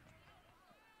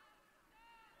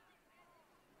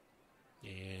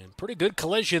 And pretty good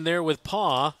collision there with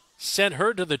Paw. Sent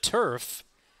her to the turf.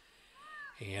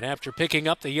 And after picking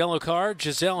up the yellow card,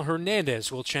 Giselle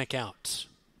Hernandez will check out.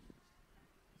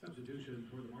 Substitution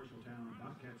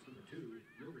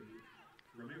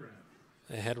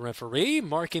The head referee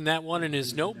marking that one in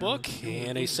his notebook,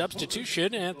 and a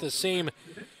substitution at the same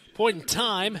point in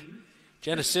time.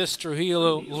 Genesis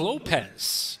Trujillo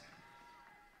Lopez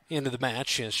into the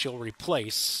match as she'll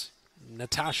replace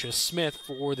Natasha Smith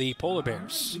for the Polar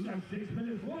Bears. We got 6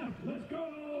 minutes left. Let's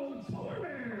go, Polar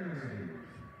Bears!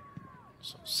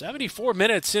 So 74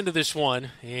 minutes into this one,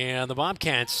 and the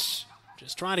Bobcats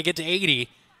just trying to get to 80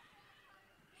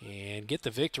 and get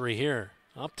the victory here.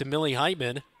 Up to Millie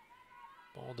Heitman.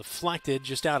 Ball deflected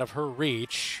just out of her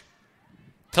reach.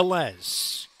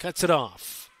 Telez cuts it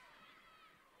off.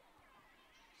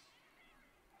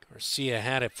 Garcia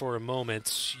had it for a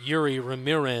moment. Yuri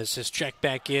Ramirez has checked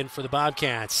back in for the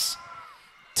Bobcats.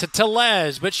 To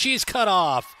Telez, but she's cut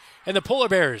off. And the Polar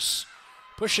Bears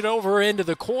push it over into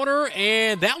the corner,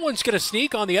 and that one's going to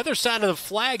sneak on the other side of the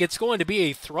flag. It's going to be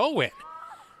a throw-in.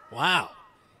 Wow.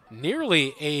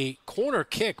 Nearly a corner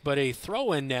kick, but a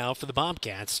throw-in now for the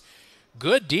Bobcats.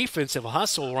 Good defensive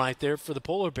hustle right there for the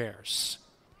Polar Bears.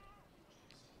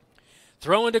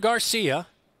 Throw into Garcia.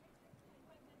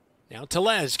 Now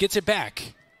Telez gets it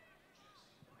back.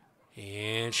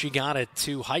 And she got it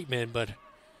to Heitman, but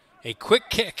a quick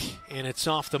kick, and it's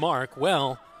off the mark.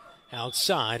 Well,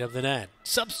 outside of the net.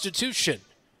 Substitution.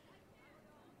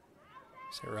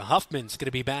 Sarah Huffman's going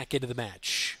to be back into the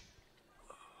match.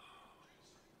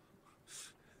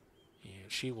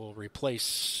 And she will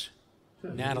replace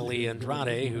Natalie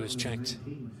Andrade, who was checked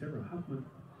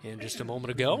in just a moment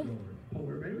ago.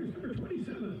 Polar Bears, number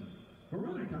 27,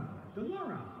 Veronica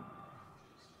DeLaura.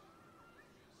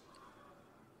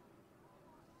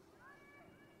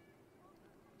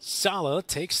 Sala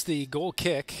takes the goal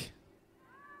kick.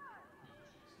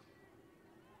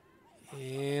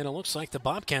 And it looks like the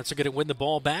Bobcats are going to win the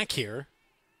ball back here.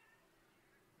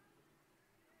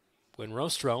 When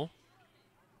Rostro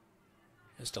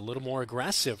just a little more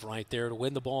aggressive right there to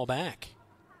win the ball back.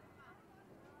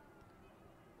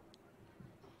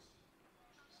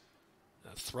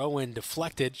 A throw-in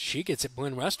deflected. She gets it.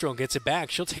 When Rostro gets it back,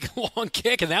 she'll take a long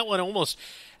kick, and that one almost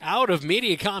out of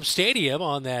Mediacom Stadium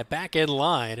on that back end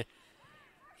line.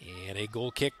 And a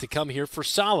goal kick to come here for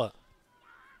Sala.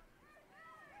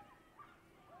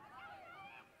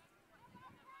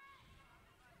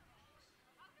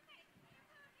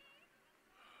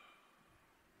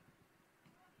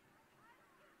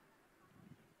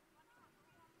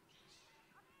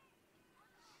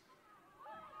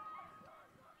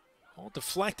 All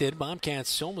deflected.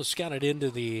 Bobcats almost got it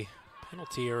into the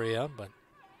penalty area, but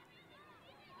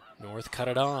North cut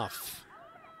it off.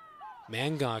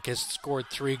 Mangok has scored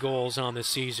 3 goals on the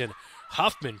season.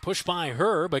 Huffman pushed by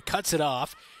her, but cuts it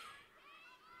off.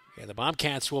 And the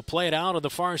Bobcats will play it out on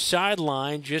the far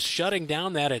sideline, just shutting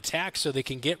down that attack so they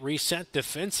can get reset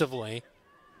defensively.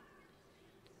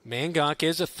 Mangok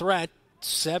is a threat.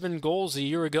 7 goals a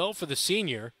year ago for the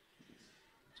senior.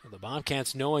 So the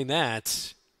Bobcats, knowing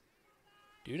that,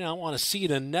 do not want to cede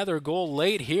another goal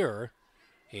late here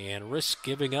and risk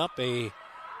giving up a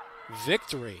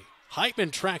victory.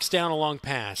 Heitman tracks down a long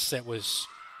pass that was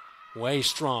way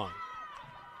strong.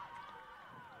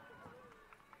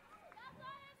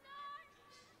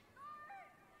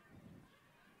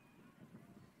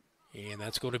 And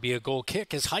that's going to be a goal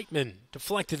kick as Heitman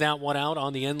deflected that one out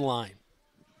on the end line.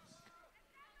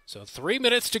 So 3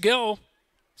 minutes to go.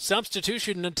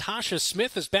 Substitution, Natasha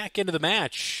Smith is back into the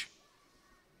match.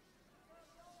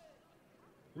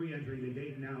 Re-entering the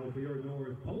gate now for your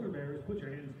North Polar Bears. Put your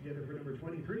hands together for number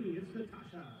 23. It's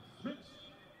Natasha Smith.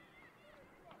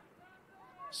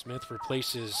 Smith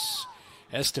replaces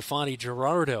Estefani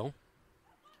Gerardo.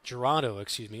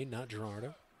 Not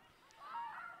Gerardo.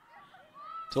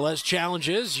 Telez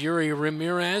challenges Yuri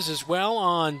Ramirez as well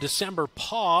on December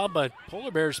paw, but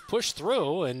Polar Bears push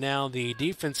through, and now the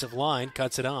defensive line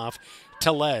cuts it off.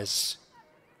 Telez.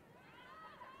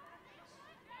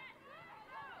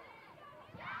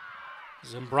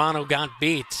 Zambrano got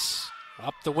beat.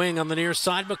 Up the wing on the near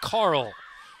side, McCarl.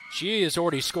 She has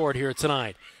already scored here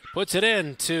tonight. Puts it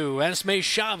in to Esme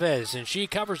Chavez, and she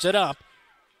covers it up.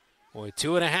 With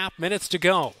 2.5 minutes to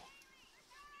go.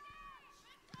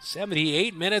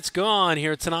 78 minutes gone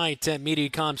here tonight at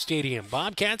Mediacom Stadium.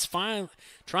 Bobcats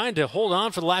trying to hold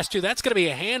on for the last 2. That's going to be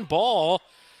a handball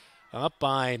up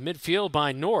by midfield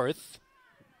by North.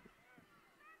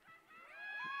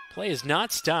 Play is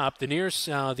not stopped.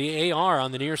 The AR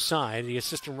on the near side, the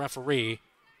assistant referee,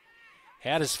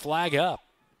 had his flag up.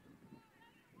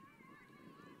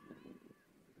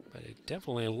 But it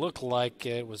definitely looked like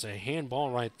it was a handball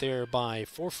right there by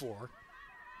 4-4.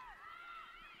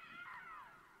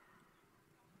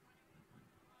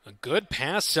 A good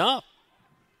pass up.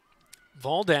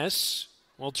 Valdez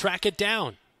will track it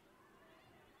down.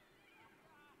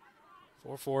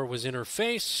 4-4 was in her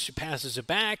face. She passes it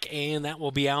back, and that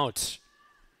will be out.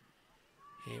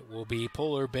 It will be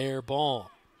Polar Bear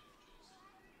ball.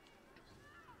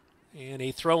 And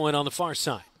a throw-in on the far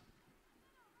side.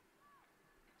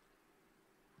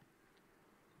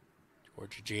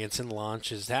 Georgia Jansen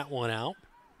launches that one out.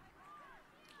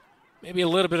 Maybe a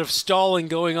little bit of stalling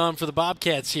going on for the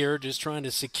Bobcats here, just trying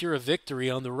to secure a victory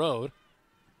on the road.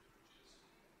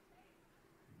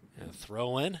 And a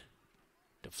throw-in.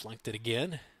 Deflected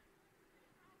again.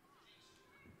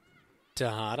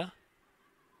 Tejada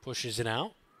pushes it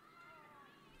out.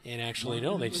 And actually,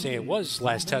 no, they say it was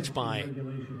last touch by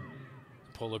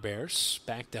Polar Bears.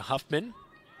 Back to Huffman.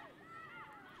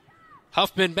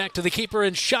 Huffman back to the keeper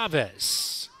and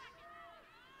Chavez.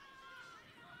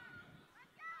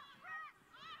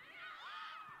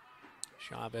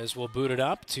 Chavez will boot it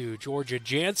up to Georgia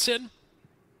Jansen.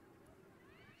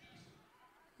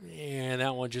 And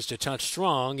that one just a touch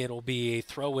strong. It'll be a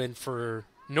throw-in for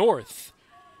North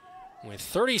with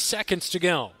 30 seconds to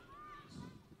go.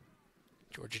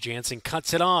 Georgia Jansen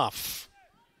cuts it off.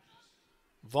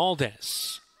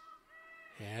 Valdez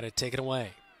had to take it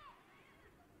away.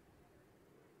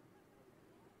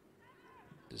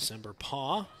 December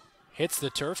Paw hits the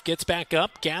turf, gets back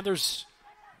up, gathers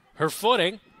her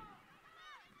footing.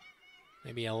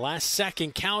 Maybe a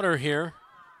last-second counter here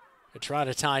to try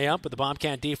to tie up, but the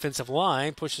Bobcat defensive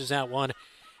line pushes that one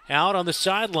out on the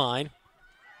sideline.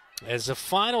 As the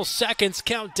final seconds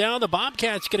count down, the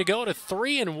Bobcats going to go to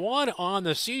 3-1 on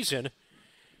the season,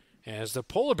 as the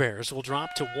Polar Bears will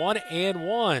drop to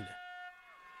 1-1.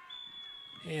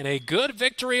 And a good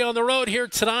victory on the road here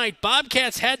tonight.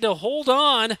 Bobcats had to hold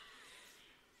on.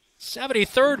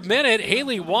 73rd minute,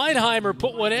 Haley Weinheimer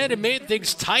put one in and made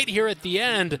things tight here at the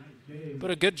end.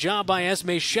 But a good job by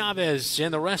Esme Chavez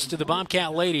and the rest of the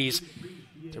Bobcat ladies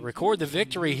to record the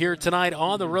victory here tonight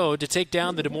on the road to take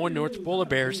down the Des Moines North Polar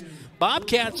Bears.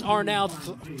 Bobcats are now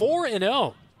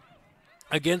 4-0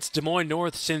 against Des Moines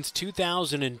North since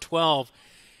 2012.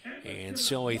 And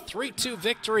so a 3-2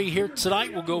 victory here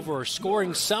tonight. We'll go over our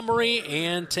scoring summary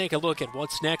and take a look at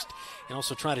what's next and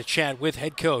also try to chat with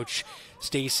head coach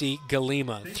Stacy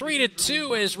Galima.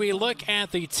 3-2 as we look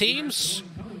at the teams.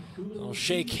 We'll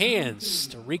shake hands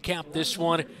to recap this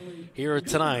one here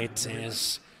tonight,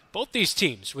 as both these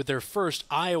teams with their first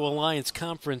Iowa Alliance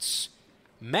Conference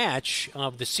match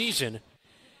of the season,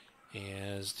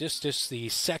 as this the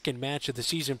second match of the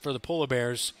season for the Polar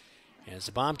Bears, as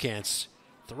the Bobcats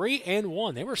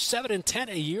 3-1. They were 7-10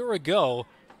 a year ago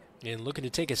and looking to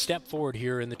take a step forward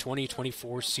here in the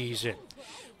 2024 season.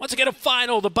 Once again, a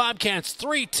final, the Bobcats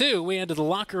 3-2. We ended the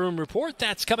locker room report.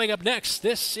 That's coming up next.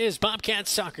 This is Bobcat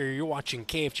Soccer. You're watching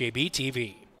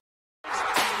KFJB-TV.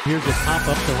 Here's a pop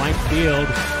up to right field.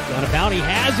 Got a bounty,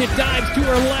 has it, dives to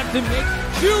her left and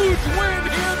makes huge win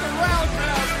here at the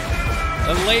roundhouse.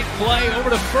 A late play over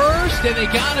to first, and they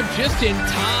got him just in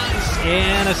time.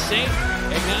 And a save.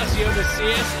 Ignacio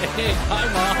Macias. Hey, hi,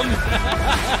 Mom.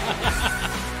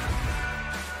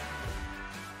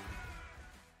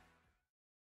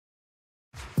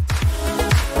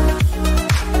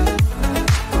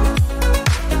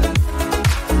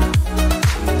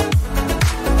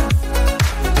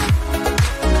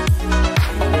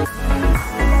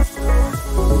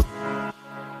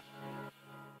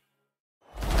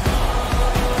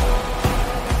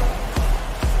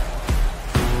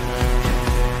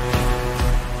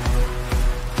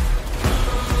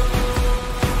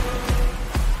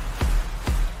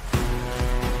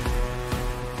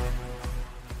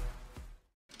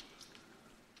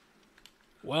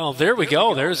 Well, there we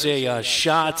go. There's a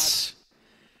shot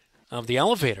of the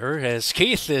elevator as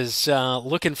Keith is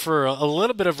looking for a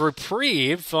little bit of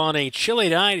reprieve on a chilly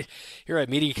night here at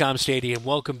Mediacom Stadium.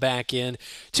 Welcome back in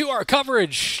to our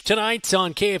coverage tonight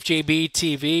on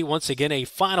KFJB-TV. Once again, a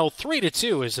final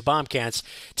 3-2 as the Bobcats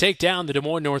take down the Des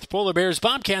Moines North Polar Bears.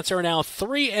 Bobcats are now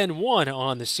 3-1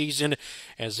 on the season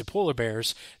as the Polar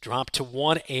Bears drop to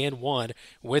 1-1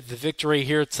 with the victory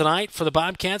here tonight for the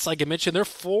Bobcats. Like I mentioned, they're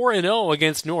 4-0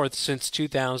 against North since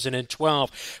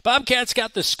 2012. Bobcats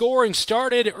got the scoring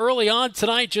started early on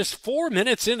tonight, just 4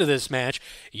 minutes into this match.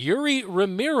 Yuri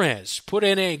Ramirez put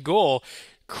in a goal.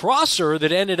 Crosser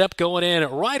that ended up going in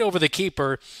right over the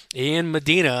keeper in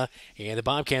Medina, and the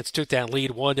Bobcats took that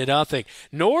lead 1-0.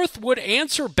 North would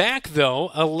answer back, though,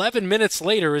 11 minutes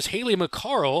later as Haley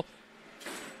McCarl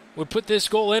would put this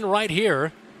goal in right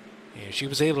here. And she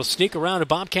was able to sneak around a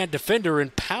Bobcat defender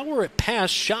and power it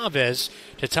past Chavez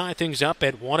to tie things up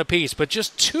at 1 apiece. But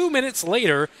just 2 minutes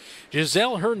later,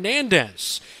 Giselle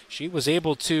Hernandez, she was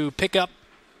able to pick up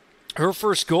her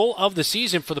first goal of the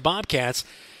season for the Bobcats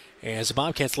as the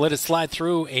Bobcats let it slide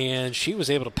through, and she was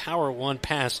able to power one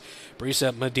past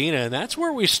Brisa Medina. And that's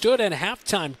where we stood at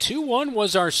halftime. 2-1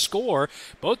 was our score.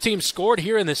 Both teams scored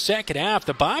here in the second half.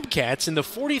 The Bobcats in the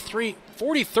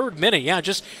 43rd minute,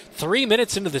 just 3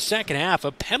 minutes into the second half,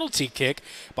 a penalty kick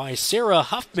by Sarah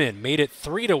Huffman made it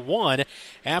 3-1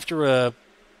 after a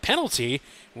penalty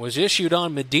was issued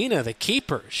on Medina, the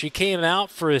keeper. She came out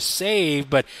for a save,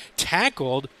 but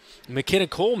tackled McKenna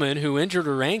Coleman, who injured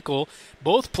her ankle.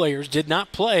 Both players did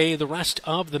not play the rest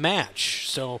of the match.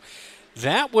 So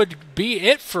that would be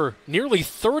it for nearly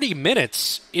 30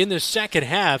 minutes in the second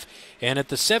half. And at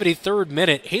the 73rd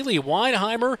minute, Haley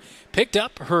Weinheimer picked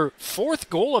up her 4th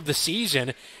goal of the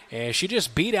season, and she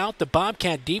just beat out the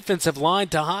Bobcat defensive line.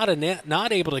 Tejada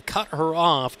not able to cut her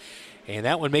off, and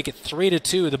that would make it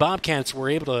 3-2. The Bobcats were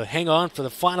able to hang on for the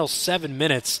final 7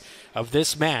 minutes of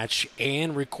this match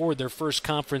and record their first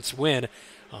conference win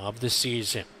of the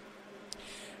season.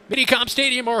 Mediacom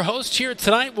Stadium, our host here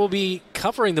tonight, will be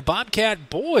covering the Bobcat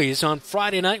boys on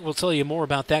Friday night. We'll tell you more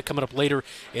about that coming up later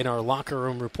in our locker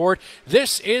room report.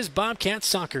 This is Bobcat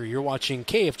Soccer. You're watching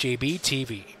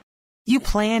KFJB-TV. You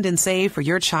planned and saved for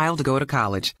your child to go to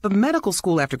college, but medical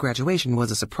school after graduation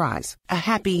was a surprise. A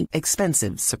happy,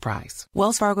 expensive surprise.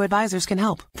 Wells Fargo Advisors can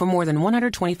help. For more than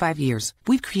 125 years,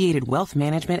 we've created wealth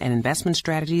management and investment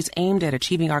strategies aimed at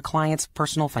achieving our clients'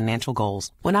 personal financial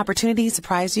goals. When opportunities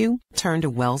surprise you, turn to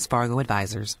Wells Fargo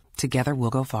Advisors. Together, we'll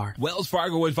go far. Wells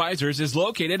Fargo Advisors is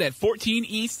located at 14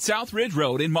 East South Ridge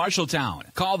Road in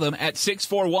Marshalltown. Call them at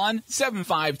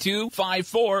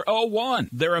 641-752-5401.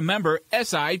 They're a member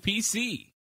SIPC.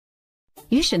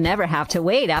 You should never have to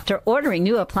wait after ordering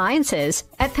new appliances.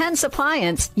 At Penn's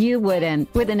Appliance, you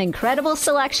wouldn't. With an incredible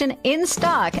selection in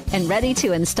stock and ready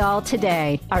to install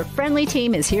today. Our friendly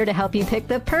team is here to help you pick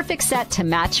the perfect set to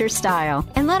match your style.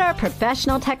 And let our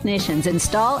professional technicians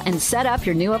install and set up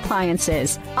your new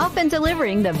appliances, often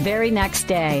delivering the very next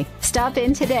day. Stop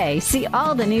in today, see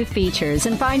all the new features,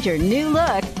 and find your new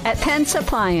look at Penn's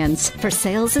Appliance. For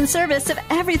sales and service of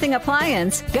everything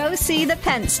appliance, go see the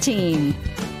Pence team.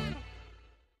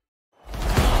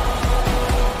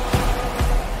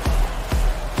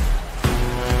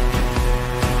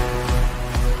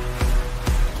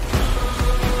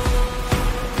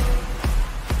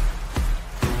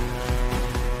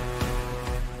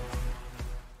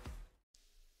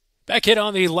 Back in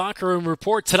on the locker room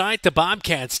report tonight, the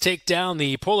Bobcats take down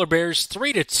the Polar Bears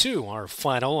 3-2. Our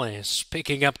final is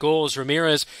picking up goals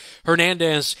Ramirez,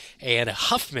 Hernandez, and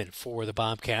Huffman for the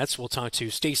Bobcats. We'll talk to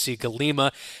Stacy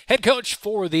Galima, head coach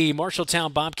for the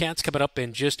Marshalltown Bobcats, coming up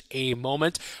in just a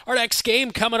moment. Our next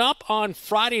game coming up on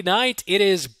Friday night, it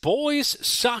is boys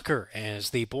soccer,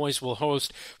 as the boys will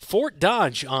host Fort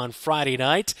Dodge on Friday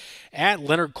night at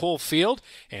Leonard Cole Field,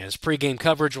 as pregame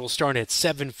coverage will start at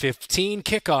 7:15.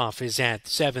 Kickoff is at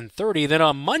 7:30. Then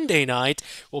on Monday night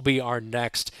will be our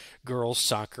next girls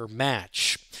soccer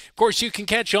match. Of course, you can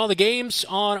catch all the games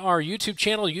on our YouTube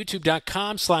channel,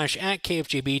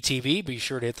 youtube.com/@KFJB-TV. Be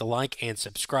sure to hit the like and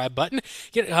subscribe button.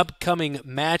 Get upcoming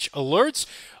match alerts.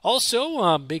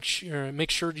 Also, make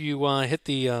sure you hit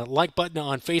the like button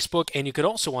on Facebook, and you could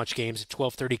also watch games at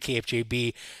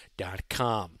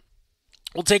 1230KFJB.com.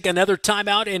 We'll take another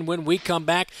timeout, and when we come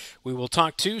back, we will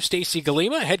talk to Stacy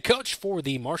Galima, head coach for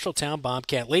the Marshalltown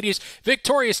Bobcat ladies,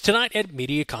 victorious tonight at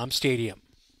Mediacom Stadium.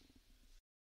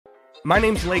 My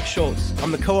name's Lake Schultz.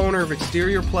 I'm the co-owner of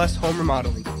Exterior Plus Home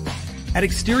Remodeling. At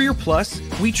Exterior Plus,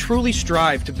 we truly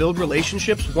strive to build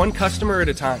relationships one customer at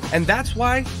a time. And that's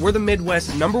why we're the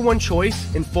Midwest's #1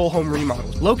 choice in full home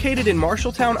remodels. Located in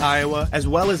Marshalltown, Iowa, as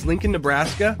well as Lincoln,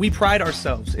 Nebraska, we pride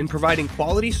ourselves in providing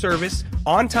quality service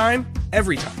on time,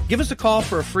 every time. Give us a call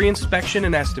for a free inspection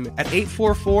and estimate at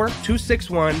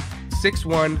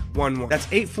 844-261-6111. That's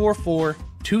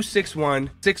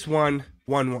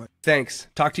 844-261-6111. Thanks.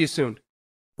 Talk to you soon.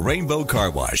 Rainbow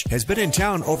Car Wash has been in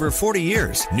town over 40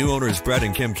 years. New owners Brett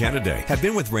and Kim Kennedy have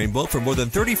been with Rainbow for more than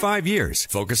 35 years,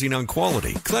 focusing on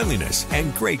quality, cleanliness,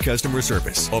 and great customer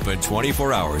service. Open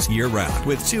 24 hours year-round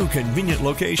with 2 convenient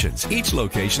locations. Each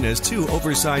location has 2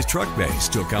 oversized truck bays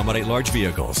to accommodate large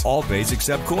vehicles. All bays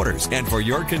except quarters. And for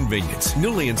your convenience,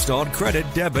 newly installed credit,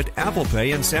 debit, Apple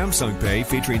Pay, and Samsung Pay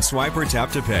featuring Swipe or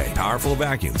Tap to Pay, powerful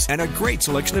vacuums, and a great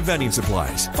selection of vending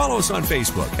supplies. Follow us on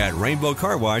Facebook at Rainbow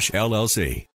Car Wash,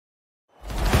 LLC.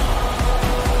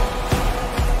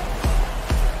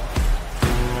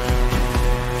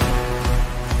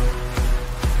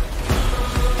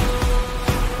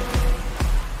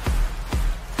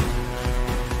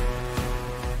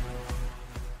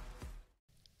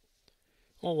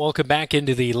 Well, welcome back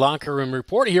into the Locker Room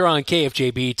Report here on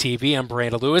KFJB-TV. I'm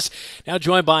Brandon Lewis, now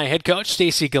joined by head coach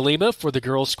Stacy Galima for the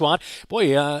girls squad.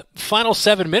 Boy, final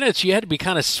 7 minutes, you had to be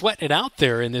kind of sweating it out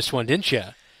there in this one, didn't you?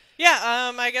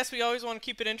 Yeah, I guess we always want to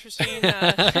keep it interesting.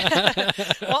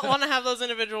 Want to have those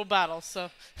individual battles.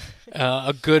 So,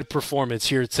 a good performance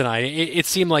here tonight. It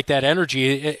seemed like that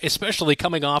energy, especially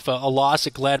coming off a loss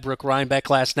at Gladbrook-Rhinebeck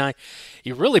last night,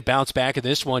 you really bounced back in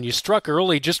this one. You struck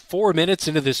early, just 4 minutes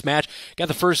into this match, got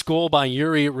the first goal by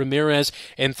Yuri Ramirez,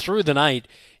 and through the night,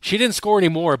 she didn't score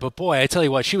anymore, but boy, I tell you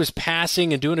what, she was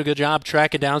passing and doing a good job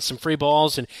tracking down some free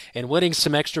balls and winning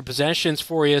some extra possessions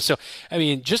for you. So, I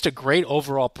mean, just a great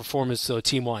overall performance, though,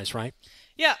 team-wise, right?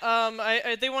 Yeah,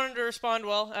 they wanted to respond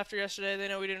well after yesterday. They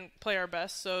know we didn't play our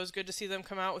best, so it was good to see them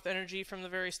come out with energy from the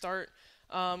very start.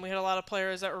 We had a lot of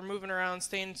players that were moving around,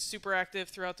 staying super active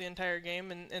throughout the entire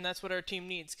game, and that's what our team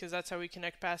needs, because that's how we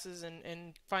connect passes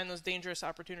and find those dangerous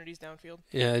opportunities downfield.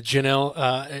 Yeah,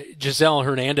 Giselle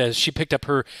Hernandez, she picked up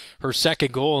her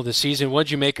second goal of the season. What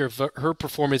did you make of her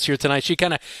performance here tonight? She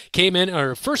kind of came in,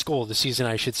 or first goal of the season,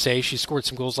 I should say. She scored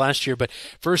some goals last year, but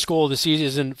first goal of the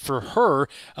season for her,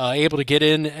 able to get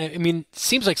in. I mean,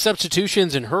 seems like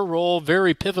substitutions in her role,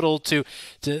 very pivotal to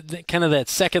kind of that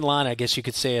second line, I guess you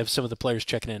could say, of some of the players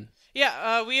checking in.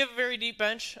 Yeah, we have a very deep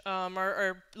bench.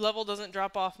 Our level doesn't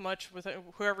drop off much with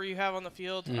whoever you have on the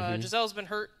field. Giselle's been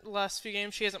hurt the last few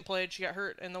games. She hasn't played. She got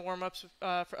hurt in the warm-ups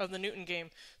of the Newton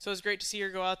game. So it was great to see her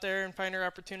go out there and find her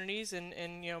opportunities. And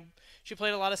you know, she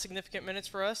played a lot of significant minutes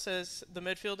for us as the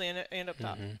midfield and up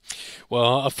top.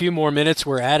 Well, a few more minutes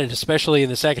were added, especially in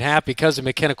the second half, because of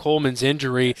McKenna Coleman's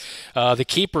injury. The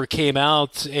keeper came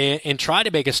out and tried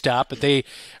to make a stop, but they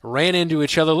ran into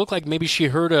each other. Looked like maybe she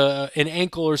hurt an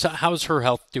ankle or something. How's her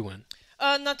health doing?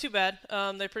 Not too bad.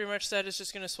 They pretty much said it's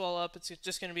just going to swell up. It's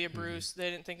just going to be a bruise.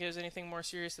 They didn't think it was anything more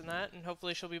serious than that, and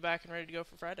hopefully she'll be back and ready to go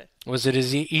for Friday. Was it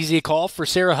as easy a call for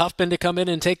Sarah Huffman to come in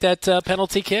and take that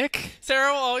penalty kick?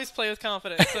 Sarah will always play with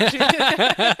confidence. So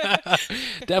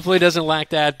Definitely doesn't lack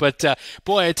that. But,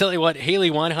 boy, I tell you what,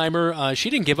 Haley Weinheimer, she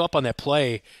didn't give up on that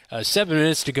play. 7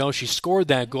 minutes to go, she scored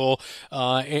that goal,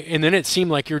 and then it seemed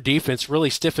like your defense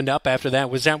really stiffened up after that.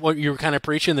 Was that what you were kind of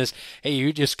preaching, this, hey,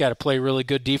 you just got to play really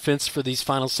good defense for these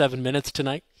final 7 minutes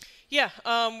tonight? Yeah,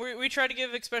 we try to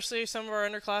give especially some of our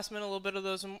underclassmen a little bit of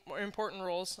those important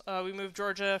roles. We moved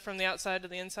Georgia from the outside to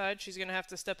the inside. She's going to have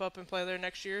to step up and play there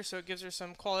next year, so it gives her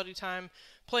some quality time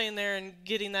playing there and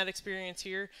getting that experience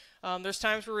here. There's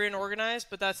times where we're unorganized,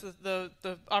 but that's the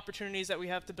opportunities that we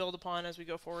have to build upon as we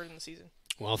go forward in the season.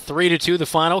 Well, 3-2 the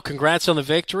final. Congrats on the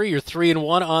victory. You're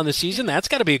 3-1 on the season. That's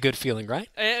got to be a good feeling, right?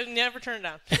 I never turn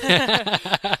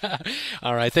it down.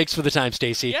 All right. Thanks for the time,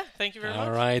 Stacy. Yeah, thank you very much.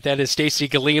 All right. That is Stacy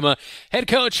Galima, head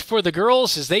coach for the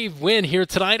girls, as they win here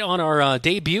tonight on our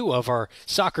debut of our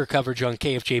soccer coverage on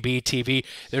KFJB-TV.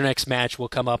 Their next match will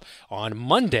come up on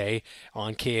Monday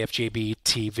on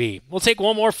KFJB-TV. We'll take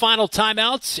one more final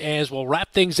timeout as we'll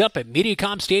wrap things up at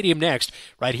Mediacom Stadium next,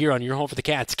 right here on your home for the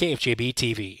Cats,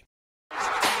 KFJB-TV.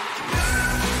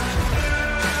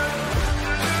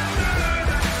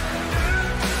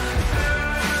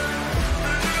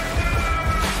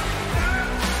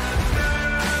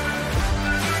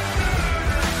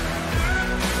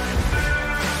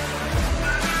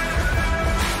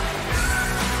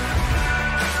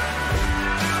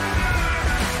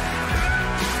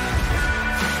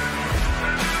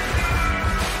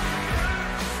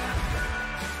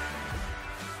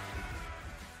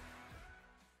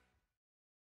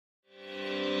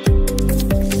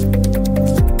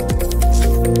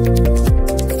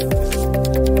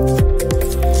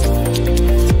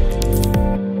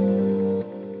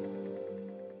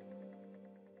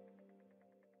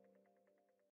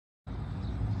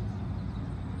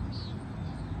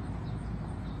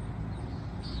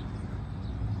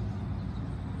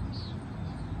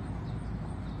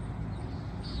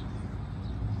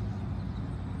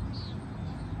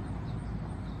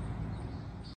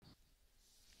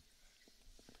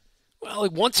 Well,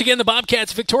 once again, the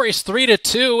Bobcats victorious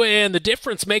 3-2, and the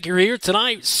difference maker here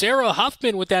tonight, Sarah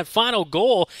Huffman with that final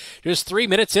goal just 3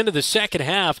 minutes into the second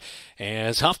half,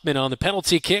 as Huffman on the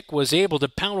penalty kick was able to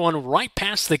pound one right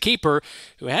past the keeper,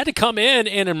 who had to come in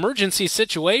an emergency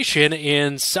situation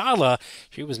in Sala.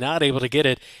 She was not able to get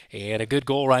it, and a good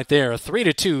goal right there.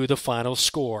 3-2, the final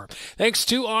score. Thanks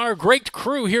to our great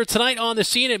crew here tonight on the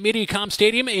scene at Mediacom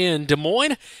Stadium in Des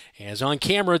Moines. As on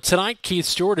camera tonight, Keith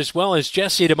Stewart, as well as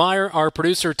Jesse DeMeyer, our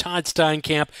producer Todd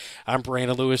Steinkamp. I'm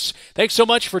Brandon Lewis. Thanks so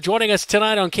much for joining us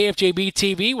tonight on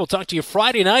KFJB-TV. We'll talk to you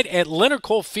Friday night at Leonard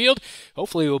Cole Field. Hope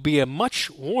hopefully it will be a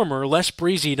much warmer, less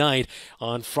breezy night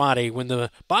on Friday when the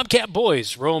Bobcat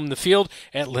boys roam the field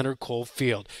at Leonard Cole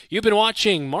Field. You've been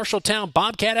watching Marshalltown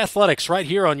Bobcat Athletics right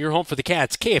here on your home for the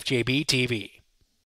Cats, KFJB-TV.